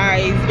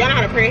butterflies. Y'all know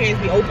how the prayer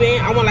hands be open.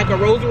 I want like a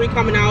rosary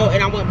coming out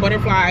and I want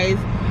butterflies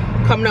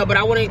coming up, but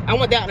I want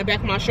that on the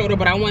back of my shoulder,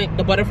 but I want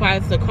the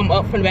butterflies to come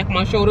up from the back of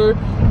my shoulder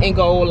and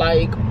go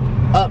like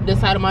up the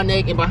side of my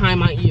neck and behind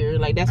my ear.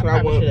 Like that's what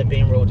I want. Should have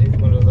been rolled these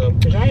windows up.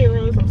 Cause y'all hear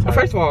us?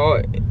 First of all,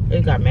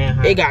 it got mad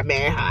hot. It got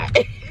mad hot.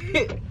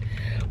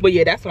 But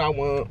yeah, that's what I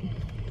want.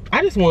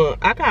 I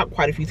got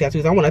quite a few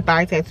tattoos. I want a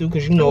thigh tattoo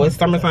because you know it's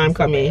summertime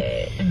coming.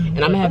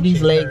 And I'm gonna have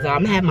these legs out.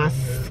 I'm gonna have my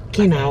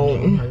skin out.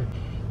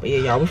 But yeah,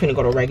 y'all, we finna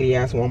go to raggedy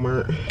ass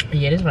Walmart.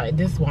 Yeah, this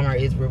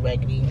Walmart is real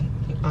raggedy.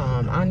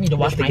 I need to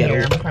wash my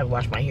hair. I'm gonna probably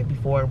wash my hair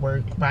before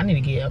work, but I need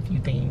to get a few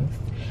things.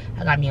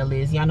 I got me a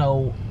list. Y'all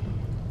know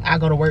I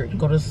go to work,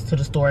 go to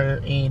the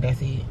store, and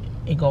that's it.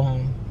 And go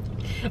home.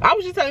 I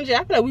was just telling Jay,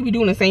 I feel like we be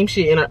doing the same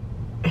shit in our...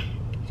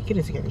 Get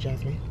it together,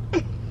 Jasmine.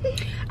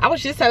 I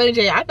was just telling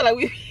Jay, I feel like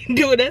we be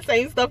doing that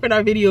same stuff in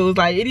our videos.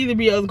 Like, it either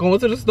be us going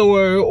to the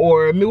store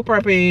or meal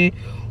prepping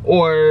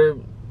or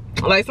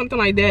like something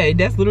like that.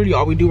 That's literally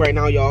all we do right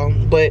now, y'all.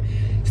 But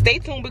stay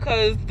tuned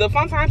because the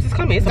fun times is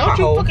coming. It's Don't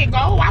you fucking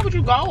go. Why would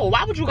you go?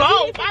 Why would you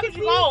go? Why would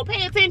you go?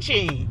 Pay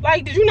attention.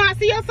 Like, did you not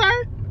see us,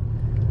 sir?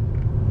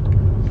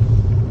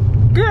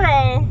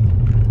 Girl.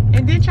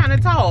 And then trying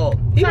to talk.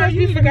 You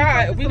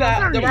forgot we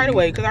got the right of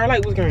way because our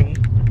light was green.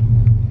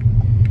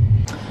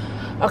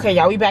 Okay,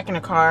 y'all, we back in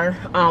the car.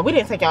 We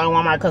didn't take y'all to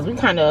Walmart because we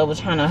kind of was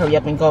trying to hurry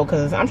up and go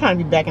because I'm trying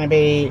to be back in the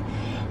bed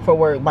for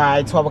work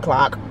by 12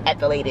 o'clock at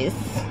the latest.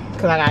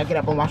 Because I gotta get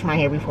up and wash my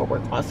hair before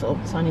work also.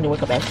 So I need to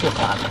wake up at 2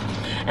 o'clock.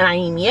 And I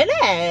ain't near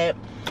that.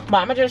 But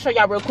I'm gonna just show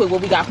y'all real quick what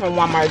we got from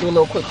Walmart. Do a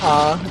little quick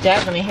haul.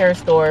 Jazz in the hair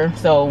store.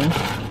 So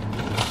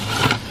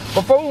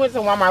before we went to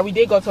Walmart, we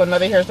did go to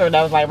another hair store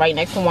that was like right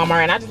next to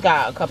Walmart. And I just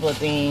got a couple of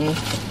things.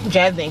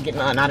 Jazz didn't get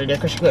nothing out of there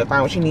because she couldn't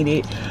find what she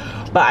needed.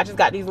 But I just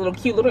got these little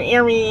cute little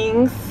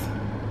earrings.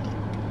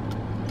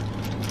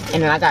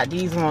 And then I got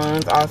these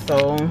ones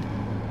also.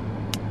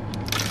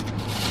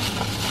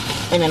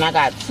 And then I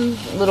got 2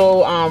 little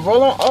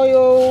roll-on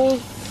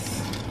oils.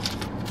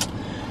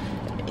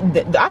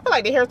 I feel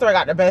like the hair store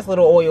got the best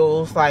little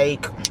oils.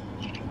 Like,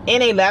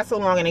 and they last so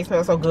long and they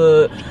smell so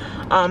good.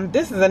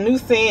 This is a new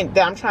scent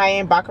that I'm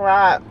trying,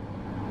 Baccarat.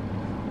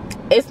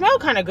 It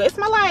smells kind of good. It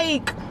smells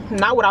like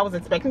not what I was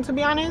expecting, to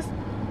be honest.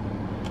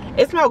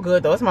 It smells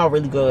good though. It smells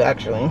really good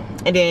actually.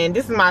 And then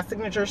this is my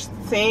signature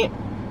scent,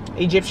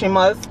 Egyptian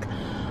musk.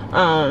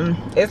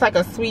 It's like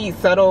a sweet,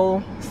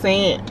 subtle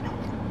scent,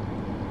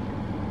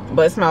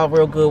 but it smells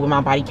real good with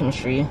my body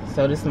chemistry.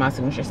 So this is my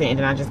signature scent. And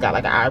then I just got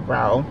like an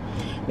eyebrow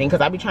thing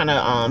because I be trying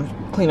to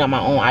clean up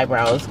my own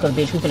eyebrows because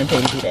bitch, who finna pay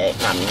to do that?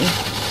 Not me.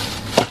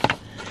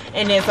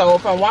 And then so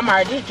from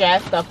Walmart, this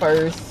Jazz stuff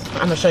first.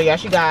 I'm gonna show y'all.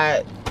 She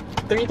got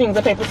 3 things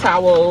of paper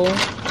towel.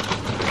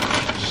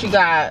 She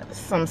got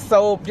some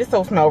soap. This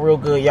soap smells real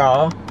good,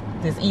 y'all.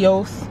 This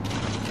EOS.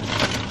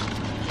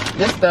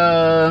 This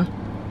the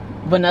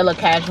vanilla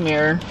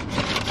cashmere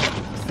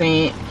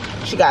scent.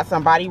 She got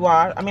some body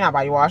wash. I mean, not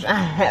body wash.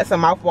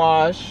 Some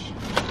mouthwash.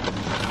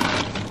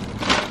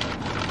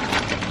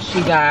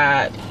 She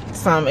got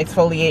some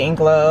exfoliating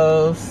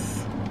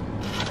gloves.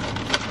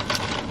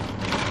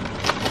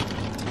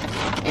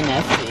 And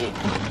that's it.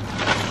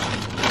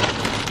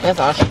 That's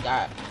all she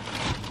got.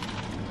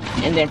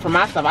 And then for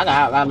my stuff, I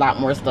got a lot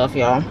more stuff,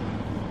 y'all.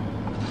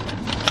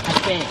 I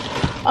spent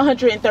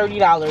 $130,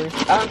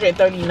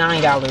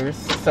 $139,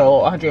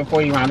 so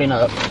 $140 rounding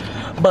up.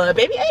 But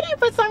baby Aiden,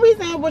 for some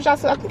reason, which I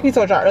think we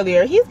told y'all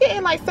earlier, he's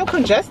getting like so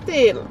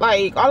congested,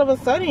 like all of a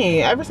sudden.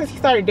 Ever since he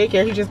started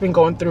daycare, he's just been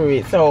going through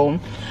it. So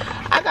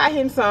I got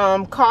him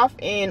some cough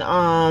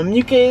and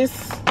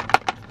mucus,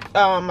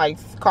 like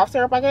cough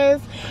syrup, I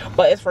guess,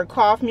 but it's for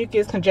cough,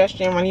 mucus,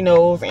 congestion, runny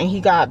nose, and he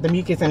got the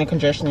mucus and the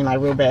congestion like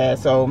real bad.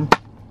 So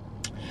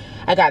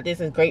I got this.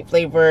 It's great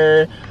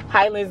flavor,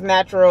 Highlands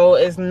Natural.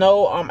 It's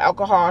no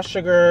alcohol,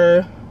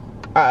 sugar,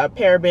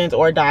 parabens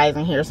or dyes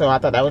in here, so I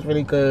thought that was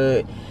really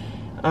good.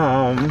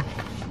 And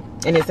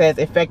it says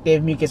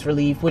effective mucus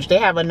relief, which they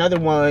have another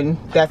one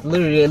that's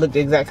literally, it looked the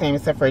exact same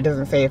except for it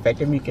doesn't say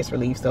effective mucus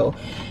relief. So,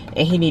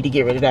 and he need to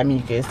get rid of that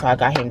mucus, so I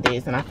got him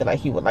this, and I feel like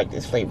he would like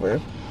this flavor,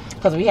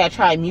 because we had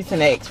tried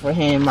Mucinex for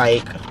him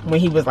like when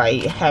he was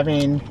like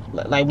having,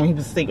 like when he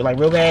was sick like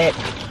real bad,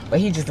 but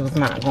he just was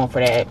not going for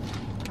that.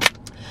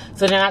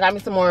 So then I got me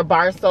some more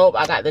bar soap.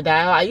 I got the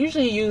dial. I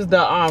usually use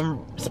the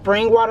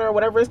spring water or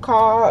whatever it's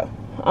called,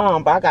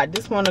 but I got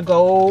this one, the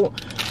gold.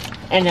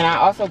 And then I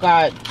also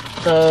got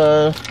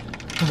the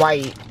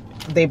white.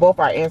 They both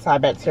are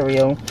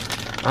antibacterial.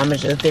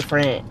 It's just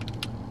different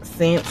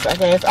scents, I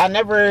guess. I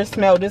never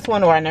smelled this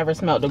one, or I never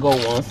smelled the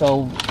gold one,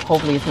 so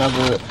hopefully it smells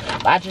good.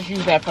 But I just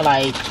use that for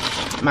like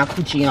my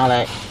coochie and all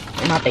that,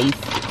 and my face.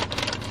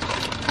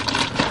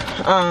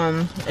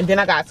 And then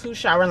I got two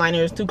shower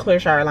liners, two clear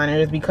shower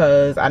liners,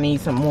 because I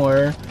need some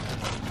more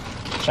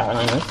shower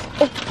liners.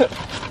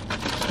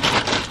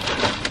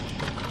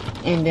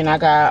 And then I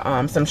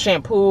got some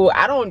shampoo.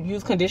 I don't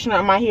use conditioner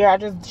on my hair, I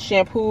just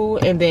shampoo,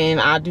 and then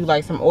I do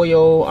like some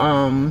oil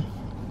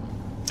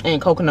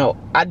and coconut.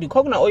 I do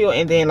coconut oil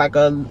and then like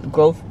a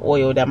growth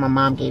oil that my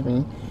mom gave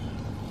me.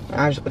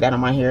 I just put that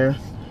on my hair.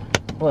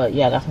 But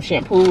yeah, I got some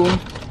shampoo.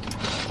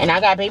 And I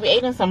got baby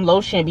Aiden some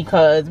lotion,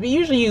 because we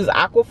usually use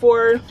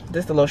Aquaphor.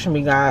 This is the lotion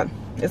we got.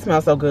 It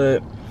smells so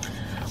good.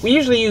 We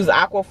usually use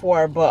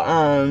Aquaphor, but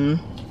I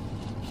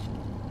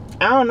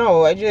don't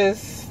know,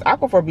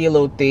 Aquaphor be a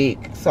little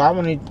thick, so I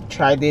want to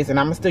try this. And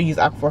I'm gonna still use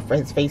Aquaphor for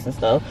his face and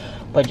stuff,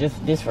 but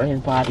just this for his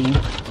body.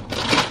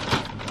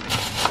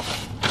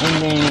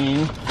 And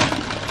then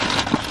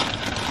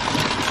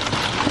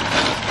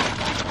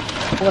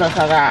what else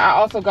I got? I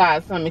also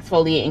got some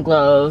exfoliating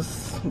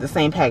gloves, the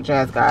same pack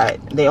Jas got.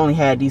 They only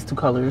had these two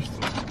colors.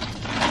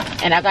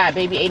 And I got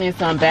baby Aiden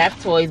some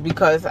bath toys,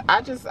 because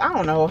I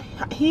don't know,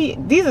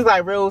 these is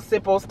like real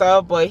simple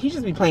stuff, but he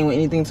just be playing with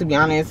anything, to be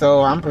honest.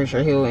 So I'm pretty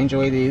sure he'll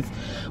enjoy this.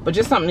 But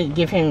just something to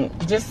give him,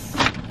 just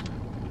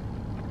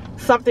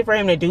something for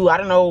him to do. I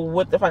don't know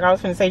what the fuck I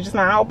was finna say just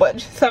now, but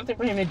just something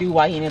for him to do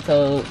while he in the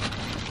tub.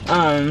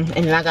 And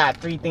then I got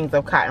 3 things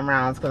of cotton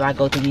rounds, because I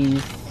go to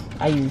these,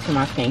 I use these for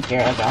my skincare,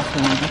 as y'all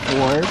seen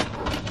before.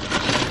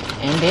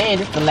 And then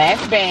this is the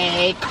last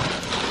bag.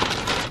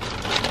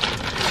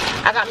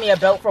 I got me a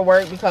belt for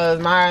work, because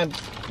my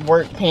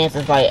work pants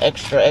is like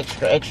extra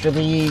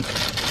big,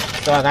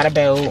 so I got a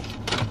belt.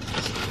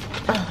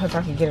 If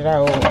I can get it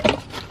out.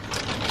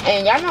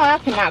 And y'all know I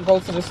cannot go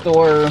to the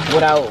store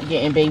without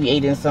getting baby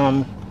Aiden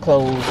some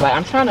clothes. Like,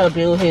 I'm trying to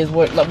build his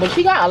work, but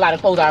he got a lot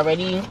of clothes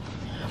already,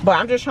 but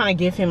I'm just trying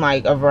to give him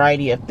like a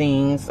variety of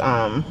things.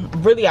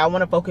 Really I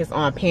want to focus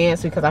on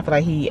pants, because I feel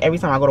like every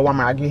time I go to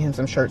Walmart I get him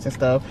some shirts and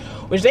stuff,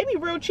 which they be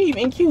real cheap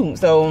and cute,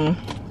 so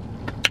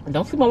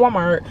don't sleep on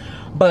Walmart.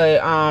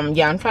 But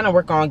yeah, I'm trying to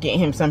work on getting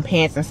him some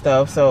pants and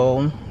stuff.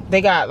 So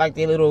they got like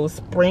their little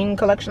spring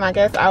collection, I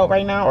guess, out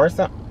right now, or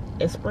some,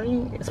 it's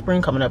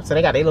spring coming up, so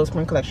they got their little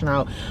spring collection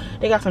out.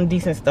 They got some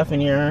decent stuff in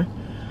here.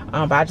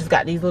 But I just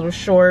got these little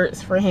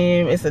shorts for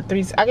him. It's a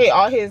 3, I get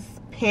all his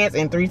pants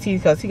in 3T,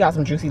 because he got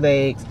some juicy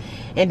legs.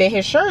 And then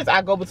his shirts,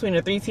 I go between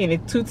the 3T and the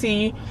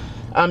 2T.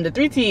 The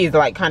 3T is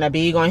like kind of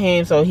big on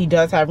him, so he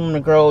does have room to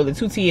grow. The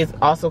 2T is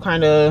also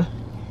kind of,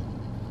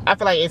 I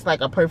feel like it's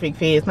like a perfect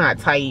fit. It's not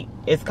tight,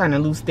 it's kind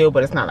of loose still,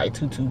 but it's not like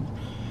too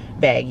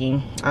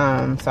baggy.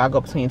 So I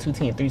go between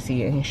 2T and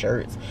 3T in his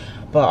shirts,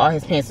 but all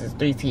his pants is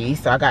 3T.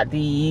 So I got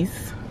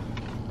these.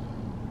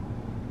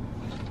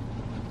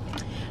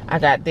 I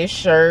got this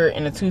shirt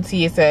in the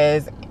 2T. It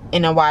says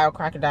 "In a Wild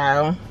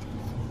Crocodile."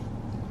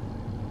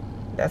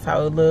 That's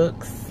how it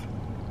looks.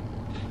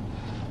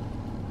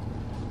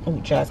 Oh,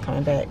 Jas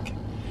coming back.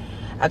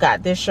 I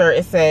got this shirt.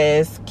 It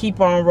says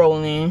 "Keep on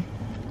Rolling,"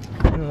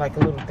 and like a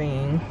little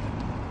thing,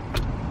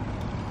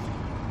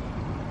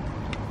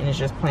 and it's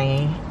just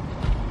plain.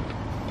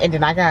 And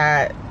then I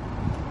got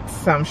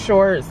some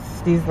shorts.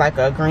 These like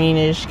a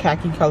greenish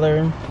khaki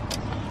color.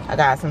 I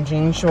got some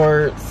jean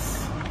shorts.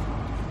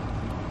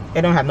 They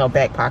don't have no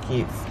back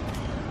pockets,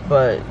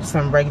 but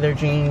some regular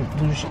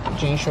blue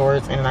jean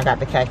shorts. And then I got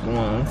the khaki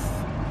ones.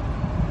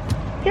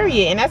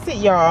 Period. And that's it,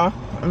 y'all.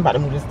 I'm about to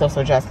move this stuff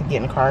so Jas can get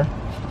in the car.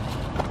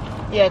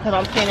 Yeah, because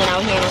I'm standing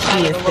out here on the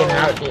side of the road. Standing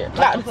out there,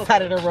 about the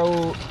side of the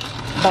road.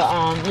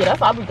 But yeah,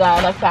 that's all we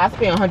got. Like I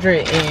said, I spent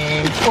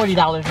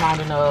 $140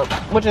 rounding up,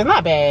 which is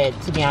not bad,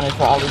 to be honest,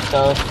 for all this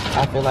stuff.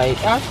 I feel like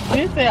I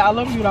did say I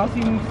love you without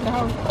seeing you to the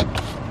house.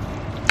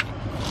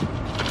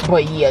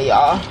 But yeah,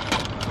 y'all.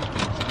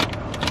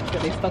 Are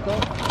they stuck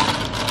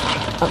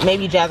up?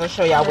 Maybe Jazz will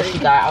show y'all what she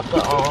got out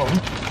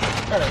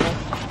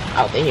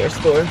the hair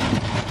store.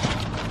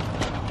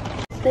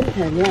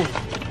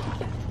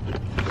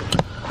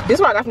 This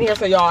is what I got from here.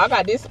 So y'all, I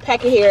got this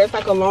pack of hair. It's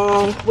like a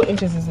long, what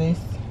inches is this?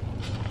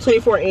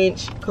 24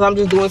 inch, because I'm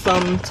just doing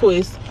some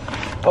twists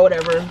or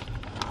whatever.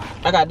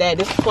 I got that.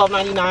 This is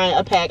 $12.99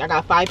 a pack. I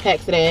got 5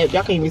 packs of that.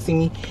 Y'all can't even see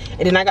me.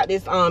 And then I got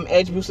this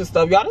edge booster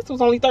stuff. Y'all, this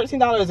was only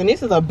 $13, and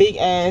this is a big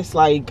ass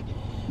like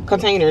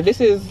container.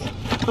 This is,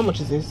 how much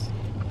is this?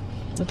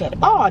 Look at it.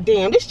 Oh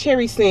damn, this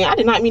cherry scent. I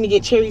did not mean to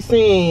get cherry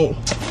scent.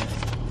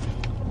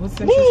 What's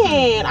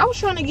Man, I was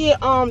trying to get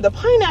the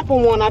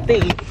pineapple one, I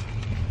think.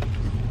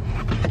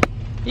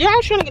 Yeah, I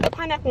was trying to get the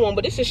pineapple one,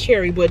 but this is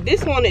cherry. But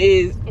this one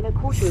is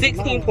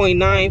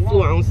 16.9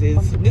 fluid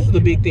ounces. This is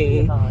the big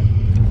thing.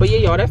 But yeah,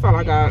 y'all, that's all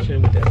I got.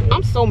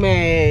 I'm so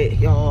mad,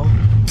 y'all.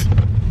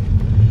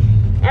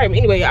 All right, but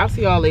anyway, I'll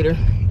see y'all later.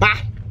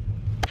 Bye.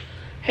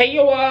 Hey,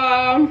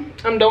 y'all.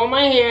 I'm done with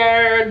my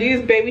hair.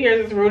 These baby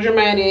hairs is real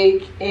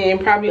dramatic and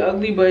probably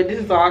ugly, but this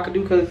is all I could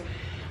do because,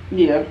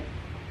 yeah.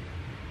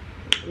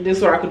 This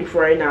is what I could do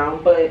for right now.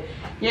 But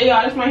yeah,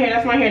 y'all, that's my hair,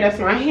 that's my hair, that's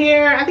my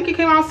hair. I think it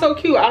came out so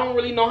cute. I don't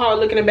really know how it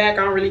look in the back.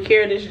 I don't really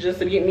care. This is just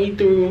to get me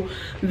through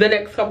the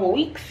next couple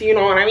weeks, you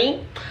know what I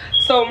mean?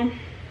 So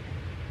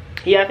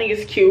yeah, I think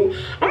it's cute.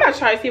 I'm gonna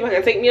try to see if I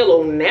can take me a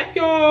little nap,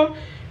 y'all.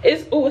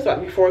 It's about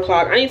to be 4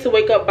 o'clock. I need to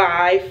wake up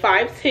by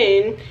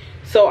 5:10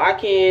 so I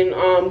can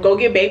go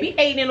get baby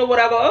Aiden or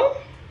whatever.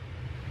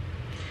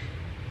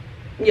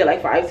 Yeah,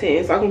 like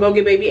 5:10, so I can go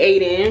get baby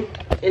Aiden,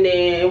 and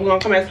then we're gonna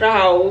come back to the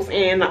house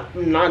and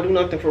not do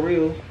nothing for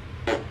real.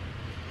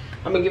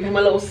 I'm gonna give him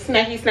a little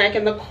snacky snack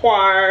in the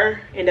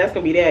car, and that's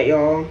gonna be that,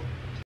 y'all.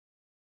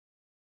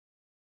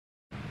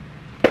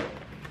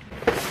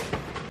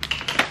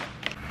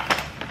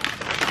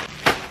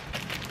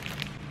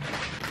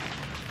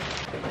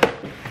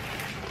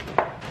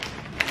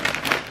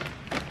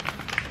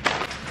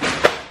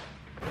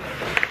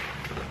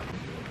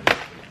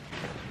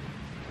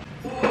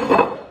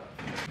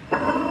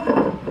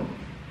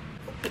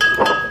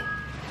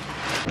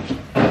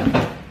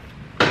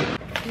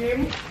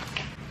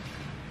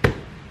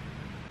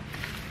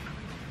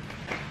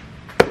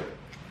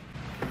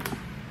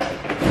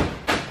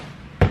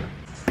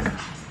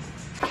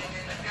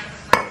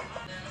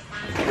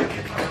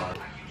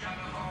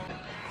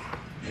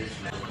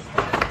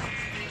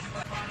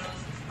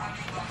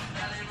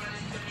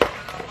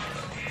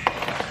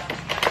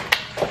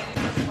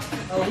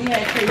 Oh, we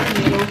had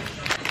crazy meals.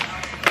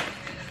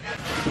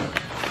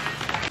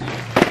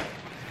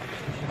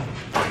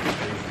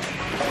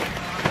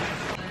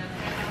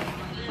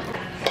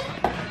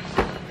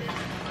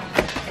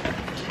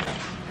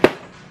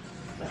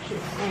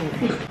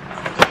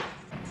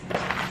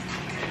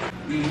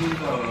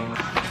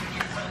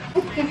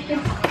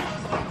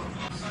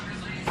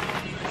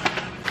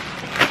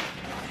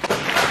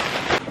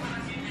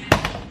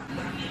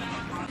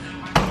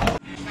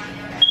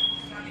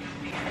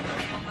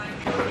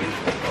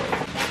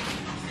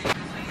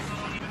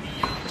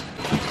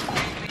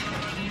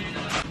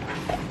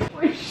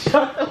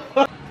 Shut the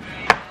fuck.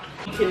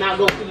 You cannot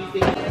go through these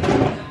things.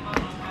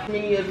 As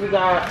many as we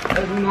got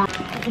as we want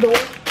to do.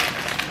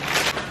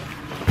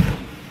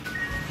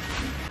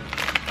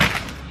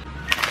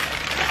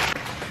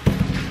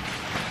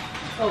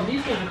 Oh,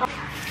 these things.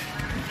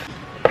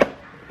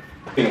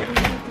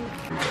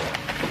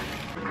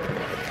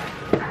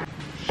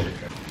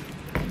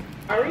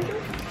 Are we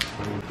good?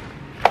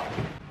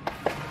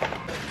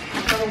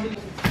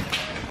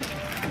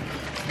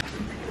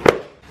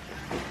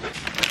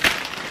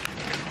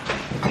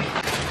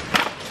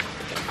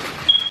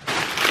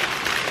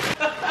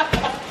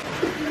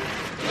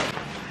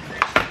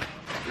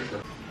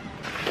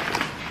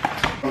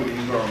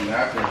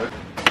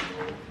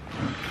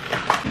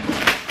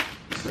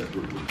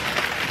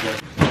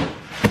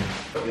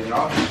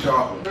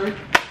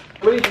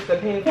 Really just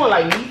depends on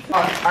like meat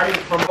or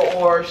from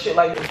or shit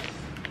like this.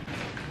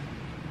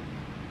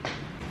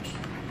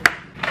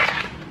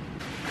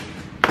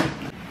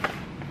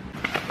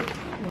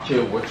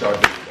 Chill, what y'all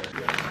do?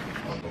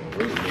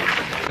 Really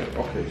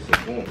okay, so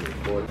boom,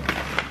 record.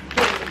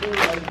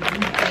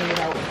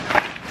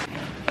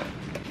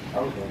 I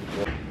was gonna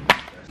go.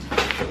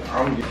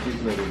 I'm gonna get these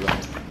niggas out.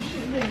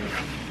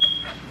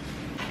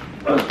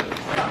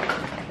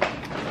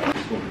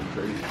 It's gonna be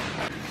crazy.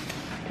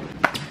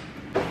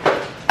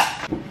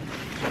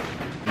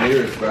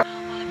 Mirrors back.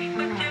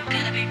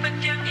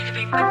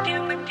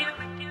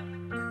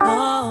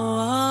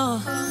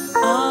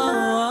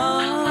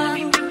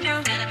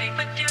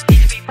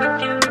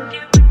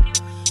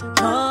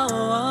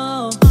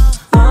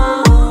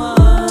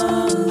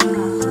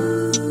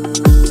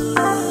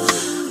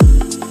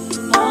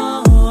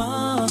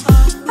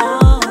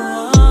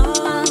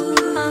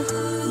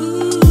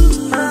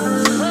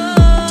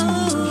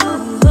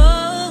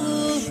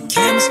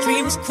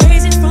 Chemistry was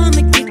crazy from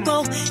the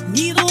get-go.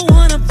 Neither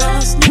one of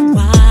us knew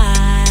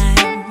why.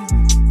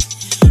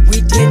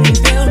 We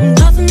didn't build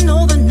nothing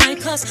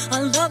overnight, 'cause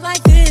our love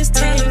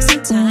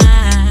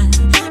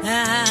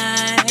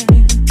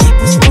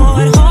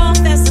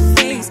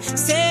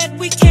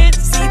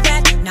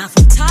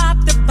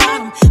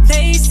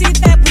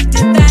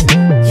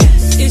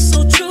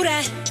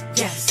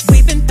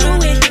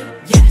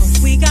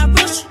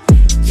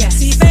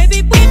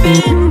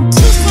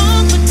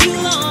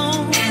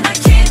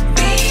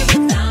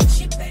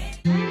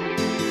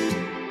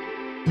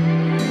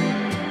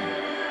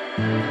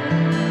Bye.